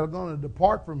ones that are going to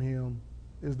depart from Him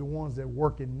is the ones that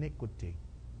work iniquity,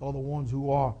 or the ones who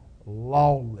are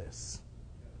lawless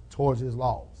towards His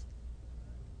laws.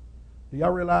 Do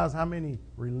y'all realize how many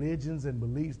religions and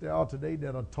beliefs there are today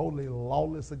that are totally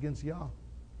lawless against Yah?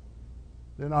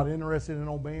 They're not interested in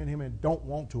obeying Him and don't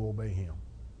want to obey Him.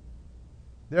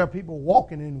 There are people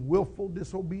walking in willful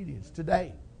disobedience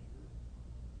today.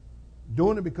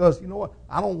 Doing it because, you know what,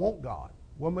 I don't want God.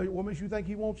 What makes you think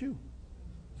He wants you?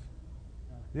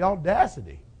 The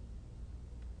audacity.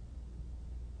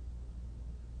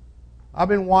 I've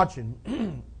been watching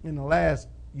in the last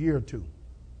year or two,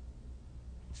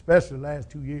 especially the last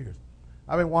 2 years,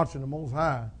 I've been watching the Most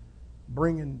High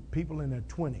bringing people in their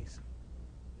 20s,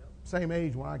 same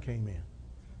age when I came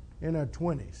in their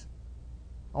 20s,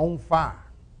 on fire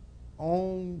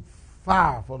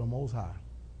for the Most High,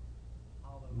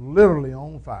 literally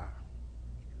on fire,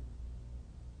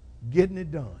 getting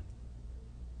it done.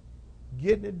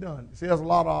 Getting it done. See, there's a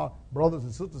lot of our brothers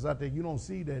and sisters out there, you don't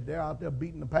see that they're out there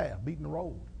beating the path, beating the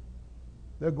road.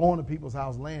 They're going to people's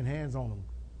house, laying hands on them,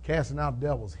 casting out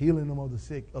devils, healing them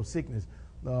of sickness,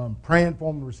 praying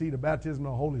for them to receive the baptism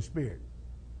of the Holy Spirit.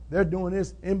 They're doing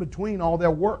this in between all their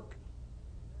work.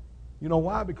 You know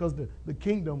why? Because the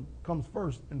kingdom comes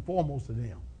first and foremost to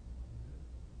them.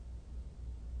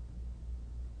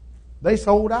 They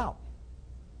sold out.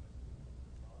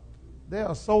 They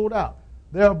are sold out.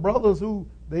 There are brothers who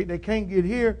they can't get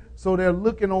here, so they're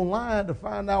looking online to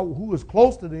find out who is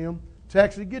close to them to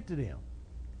actually get to them.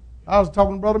 I was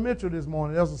talking to Brother Mitchell this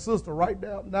morning. There's a sister right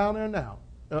down there now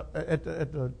at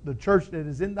the church that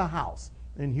is in the house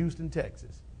in Houston,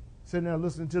 Texas. Sitting there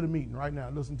listening to the meeting right now,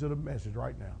 listening to the message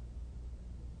right now.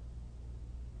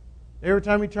 Every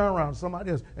time you turn around,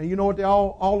 somebody else. And you know what they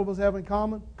all of us have in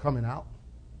common? Coming out.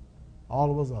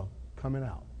 All of us are coming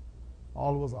out.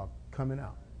 All of us are coming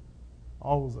out.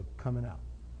 All of us are coming out.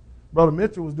 Brother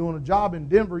Mitchell was doing a job in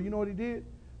Denver. You know what he did?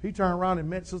 He turned around and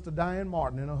met Sister Diane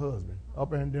Martin and her husband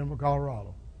up there in Denver,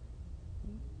 Colorado.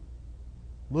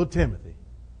 Little Timothy.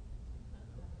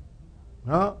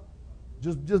 Huh?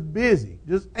 Just busy.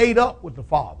 Just ate up with the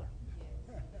Father.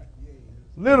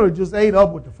 Literally just ate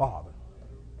up with the Father.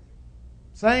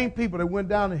 Same people that went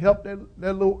down and helped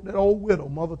that old widow,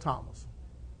 Mother Thomas.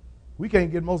 We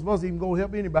can't get most of us even go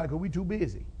help anybody because we too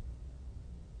busy.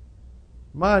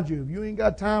 Mind you, if you ain't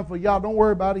got time for y'all, don't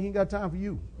worry about it. He ain't got time for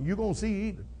you. You're going to see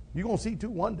either. You're going to see too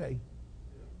one day.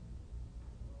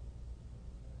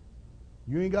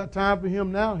 You ain't got time for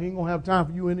him now. He ain't going to have time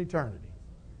for you in eternity.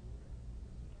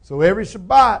 So every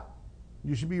Shabbat,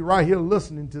 you should be right here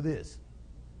listening to this.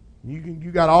 You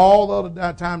got all the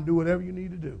other time to do whatever you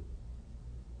need to do.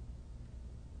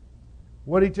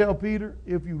 What did he tell Peter?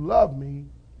 If you love me,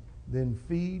 then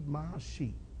feed my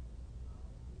sheep.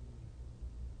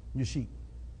 Your sheep.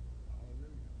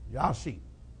 Y'all sheep.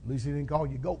 At least he didn't call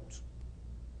you goats.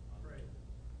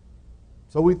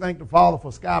 So we thank the Father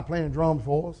for Sky playing drums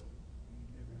for us.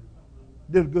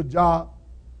 Did a good job.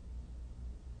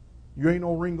 You ain't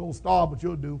no Ringo Starr, but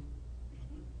you'll do.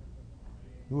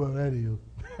 Whoever that is.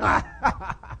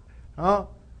 Huh?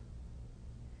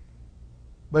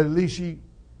 But at least she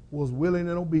was willing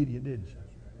and obedient, didn't she?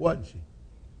 Wasn't she?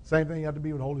 Same thing you have to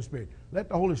be with the Holy Spirit. Let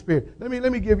the Holy Spirit. Let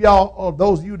me give y'all,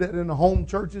 those of you that are in the home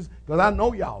churches, because I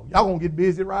know y'all going to get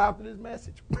busy right after this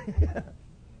message.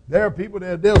 There are people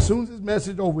that as soon as this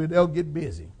message is over, they'll get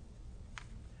busy.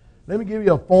 Let me give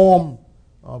you a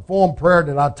form prayer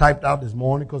that I typed out this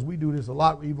morning, because we do this a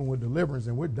lot even with deliverance,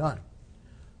 and we're done.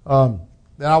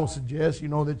 That I would suggest,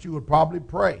 that you would probably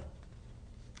pray.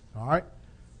 All right?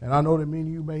 And I know that many of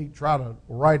you may try to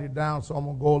write it down, so I'm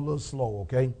going to go a little slow,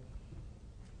 okay?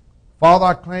 Father,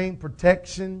 I claim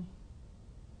protection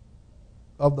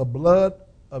of the blood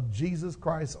of Jesus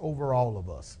Christ over all of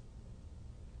us.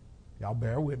 Y'all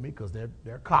bear with me, because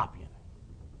they're copying.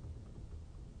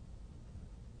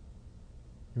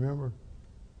 Remember?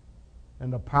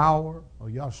 And the power of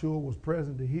Yahshua was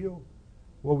present to heal.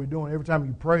 What we're doing, every time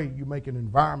you pray, you make an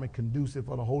environment conducive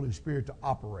for the Holy Spirit to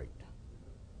operate.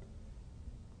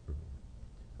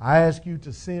 I ask you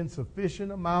to send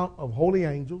sufficient amount of holy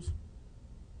angels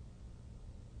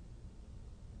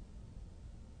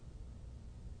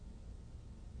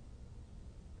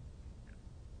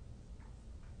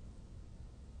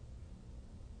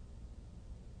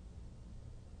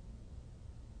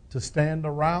to stand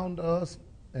around us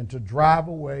and to drive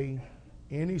away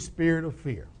any spirit of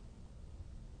fear.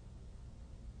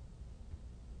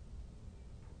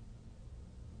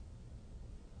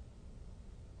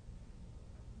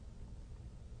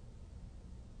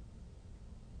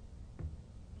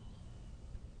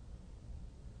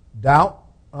 Doubt,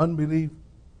 unbelief,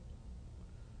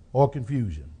 or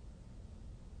confusion.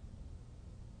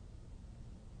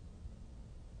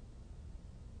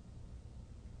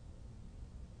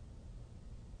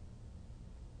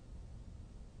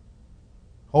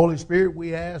 Holy Spirit,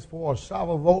 we ask for a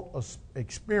Sabbath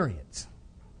experience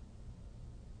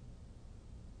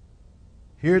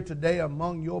here today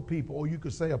among your people, or you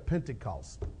could say a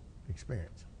Pentecost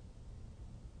experience.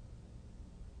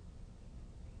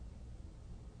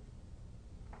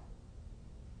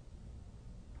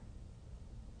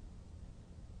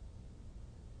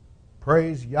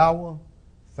 Praise Yahweh.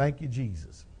 Thank you,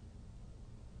 Jesus.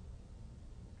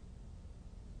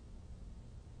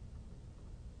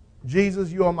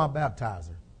 Jesus, you are my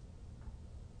baptizer.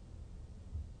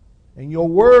 And your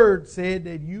word said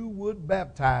that you would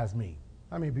baptize me.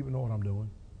 How many people know what I'm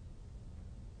doing?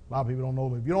 A lot of people don't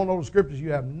know. If you don't know the scriptures,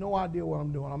 you have no idea what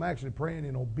I'm doing. I'm actually praying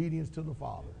in obedience to the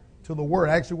Father, to the word.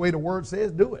 Actually, the way the word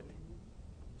says, do it.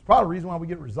 It's probably the reason why we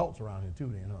get results around here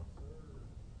too then, huh?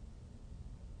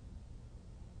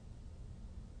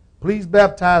 Please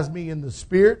baptize me in the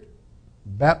Spirit.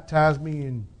 Baptize me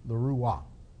in the Ruach.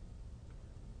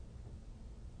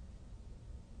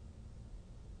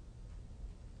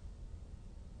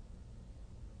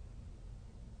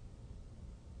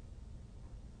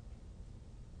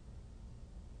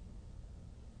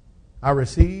 I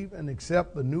receive and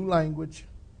accept the new language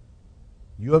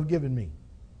you have given me.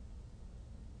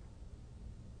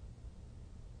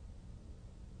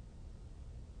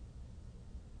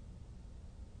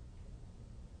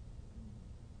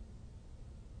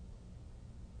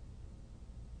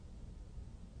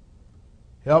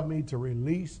 Help me to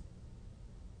release.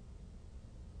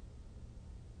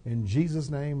 In Jesus'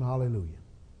 name, hallelujah.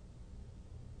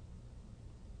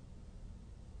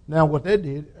 Now, what they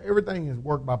did, everything is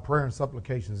worked by prayer and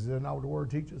supplications. Is that not what the word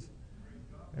teaches?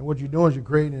 And what you're doing is you're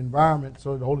creating an environment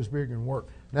so the Holy Spirit can work.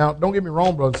 Now, don't get me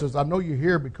wrong, brothers and sisters. I know you're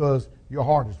here because your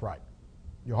heart is right.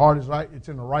 Your heart is right. It's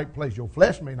in the right place. Your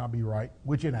flesh may not be right,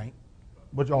 which it ain't,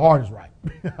 but your heart is right.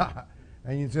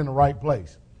 And it's in the right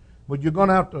place. But you're going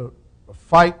to have to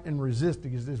fight and resist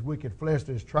against this wicked flesh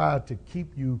that's tried to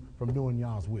keep you from doing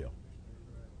Yah's will.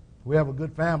 We have a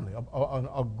good family,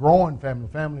 a growing family.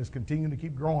 The family is continuing to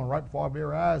keep growing right before our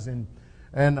very eyes. And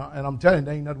I'm telling you,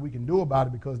 there ain't nothing we can do about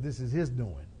it because this is His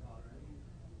doing.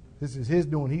 This is His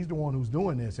doing. He's the one who's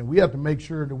doing this. And we have to make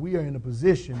sure that we are in a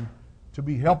position to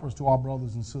be helpers to our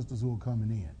brothers and sisters who are coming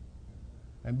in.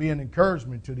 And be an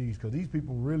encouragement to these, because these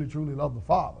people really, truly love the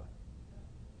Father.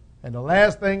 And the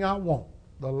last thing I want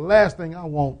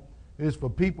is for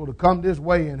people to come this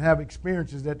way and have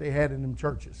experiences that they had in them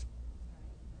churches.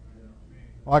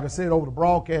 Like I said over the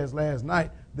broadcast last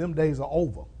night, them days are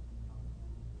over.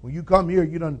 When you come here,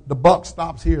 the buck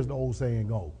stops here, as the old saying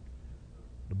goes.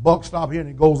 The buck stops here and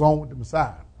it goes on with the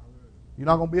Messiah. You're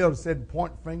not going to be able to sit and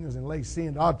point fingers and lay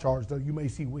sin to our charge, though you may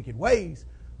see wicked ways.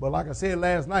 But like I said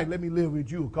last night, let me live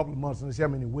with you a couple of months and see how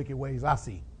many wicked ways I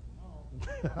see.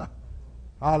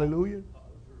 Hallelujah.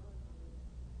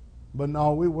 But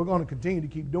no, we're going to continue to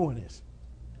keep doing this.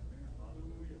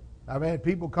 I've had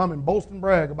people come and boast and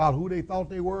brag about who they thought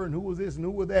they were and who was this and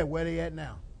who was that, where they at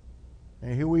now.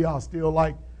 And here we are still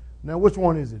like Now, which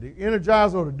one is it? The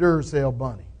Energizer or the Duracell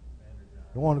bunny?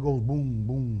 The one that goes boom,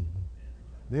 boom.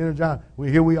 The Energizer. Well,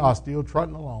 here we are, still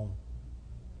trotting along.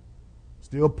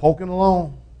 Still poking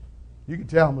along. You can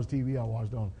tell how much TV I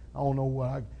watched on. I don't know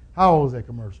what. How old is that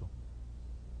commercial?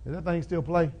 Does that thing still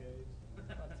play?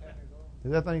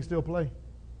 Does that thing still play?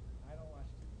 I don't watch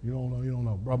it. You don't know. You don't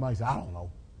know. Brother Mike said, I don't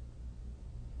know.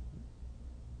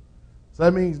 So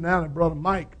that means now that Brother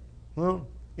Mike,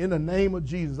 in the name of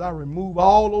Jesus, I remove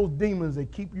all those demons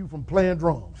that keep you from playing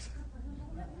drums.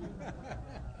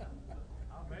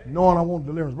 Knowing I want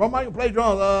deliverance. Brother Mike can play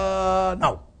drums?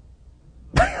 No.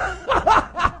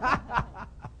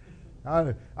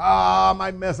 I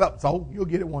might mess up, so you'll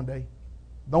get it one day.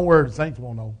 Don't worry, the saints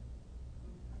won't know.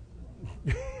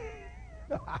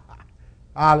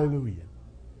 Hallelujah.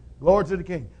 Glory to the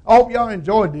King. I hope y'all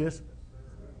enjoyed this.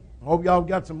 I hope y'all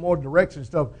got some more direction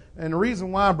stuff. And the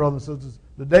reason why, brothers and sisters,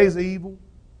 the days are evil.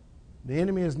 The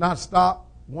enemy has not stopped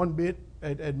one bit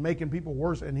at making people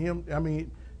worse. And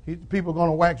people are going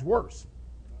to wax worse.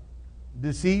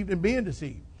 Deceived and being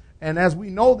deceived. And as we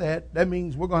know that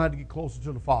means we're going to have to get closer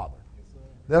to the Father.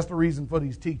 That's the reason for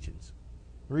these teachings.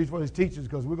 The reason for these teachings is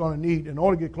because we're going to need, in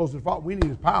order to get closer to the Father, we need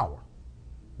His power.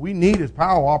 We need His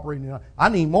power operating in us. I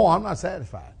need more. I'm not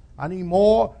satisfied. I need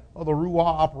more of the Ruah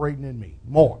operating in me.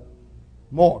 More.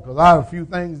 Because I have a few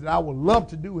things that I would love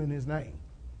to do in His name.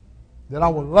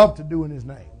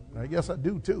 I guess I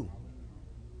do too.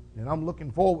 And I'm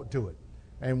looking forward to it.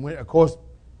 And when, of course,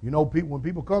 when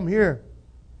people come here,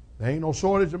 there ain't no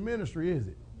shortage of ministry, is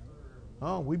it?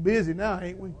 We busy now,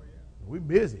 ain't we? We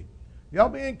busy. Y'all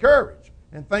be encouraged.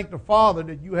 And thank the Father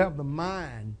that you have the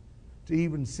mind to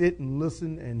even sit and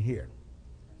listen and hear.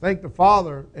 Thank the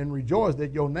Father and rejoice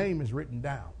that your name is written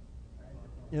down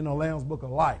in the Lamb's Book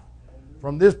of Life.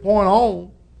 From this point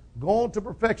on, go on to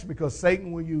perfection, because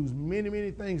Satan will use many, many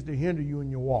things to hinder you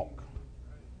in your walk.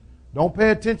 Don't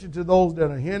pay attention to those that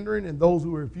are hindering and those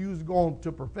who refuse to go on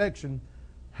to perfection.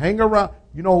 Hang around.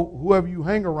 Whoever you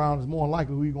hang around is more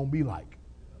likely who you're going to be like.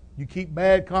 You keep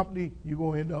bad company, you're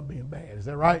going to end up being bad. Is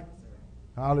that right?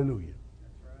 Hallelujah.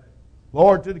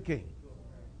 Lord to the King.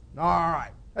 All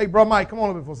right. Hey, Brother Mike, come on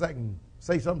over for a second.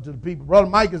 Say something to the people. Brother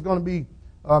Mike is going to be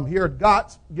here at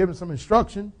GOTS giving some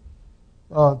instruction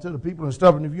to the people and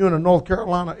stuff. And if you're in the North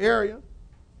Carolina area,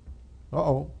 I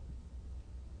don't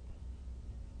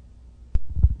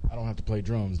have to play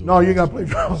drums, do I? No, you got to play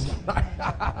drums.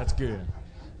 That's good.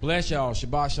 Bless y'all.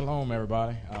 Shabbat shalom,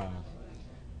 everybody.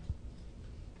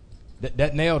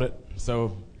 That nailed it.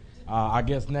 So I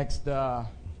guess next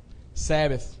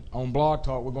Sabbath on Blog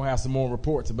Talk, we're going to have some more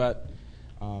reports about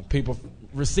people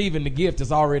receiving the gift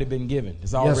that's already been given.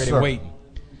 It's already waiting.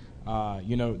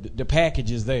 The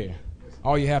package is there.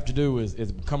 All you have to do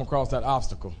is come across that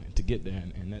obstacle to get there,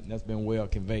 and that's been well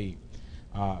conveyed.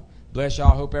 Bless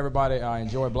y'all. Hope everybody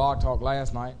enjoyed Blog Talk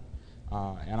last night,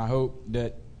 and I hope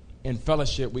that in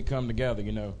fellowship we come together.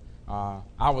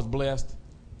 I was blessed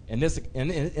in this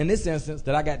instance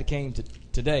that I got to came to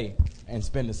today and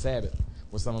spend the Sabbath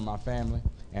with some of my family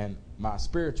and my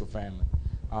spiritual family.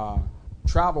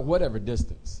 Travel whatever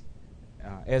distance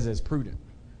as is prudent,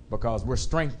 because we're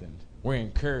strengthened, we're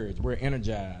encouraged, we're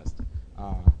energized,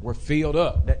 we're filled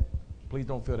up. Please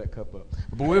don't fill that cup up.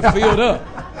 But we're filled up.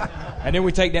 And then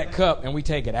we take that cup and we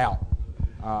take it out.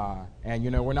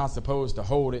 And we're not supposed to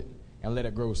hold it and let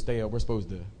it grow stale. We're supposed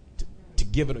to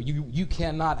give it. You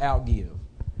cannot outgive,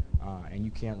 and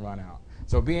you can't run out.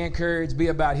 So be encouraged. Be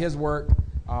about His work,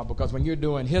 because when you're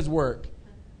doing His work,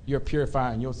 you're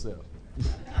purifying yourself.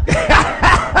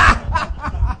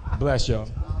 Bless y'all.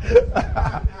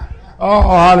 Oh,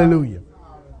 hallelujah.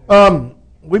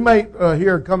 We may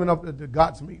hear coming up at the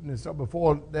GOTS meeting and stuff.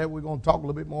 Before that, we're going to talk a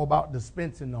little bit more about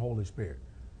dispensing the Holy Spirit.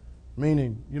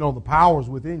 Meaning, the power's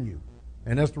within you.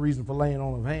 And that's the reason for laying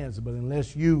on of hands. But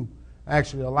unless you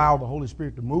actually allow the Holy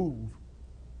Spirit to move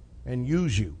and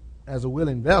use you as a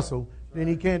willing vessel, then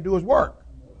He can't do His work.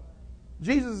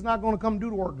 Jesus is not going to come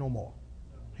do the work no more.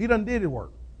 He done did His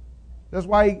work. That's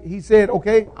why He said,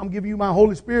 okay, I'm giving you my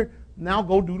Holy Spirit. Now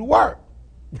go do the work.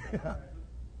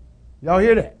 Y'all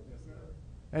hear that?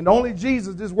 And the only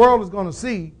Jesus this world is going to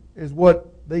see is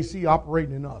what they see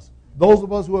operating in us. Those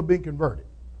of us who have been converted.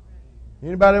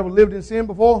 Anybody ever lived in sin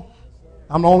before?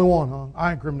 I'm the only one, huh?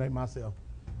 I incriminate myself.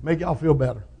 Make y'all feel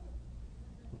better.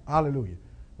 Hallelujah.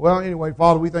 Well, anyway,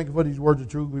 Father, we thank You for these words of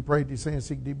truth. We pray these things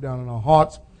seek deep down in our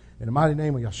hearts. In the mighty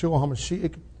name of Yeshua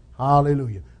HaMashiach.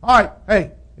 Hallelujah. All right.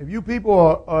 Hey, if you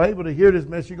people are able to hear this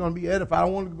message, you're going to be edified. I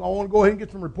want to go ahead and get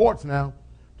some reports now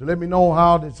to let me know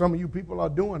how that some of you people are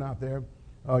doing out there.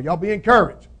 Y'all be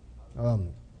encouraged.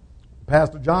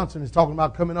 Pastor Johnson is talking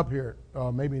about coming up here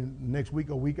maybe next week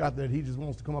or week after that. He just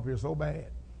wants to come up here so bad.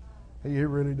 He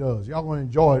really does. Y'all going to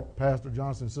enjoy it, Pastor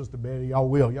Johnson, Sister Betty. Y'all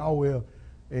will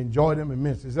enjoy them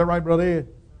immensely. Is that right, Brother Ed?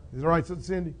 Is that right, Sister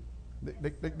Cindy?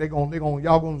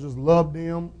 Y'all going to just love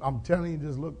them. I'm telling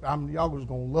you, y'all just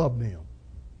going to love them.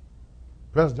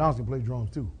 Pastor Johnson plays drums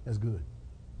too. That's good.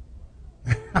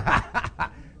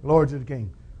 Glory to the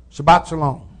King. Shabbat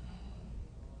Shalom.